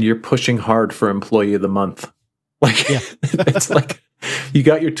started and you're pushing hard for Employee of the Month. Like, yeah. It's like you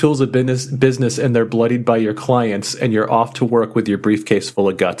got your tools of business and they're bloodied by your clients, and you're off to work with your briefcase full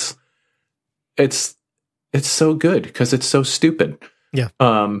of guts. It's so good because it's so stupid. Yeah.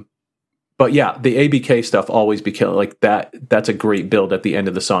 But yeah, the ABK stuff, always be killing, like that. That's a great build at the end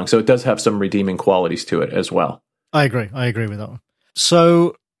of the song. So it does have some redeeming qualities to it as well. I agree with that one.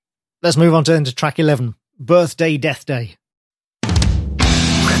 So let's move on to track 11, Birthday, Death Day.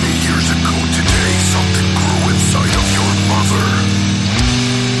 Many years ago today, something grew inside of your mother.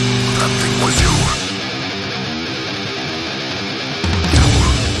 That thing was you.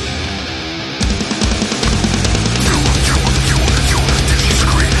 Did she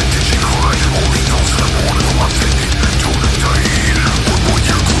scream? Did she cry? Only knows that one of them I'm thinking. Don't die. One more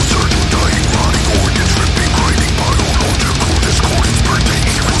year closer to dying, rotting organs, ripping, grinding, biological discordance, birthday,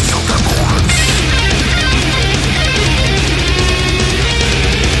 evil, self-abhorrence.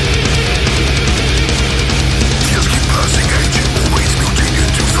 Years keep passing, aging, always muting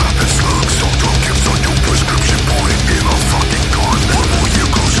into vapid slugs. Some drug gives a new prescription, pulling in a fucking gun. One more year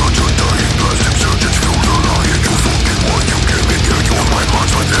closer to dying, plastic surgeons feel the lion. You fucking what you give me, yeah, you're my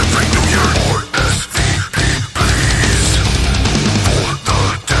lunch with every new year. RSVP, please, for the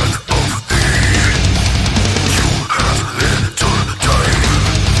death of thee. You have little time,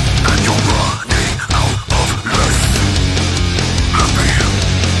 and you're running out of life. Happy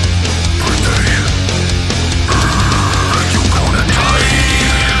birthday, you gonna die.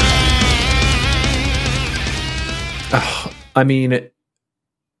 I mean,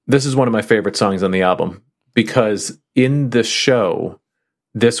 this is one of my favorite songs on the album, because in the show,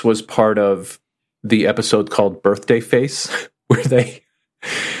 this was part of the episode called Birthday Face, where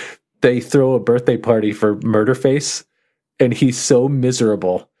they throw a birthday party for Murderface, and he's so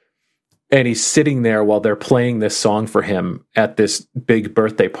miserable. And he's sitting there while they're playing this song for him at this big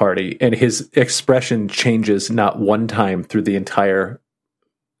birthday party. And his expression changes not one time through the entire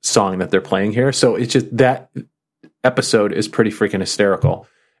song that they're playing here. So it's just, that episode is pretty freaking hysterical.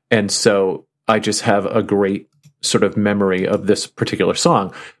 And so I just have a great sort of memory of this particular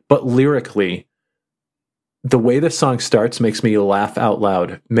song. But lyrically, the way the song starts makes me laugh out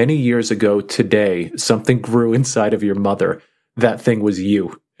loud. Many years ago today, something grew inside of your mother. That thing was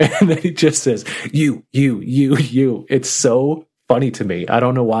you. And then he just says, you. It's so funny to me. I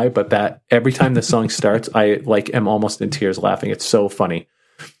don't know why, but that every time the song starts, I am almost in tears laughing. It's so funny.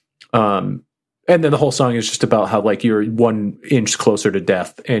 And then the whole song is just about how you're 1 inch closer to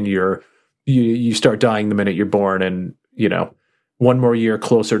death, and you start dying the minute you're born, and 1 more year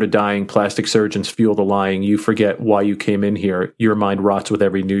closer to dying. Plastic surgeons fuel the lying. You forget why you came in here. Your mind rots with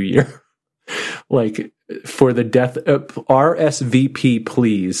every new year. For the death of RSVP,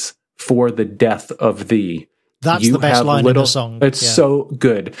 please, for the death of thee. That's the best line in the song. It's so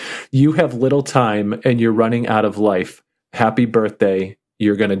good. You have little time and you're running out of life. Happy birthday.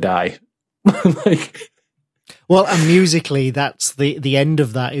 You're going to die. Well, and musically, that's the end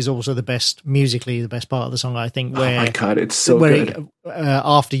of that is also the best part of the song, I think. Where, oh my God, it's so good.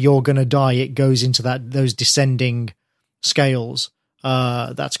 After you're going to die, it goes into those descending scales.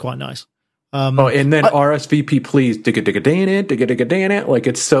 That's quite nice. And then RSVP, please, digga-digga-dan-it.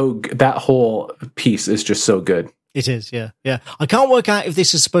 It's so, that whole piece is just so good. It is, yeah. I can't work out if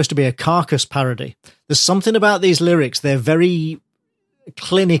this is supposed to be a Carcass parody. There's something about these lyrics, they're very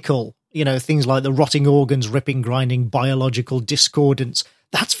clinical, things like the rotting organs, ripping, grinding, biological discordance.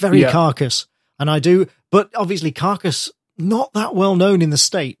 That's very Carcass. But obviously Carcass, not that well known in the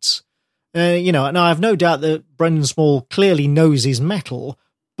States. And I have no doubt that Brendan Small clearly knows his metal.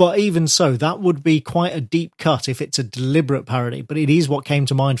 But even so, that would be quite a deep cut if it's a deliberate parody. But it is what came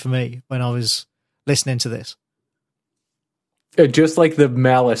to mind for me when I was listening to this. Just like the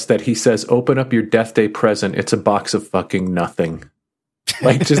malice that he says, open up your death day present. It's a box of fucking nothing.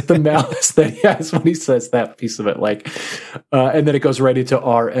 Just the malice that he has when he says that piece of it. And then it goes right into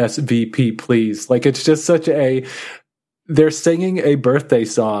RSVP, please. It's just such they're singing a birthday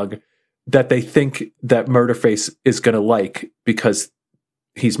song that they think that Murderface is going to like because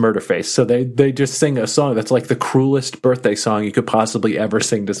he's Murderface. So they just sing a song that's the cruelest birthday song you could possibly ever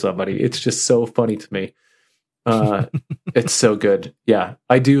sing to somebody. It's just so funny to me. It's so good. Yeah,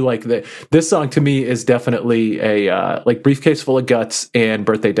 I do like that. This song to me is definitely a Briefcase Full of Guts and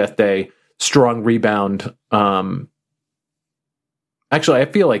Birthday Death Day, strong rebound. Actually, I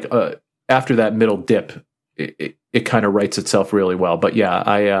feel after that middle dip, it kind of writes itself really well. But yeah,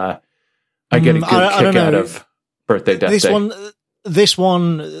 I get a good kick out of Birthday Death Day. This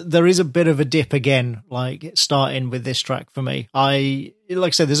one, there is a bit of a dip again, starting with this track for me. Like I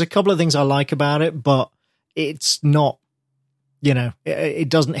said, there's a couple of things I like about it, but it's not, it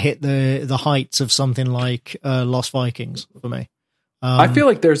doesn't hit the heights of something like Lost Vikings for me. I feel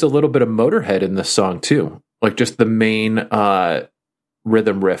like there's a little bit of Motorhead in this song too, just the main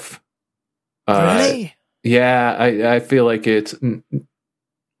rhythm riff. Really? Yeah, I feel like it's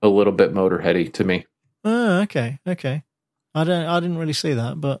a little bit Motorheady to me. Oh, okay. I didn't really see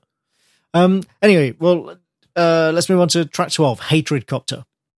that, but anyway, well, let's move on to track 12, Hatred Copter.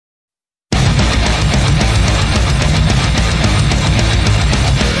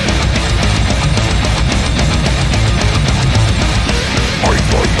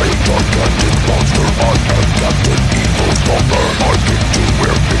 Gigantic monster, I am Captain Evil Stalker. I came to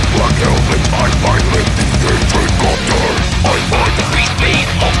wear big black helmet, I pilot the hatred copter. I find the beast made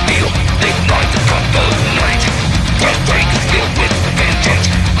of steel, ignite the cut the night. Death tank is filled with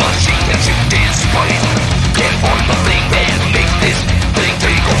vengeance, machine and shoot this fight. Get on the thing and make this thing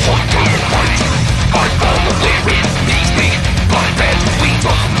take a hunter fight. I follow where it leads me, blind and wings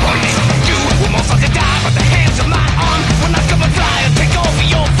of light. You will most likely die by the hands of my arm when I come and fly and take over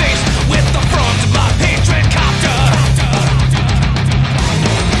your face with the front of my hatred copter.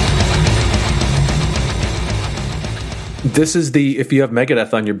 This is if you have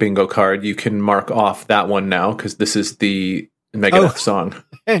Megadeth on your bingo card, you can mark off that one now because this is the Megadeth song.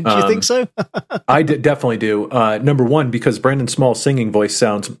 Do you think so? I definitely do. Number one, because Brandon Small's singing voice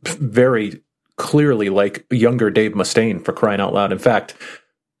sounds very clearly like younger Dave Mustaine, for crying out loud. In fact,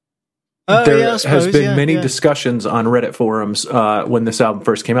 there has been many discussions on Reddit forums when this album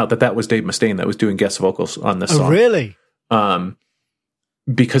first came out that was Dave Mustaine that was doing guest vocals on this song. Oh, really?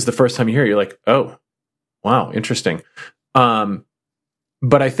 Because the first time you hear it, you're like, oh, wow, interesting.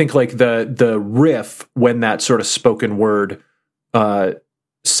 But I think the riff, when that sort of spoken word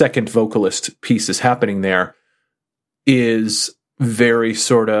second vocalist piece is happening there, is very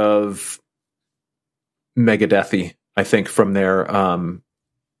sort of Megadeth-y, I think, from their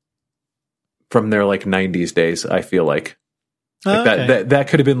like 90s days, I feel like. That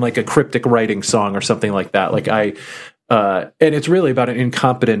could have been like a cryptic writing song or something like that. Like and it's really about an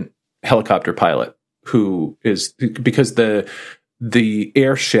incompetent helicopter pilot who is, because the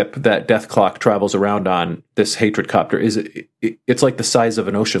airship that Deathclock travels around on, this Hatred Copter, it's like the size of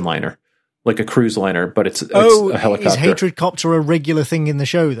an ocean liner, like a cruise liner, but it's a helicopter. Is Hatred Copter a regular thing in the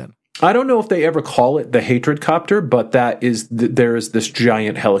show then? I don't know if they ever call it the Hatred Copter, but that is there is this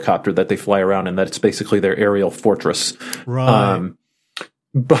giant helicopter that they fly around in, that it's basically their aerial fortress. Right.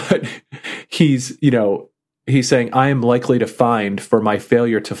 But he's saying, I am likely to find for my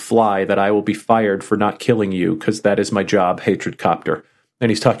failure to fly that I will be fired for not killing you, because that is my job, Hatred Copter. And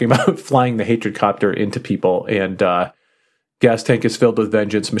he's talking about flying the Hatred Copter into people, and gas tank is filled with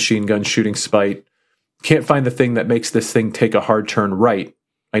vengeance, machine guns shooting spite. Can't find the thing that makes this thing take a hard turn right.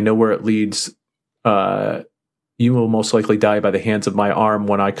 I know where it leads. You will most likely die by the hands of my arm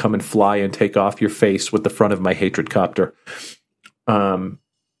when I come and fly and take off your face with the front of my Hatred Copter. So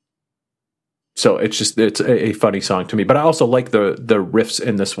it's a funny song to me, but I also like the riffs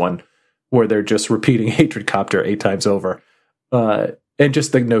in this one where they're just repeating Hatred Copter 8 times over. And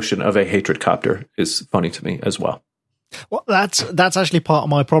just the notion of a Hatred Copter is funny to me as well. Well, that's actually part of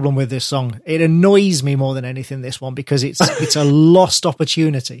my problem with this song. It annoys me more than anything, this one, because it's a lost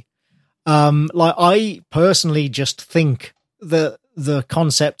opportunity. Like, I personally just think that the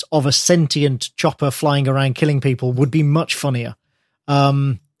concept of a sentient chopper flying around killing people would be much funnier.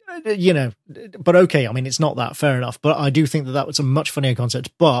 But okay, I mean, it's not that, fair enough, but I do think that was a much funnier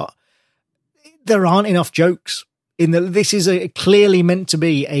concept, but there aren't enough jokes. This is clearly meant to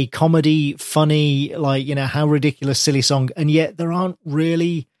be a comedy, funny, like, how ridiculous, silly song, and yet there aren't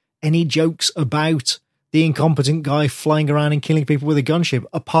really any jokes about the incompetent guy flying around and killing people with a gunship,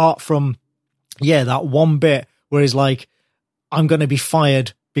 apart from, that one bit where he's like, I'm going to be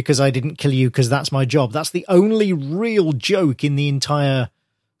fired because I didn't kill you because that's my job. That's the only real joke in the entire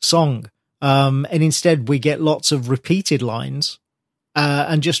song. And instead we get lots of repeated lines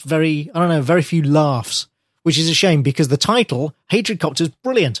and just very few laughs, which is a shame, because the title, Hatred Copter, is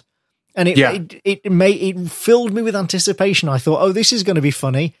brilliant. And it filled me with anticipation. I thought, oh, this is going to be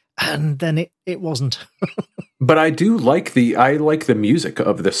funny. And then it wasn't. But I do like the music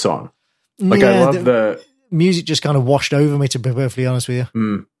of this song. Like, I love the music just kind of washed over me, to be perfectly honest with you.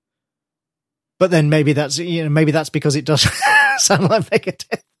 Mm. But then maybe that's because it does sound like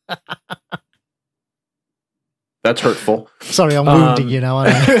Megadeth. That's hurtful. Sorry, I'm wounding you now. I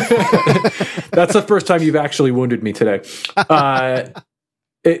know. That's the first time you've actually wounded me today. But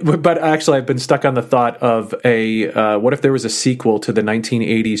actually, I've been stuck on the thought of what if there was a sequel to the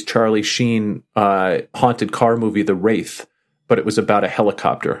 1980s Charlie Sheen haunted car movie, The Wraith, but it was about a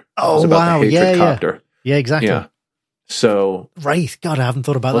helicopter. Oh, it was about the Hatred Copter. Yeah, exactly. Yeah. So Wraith, God, I haven't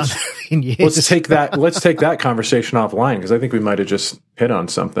thought about that in years. Let's take that conversation offline, because I think we might have just hit on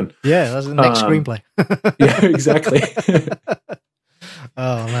something. Yeah, that's the next screenplay. Yeah, exactly.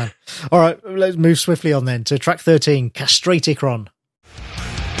 Oh man! All right, let's move swiftly on then to track 13, Castraticron.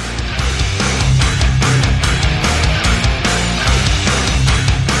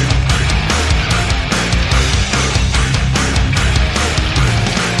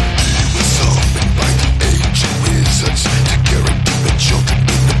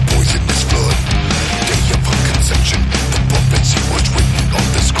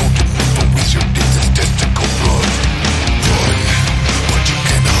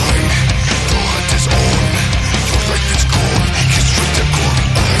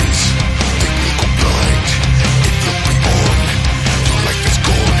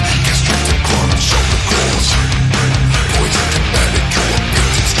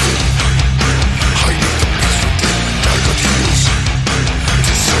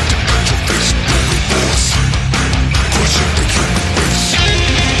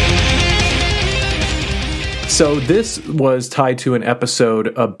 So this was tied to an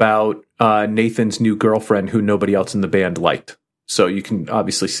episode about Nathan's new girlfriend who nobody else in the band liked. So you can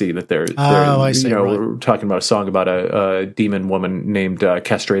obviously see that I see, right. We're talking about a song about a demon woman named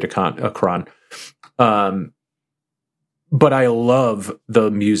Castraticron. But I love the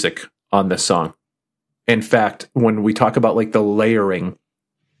music on this song. In fact, when we talk about like the layering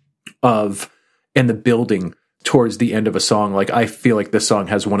and the building towards the end of a song, like, I feel like this song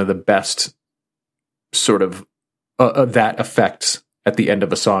has one of the best sort of that effects at the end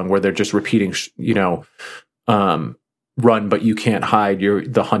of a song, where they're just repeating, run, but you can't hide.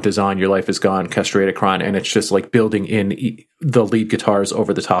 The hunt is on. Your life is gone. Castraticron, and it's just like building in the lead guitars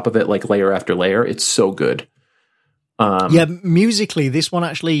over the top of it, like layer after layer. It's so good. Musically, this one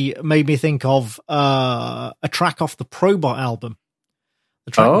actually made me think of a track off the Probot album.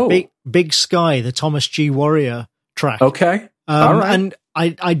 The track Big Sky, the Thomas G. Warrior track. Okay. All right. And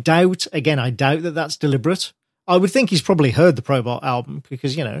I doubt that that's deliberate. I would think he's probably heard the Probot album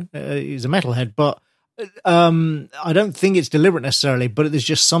because, he's a metalhead, but I don't think it's deliberate necessarily, but there's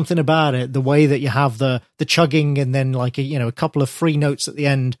just something about it, the way that you have the chugging and then like a couple of free notes at the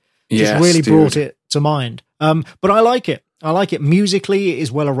end just really brought it to mind. But I like it. Musically, it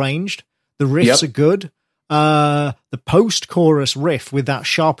is well arranged. The riffs are good. The post-chorus riff with that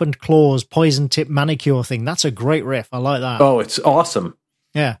sharpened claws, poison tip manicure thing, that's a great riff. I like that. Oh, it's awesome.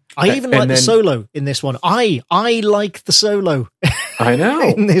 Yeah. I even like the solo in this one. I like the solo. I know.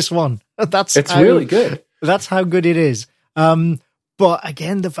 In this one. It's really good. That's how good it is. But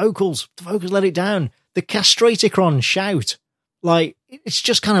again, the vocals let it down. The Castratocron shout, like, it's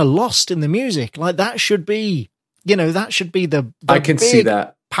just kind of lost in the music. Like, that should be the I can see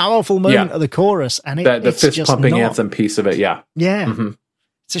that powerful moment of the chorus, and the fist pumping anthem piece of it. Yeah. Mm-hmm.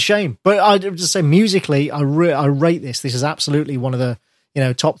 It's a shame, but I'd just say musically, I rate this. This is absolutely one of the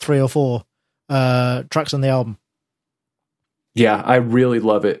top 3 or 4 tracks on the album. Yeah, I really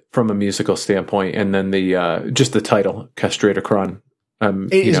love it from a musical standpoint, and then the just the title, Castratocron.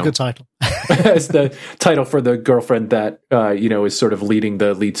 It is a good title. As the title for the girlfriend that is sort of leading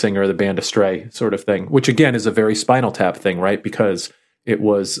the lead singer of the band astray, sort of thing. Which again is a very Spinal Tap thing, right? Because it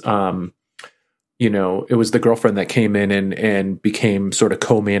was, it was the girlfriend that came in and became sort of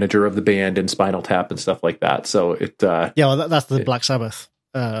co-manager of the band in Spinal Tap and stuff like that. So it, that's the Black Sabbath,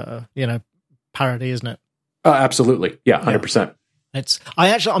 parody, isn't it? Absolutely, yeah, 100%.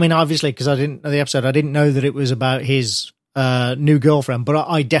 Obviously, because I didn't know the episode, I didn't know that it was about his new girlfriend, but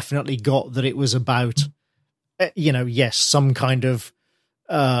I definitely got that it was about, some kind of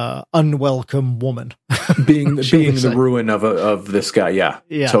unwelcome woman being the ruin of this guy. Yeah,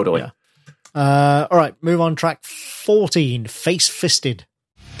 totally. Yeah. All right, move on. Track 14, Face Fisted.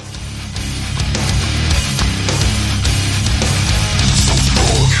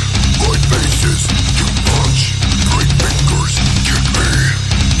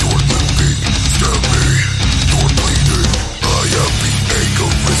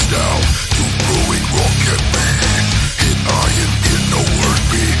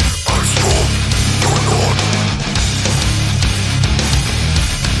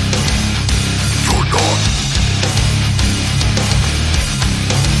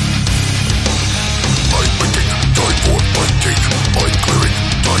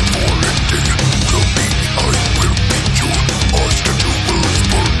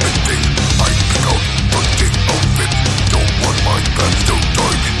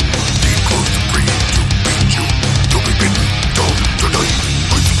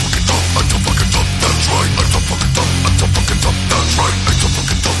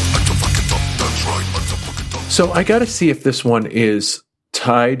 So I got to see if this one is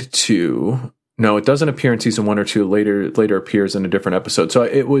tied to. No, it doesn't appear in season 1 or 2. Later appears in a different episode. So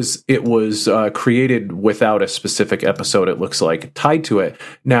it was created without a specific episode. It looks like tied to it.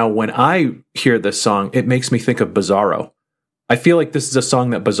 Now, when I hear this song, it makes me think of Bizarro. I feel like this is a song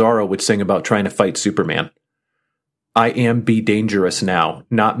that Bizarro would sing about trying to fight Superman. I am be dangerous now,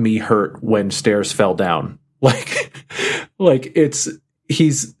 not me hurt when stairs fell down. Like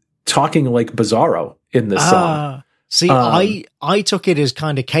he's talking like Bizarro in this song. See, I took it as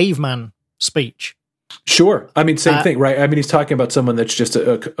kind of caveman speech. Sure. I mean, same thing, right? I mean, he's talking about someone that's just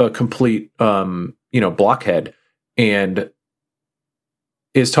a complete, blockhead and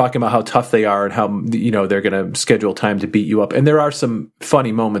is talking about how tough they are and how, they're going to schedule time to beat you up. And there are some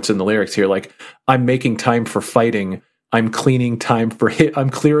funny moments in the lyrics here. Like, I'm making time for fighting. I'm clearing time for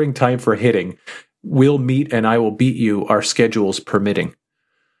hitting. We'll meet and I will beat you, our schedules permitting.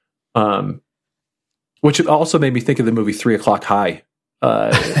 Which also made me think of the movie 3 O'Clock High,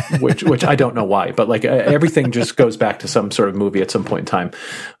 which I don't know why, but like everything just goes back to some sort of movie at some point in time.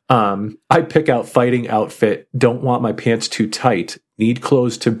 I pick out fighting outfit. Don't want my pants too tight. Need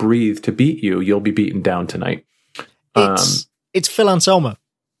clothes to breathe to beat you. You'll be beaten down tonight. It's Phil Anselmo.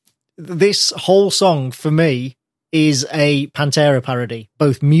 This whole song for me is a Pantera parody,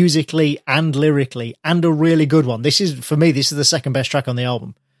 both musically and lyrically, and a really good one. This is the second best track on the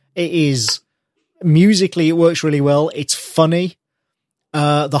album. It is musically, it works really well. It's funny.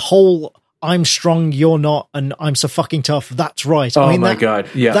 The whole I'm strong, you're not, and I'm so fucking tough. That's right. Oh, my God.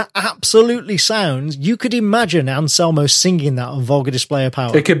 Yeah. That absolutely sounds, you could imagine Anselmo singing that on Vulgar Display of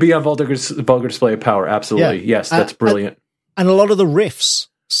Power. It could be on Vulgar Display of Power. Absolutely. Yeah. Yes, that's brilliant. And a lot of the riffs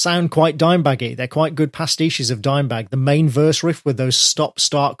sound quite Dimebaggy. They're quite good pastiches of Dimebag. The main verse riff with those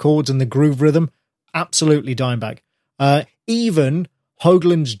stop-start chords and the groove rhythm, absolutely Dimebag. Even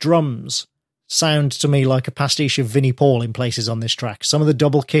Hoagland's drums sound to me like a pastiche of Vinnie Paul in places on this track. Some of the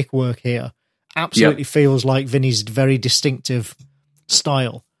double kick work here absolutely feels like Vinnie's very distinctive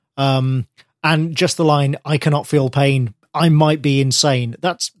style. And just the line, "I cannot feel pain, I might be insane."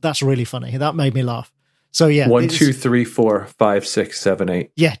 That's really funny. That made me laugh. So yeah, 1, 2, 3, 4, 5, 6, 7,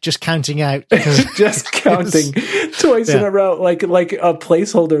 8. Yeah, just counting out, just counting twice in a row, like a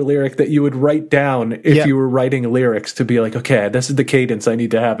placeholder lyric that you would write down if you were writing lyrics to be like, okay, this is the cadence I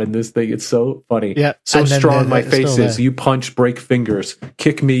need to have in this thing. It's so funny. Yeah, so strong. My face is. You punch, break fingers,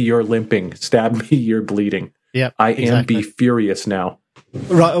 kick me, you're limping, stab me, you're bleeding. Yeah, I am be furious now.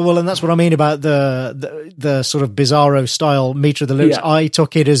 Right, well, and that's what I mean about the sort of bizarro style meter of the lyrics. Yeah. I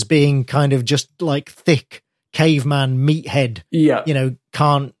took it as being kind of just like thick caveman meathead. Yeah,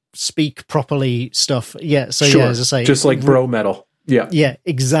 can't speak properly stuff. Yeah, so yeah, as I say, just like bro metal. Yeah, yeah,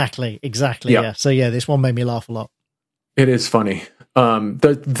 exactly. Yeah. So yeah, this one made me laugh a lot. It is funny. I'm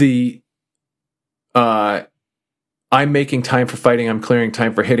making time for fighting. I'm clearing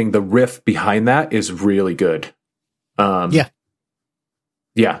time for hitting. The riff behind that is really good.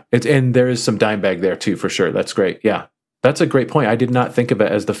 Yeah, and there is some Dimebag there too, for sure. That's great. Yeah, that's a great point. I did not think of it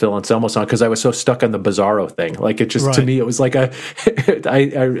as the Phil Anselmo song because I was so stuck on the Bizarro thing. Like it just to me, it was like I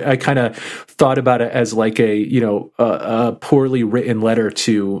kind of thought about it as like a poorly written letter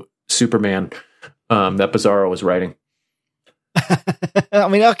to Superman that Bizarro was writing. I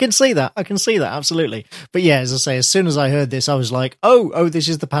mean, I can see that. Absolutely. But yeah, as I say, as soon as I heard this, I was like, oh, this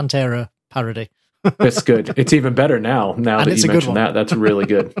is the Pantera parody. It's good. It's even better now that you mentioned that. That's really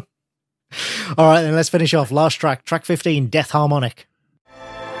good. All right, then let's finish off. Last track 15, Death Harmonic.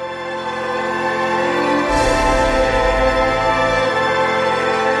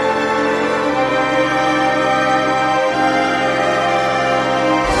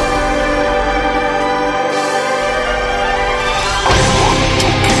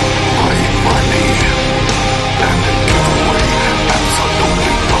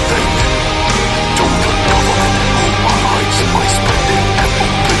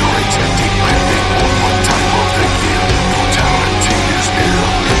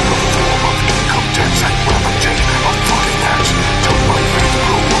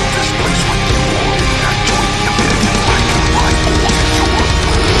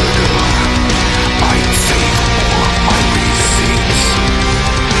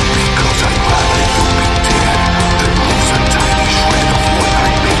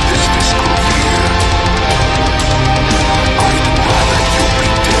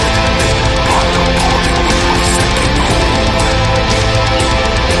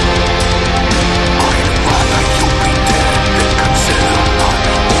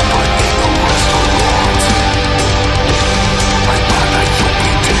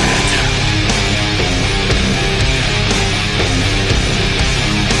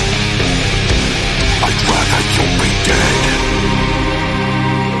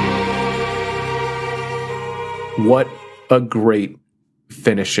 What a great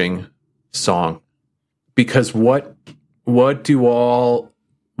finishing song. Because what do all,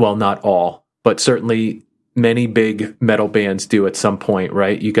 well, not all, but certainly many big metal bands do at some point,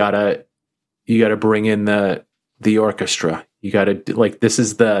 right? You gotta bring in the orchestra. You gotta, like, this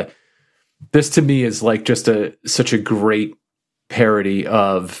to me is like just such a great parody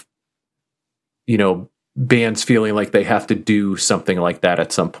of, bands feeling like they have to do something like that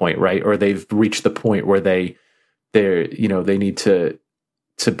at some point, right? Or they've reached the point where they need to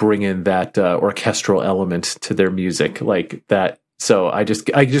bring in that orchestral element to their music like that. So I just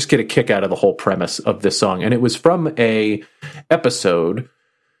get a kick out of the whole premise of this song. And it was from a episode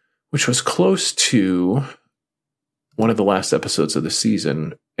which was close to one of the last episodes of the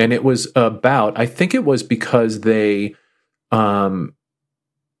season. And it was about, I think it was because they were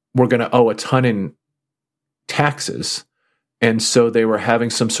going to owe a ton in taxes. And so they were having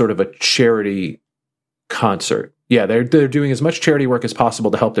some sort of a charity concert. Yeah, they're doing as much charity work as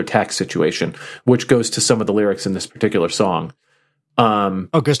possible to help their tax situation, which goes to some of the lyrics in this particular song.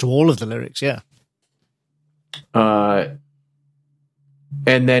 It goes to all of the lyrics, yeah. And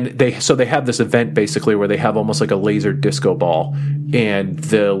then they have this event basically where they have almost like a laser disco ball, and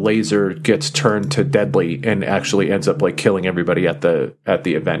the laser gets turned to deadly and actually ends up like killing everybody at the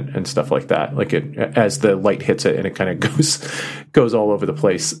event and stuff like that. Like as the light hits it, and it kind of goes all over the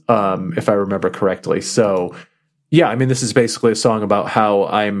place, if I remember correctly. So yeah, I mean, this is basically a song about how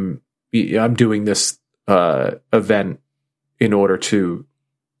I'm doing this event in order to,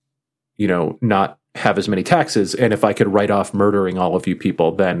 not have as many taxes, and if I could write off murdering all of you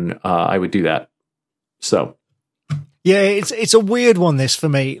people, then I would do that. So yeah, it's a weird one, this, for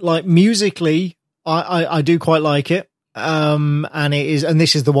me. Like, musically, I do quite like it. And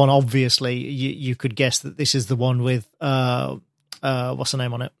this is the one, obviously, you could guess that this is the one with, what's the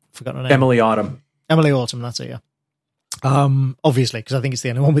name on it? Forgotten her name. Emily Autumn. Emily Autumn, that's it, yeah. Obviously, because I think it's the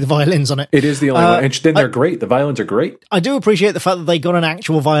only one with violins on it. It is the only one, and then they're great. The violins are great. I do appreciate the fact that they got an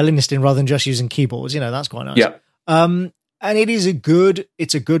actual violinist in rather than just using keyboards. That's quite nice. Yeah. And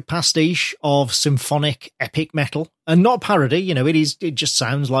it's a good pastiche of symphonic epic metal, and not parody. It just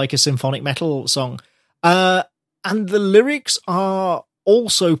sounds like a symphonic metal song. And the lyrics are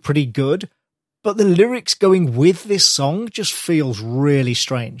also pretty good, but the lyrics going with this song just feels really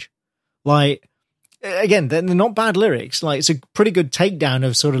strange. Like, again, they're not bad lyrics. Like, it's a pretty good takedown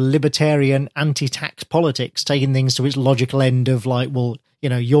of sort of libertarian anti-tax politics, taking things to its logical end of like, well,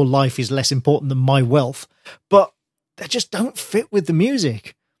 your life is less important than my wealth. But they just don't fit with the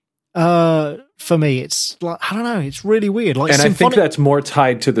music. For me, it's like, I don't know, it's really weird. Like, and I think that's more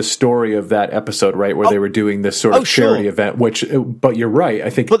tied to the story of that episode, right, where they were doing this sort of charity event, but you're right. I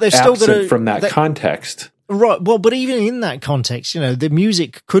think but they're absent from that context. Right. Well, but even in that context, the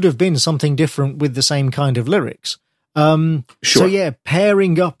music could have been something different with the same kind of lyrics. Sure. So yeah,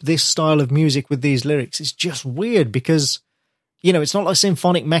 pairing up this style of music with these lyrics is just weird because, it's not like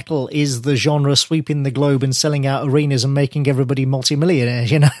symphonic metal is the genre sweeping the globe and selling out arenas and making everybody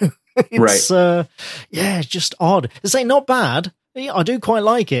multimillionaires, It's, right. It's just odd. To say not bad. Yeah, I do quite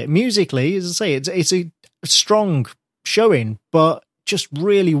like it. Musically, as I say, it's a strong showing, but just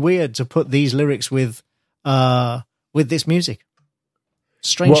really weird to put these lyrics with this music.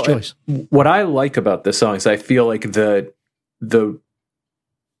 Strange choice. What I like about this song is I feel like the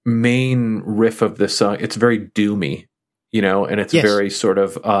main riff of this song, it's very doomy, and it's very sort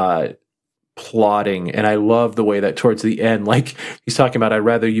of plotting. And I love the way that towards the end, like he's talking about, I'd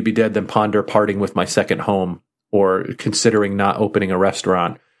rather you be dead than ponder parting with my second home, or considering not opening a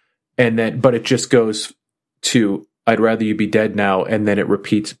restaurant. And then, but it just goes to, I'd rather you be dead now. And then it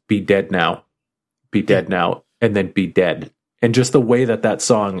repeats, be dead now, be dead now, and then be dead. And just the way that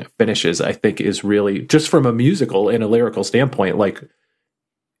song finishes, I think, is really, just from a musical and a lyrical standpoint, like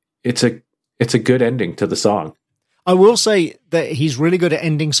it's a good ending to the song. I will say that he's really good at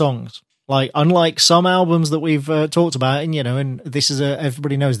ending songs. Like, unlike some albums that we've talked about, and and this is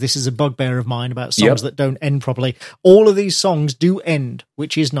everybody knows this is a bugbear of mine about songs that don't end properly. All of these songs do end,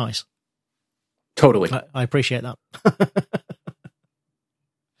 which is nice. Totally, I appreciate that.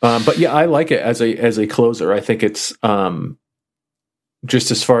 But yeah, I like it as a closer. I think it's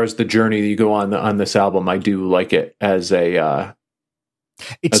just as far as the journey that you go on this album, I do like it as a.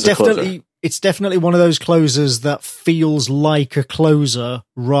 It's definitely one of those closers that feels like a closer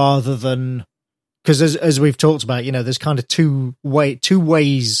rather than, because as we've talked about, there's kind of two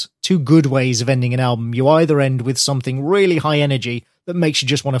good ways of ending an album. You either end with something really high energy that makes you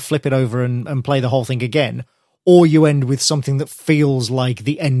just want to flip it over and play the whole thing again, or you end with something that feels like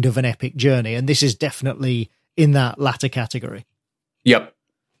the end of an epic journey. And this is definitely in that latter category. Yep.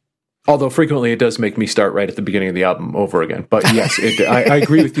 Although frequently it does make me start right at the beginning of the album over again. But yes, I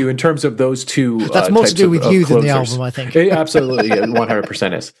agree with you in terms of those two. That's more to do with you than the album, I think. It absolutely,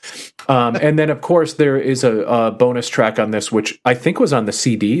 100% is. And then, of course, there is a bonus track on this, which I think was on the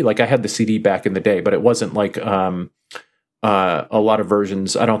CD. Like, I had the CD back in the day, but it wasn't like a lot of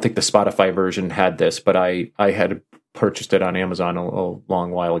versions. I don't think the Spotify version had this, but I had purchased it on Amazon a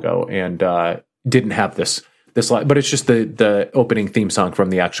long while ago and didn't have this line, but it's just the opening theme song from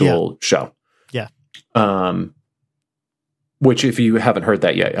the actual show. Yeah. Which, if you haven't heard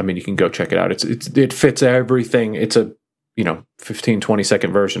that yet, I mean, you can go check it out. It fits everything. It's a 15, 20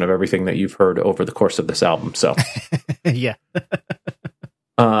 second version of everything that you've heard over the course of this album. So yeah.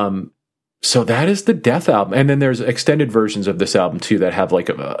 So that is the Death album, and then there's extended versions of this album too that have like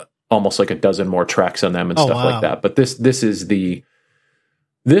almost like a dozen more tracks on them and stuff like that. But this is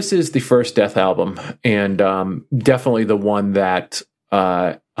the first Death album, and definitely the one that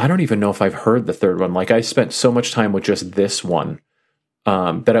I don't even know if I've heard the third one. Like, I spent so much time with just this one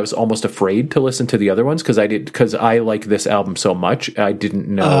that I was almost afraid to listen to the other ones because I like this album so much. I didn't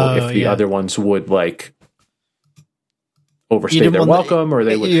know if the other ones would like overstay their welcome, or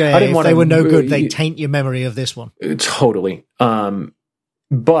they would. Yeah, I didn't want. They were no good. They taint your memory of this one. Totally.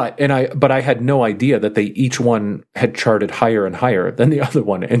 But I had no idea that they each one had charted higher and higher than the other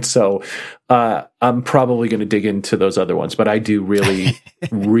one. And so I'm probably going to dig into those other ones, but I do really,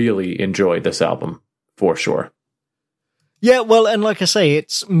 really enjoy this album for sure. Yeah, well, and like I say,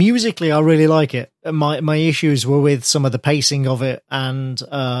 it's musically, I really like it. My issues were with some of the pacing of it and,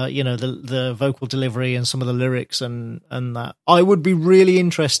 the vocal delivery and some of the lyrics and that. I would be really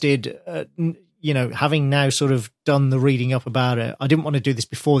interested, having now sort of done the reading up about it. I didn't want to do this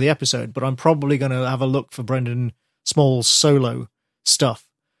before the episode, but I'm probably going to have a look for Brendan small solo stuff,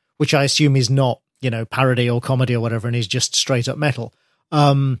 which I assume is not, parody or comedy or whatever, and is just straight up metal.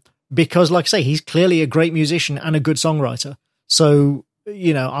 Because, like I say, he's clearly a great musician and a good songwriter. So,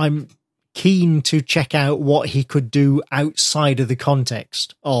 I'm keen to check out what he could do outside of the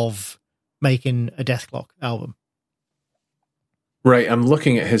context of making a Dethklok album. Right. I'm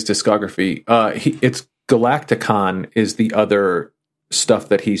looking at his discography. It's Galacticon is the other stuff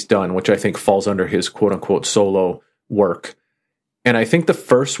that he's done, which I think falls under his quote unquote solo work. And I think the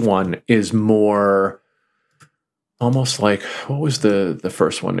first one is more almost like, what was the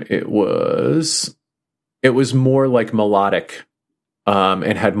first one? It was more like melodic,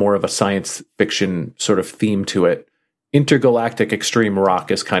 and had more of a science fiction sort of theme to it. Intergalactic Extreme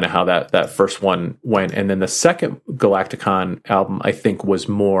Rock is kind of how that first one went. And then the second Galacticon album, I think, was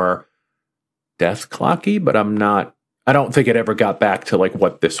more Dethklok-y, but I don't think it ever got back to like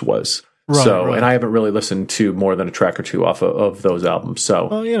what this was. Right, right. And I haven't really listened to more than a track or two off of those albums. So,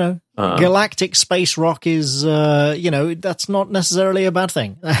 well, galactic space rock is, that's not necessarily a bad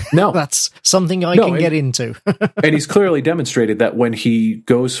thing. No, that's something I can get into. And he's clearly demonstrated that when he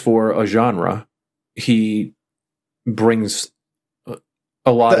goes for a genre, he brings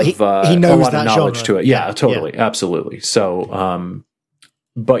a lot of knowledge genre to it. Yeah, totally, yeah. Absolutely. So,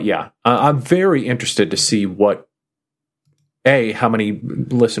 but yeah, I'm very interested to see how many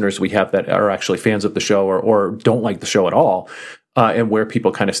listeners we have that are actually fans of the show or don't like the show at all, and where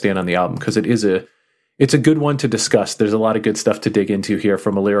people kind of stand on the album, because it's a good one to discuss. There's a lot of good stuff to dig into here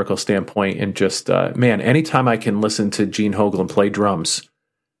from a lyrical standpoint, and just anytime I can listen to Gene Hoglan play drums.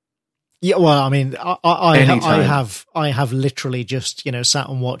 Yeah, well, I mean, I have literally just sat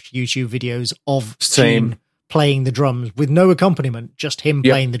and watched YouTube videos of Gene playing the drums with no accompaniment, just him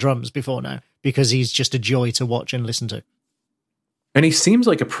playing the drums before now, because he's just a joy to watch and listen to. And he seems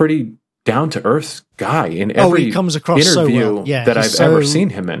like a pretty down-to-earth guy in every he comes across interview so well. Yeah, that I've ever seen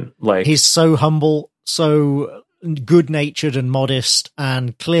him in. Like, he's so humble, so good-natured and modest,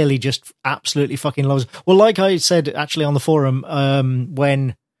 and clearly just absolutely fucking loves. Well, like I said actually on the forum,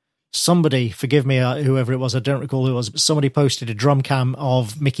 when somebody, forgive me, whoever it was, I don't recall who it was, but somebody posted a drum cam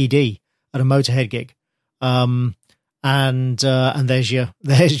of Mikkey Dee at a Motorhead gig, and there's your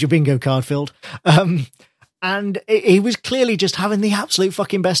bingo card filled. And he was clearly just having the absolute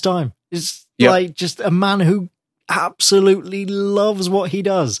fucking best time. It's like just a man who absolutely loves what he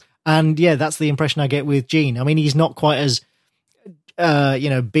does. And yeah, that's the impression I get with Gene. I mean, he's not quite as,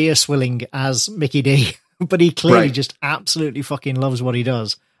 beer swilling as Mikkey Dee, but he clearly just absolutely fucking loves what he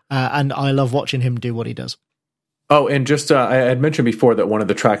does. And I love watching him do what he does. Oh, and just, I had mentioned before that one of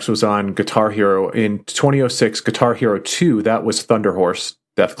the tracks was on Guitar Hero. In 2006, Guitar Hero 2, that was Thunder Horse.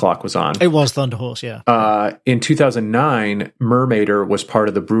 Dethklok was on. It was Thunder Horse, yeah. In 2009, Mermaider was part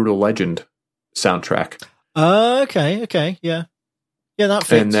of the Brutal Legend soundtrack. Okay, yeah. Yeah, that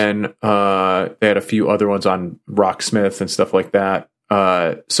fits. And then they had a few other ones on Rocksmith and stuff like that.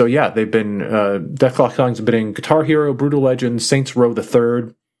 So yeah, they've been, Dethklok songs have been in Guitar Hero, Brutal Legend, Saints Row the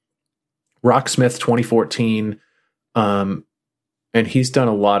Third, Rocksmith 2014, and he's done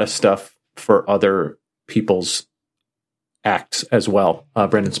a lot of stuff for other people's acts as well,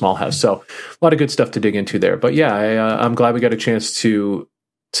 Brendan Smallhouse. So a lot of good stuff to dig into there. But yeah, I'm glad we got a chance to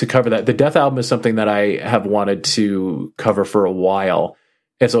cover that. The Death album is something that I have wanted to cover for a while,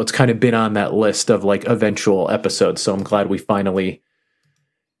 and so it's kind of been on that list of like eventual episodes. So I'm glad we finally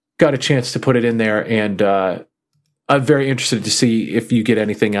got a chance to put it in there, and I'm very interested to see if you get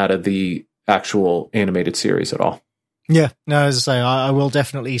anything out of the actual animated series at all. Yeah, no, as I say, I will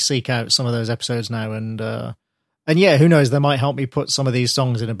definitely seek out some of those episodes now, and yeah, who knows, they might help me put some of these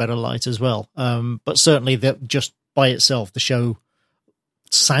songs in a better light as well. But certainly that just by itself, the show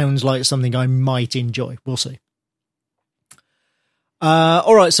sounds like something I might enjoy. We'll see.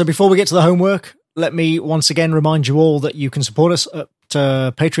 All right, so before we get to the homework, let me once again remind you all that you can support us at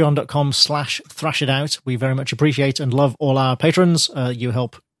patreon.com/thrashitout. We very much appreciate and love all our patrons. You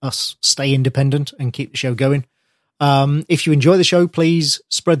help us stay independent and keep the show going. If you enjoy the show, please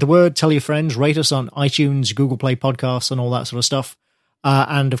spread the word, tell your friends, rate us on iTunes, Google Play Podcasts, and all that sort of stuff.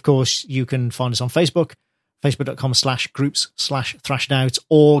 And of course, you can find us on Facebook, facebook.com/groups/thrashitout,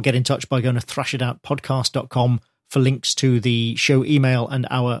 or get in touch by going to thrashidoutpodcast.com for links to the show email and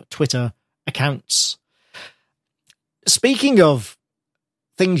our Twitter accounts. Speaking of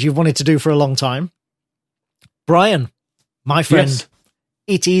things you've wanted to do for a long time, Brian, my friend, yes.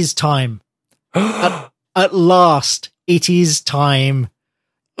 It is time. At last, it is time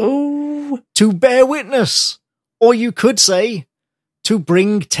to bear witness, or you could say, to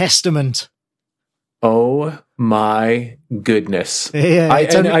bring testament. Oh my goodness.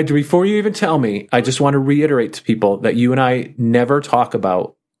 Yeah, before you even tell me, I just want to reiterate to people that you and I never talk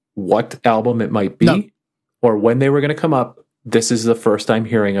about what album it might be or when they were going to come up. This is the first time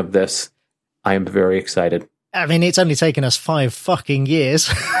hearing of this. I am very excited. I mean, it's only taken us 5 fucking years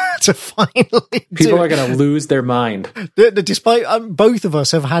to finally People are going to lose their mind. Despite both of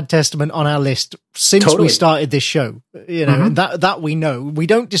us have had Testament on our list since we started this show. You know, and that we know. We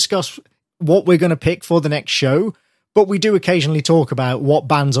don't discuss what we're going to pick for the next show, but we do occasionally talk about what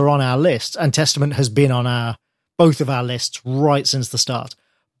bands are on our list, and Testament has been on both of our lists right since the start.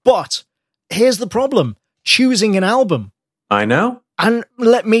 But here's the problem. Choosing an album. I know. And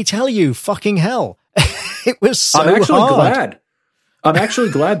let me tell you, fucking hell. It was so hard. I'm actually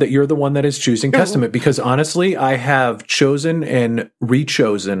glad that you're the one that is choosing Testament, because honestly, I have chosen and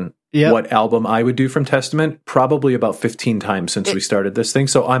rechosen what album I would do from Testament probably about 15 times since we started this thing.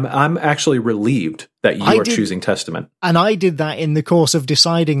 So I'm actually relieved that you are choosing Testament. And I did that in the course of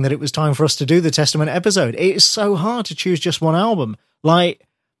deciding that it was time for us to do the Testament episode. It is so hard to choose just one album. Like,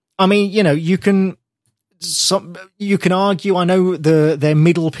 I mean, you know, you can argue, I know their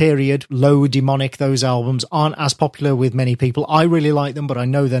middle period, Low, Demonic, those albums aren't as popular with many people. I really like them, but I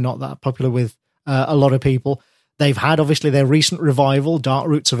know they're not that popular with a lot of people. They've had, obviously, their recent revival, Dark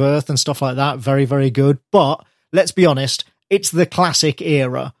Roots of Earth and stuff like that. Very, very good. But let's be honest, it's the classic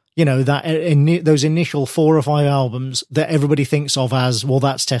era, you know, that in those initial 4 or 5 albums that everybody thinks of as, well,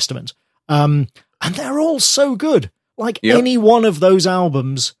 that's Testament. And they're all so good. Like any one of those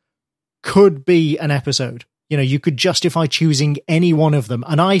albums could be an episode. You know, you could justify choosing any one of them.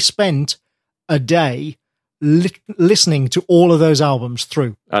 And I spent a day listening to all of those albums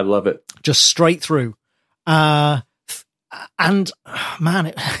through. I love it. Just straight through. And man,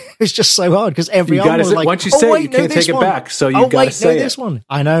 it was just so hard because every album was like, once you say it, you can't take it back. So you've got to say this one.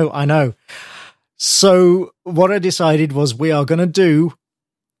 I know. So what I decided was we are going to do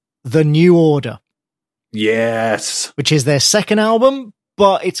The New Order. Yes. Which is their second album,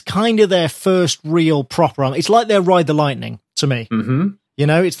 but it's kind of their first real proper album. It's like their Ride the Lightning to me. Mm-hmm. You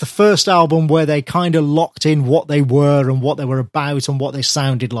know, it's the first album where they kind of locked in what they were and what they were about and what they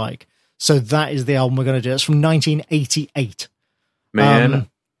sounded like. So that is the album we're going to do. It's from 1988. Man,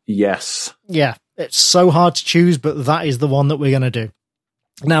 yes. Yeah, it's so hard to choose, but that is the one that we're going to do.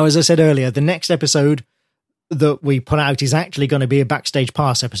 Now, as I said earlier, the next episode that we put out is actually going to be a Backstage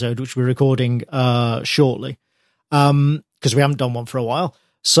Pass episode, which we're recording shortly. Because we haven't done one for a while.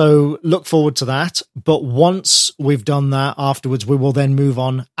 So look forward to that. But once we've done that, afterwards, we will then move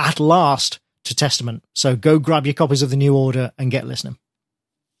on at last to Testament. So go grab your copies of The New Order and get listening.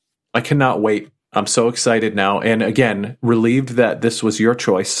 I cannot wait. I'm so excited now. And again, relieved that this was your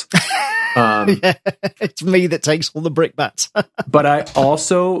choice. It's me that takes all the brickbats. But I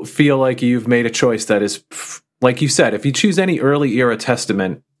also feel like you've made a choice that is, like you said, if you choose any early era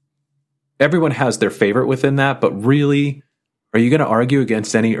Testament, everyone has their favorite within that, but really, are you going to argue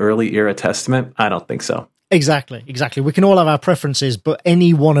against any early era Testament? I don't think so. Exactly. We can all have our preferences, but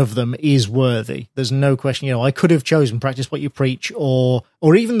any one of them is worthy. There's no question. You know, I could have chosen Practice What You Preach or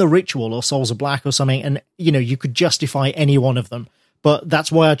even The Ritual or Souls of Black or something, and, you know, you could justify any one of them. But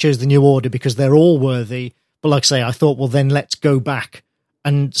that's why I chose The New Order, because they're all worthy. But like I say, I thought, well, then let's go back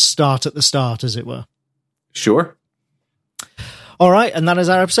and start at the start, as it were. Sure. All right, and that is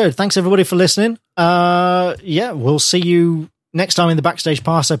our episode. Thanks, everybody, for listening. We'll see you next time in the Backstage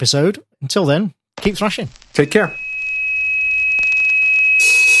Pass episode. Until then, keep thrashing. Take care.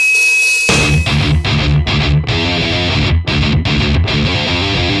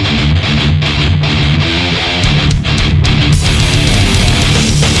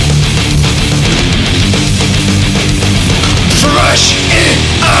 Thrash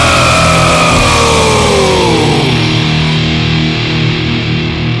it out!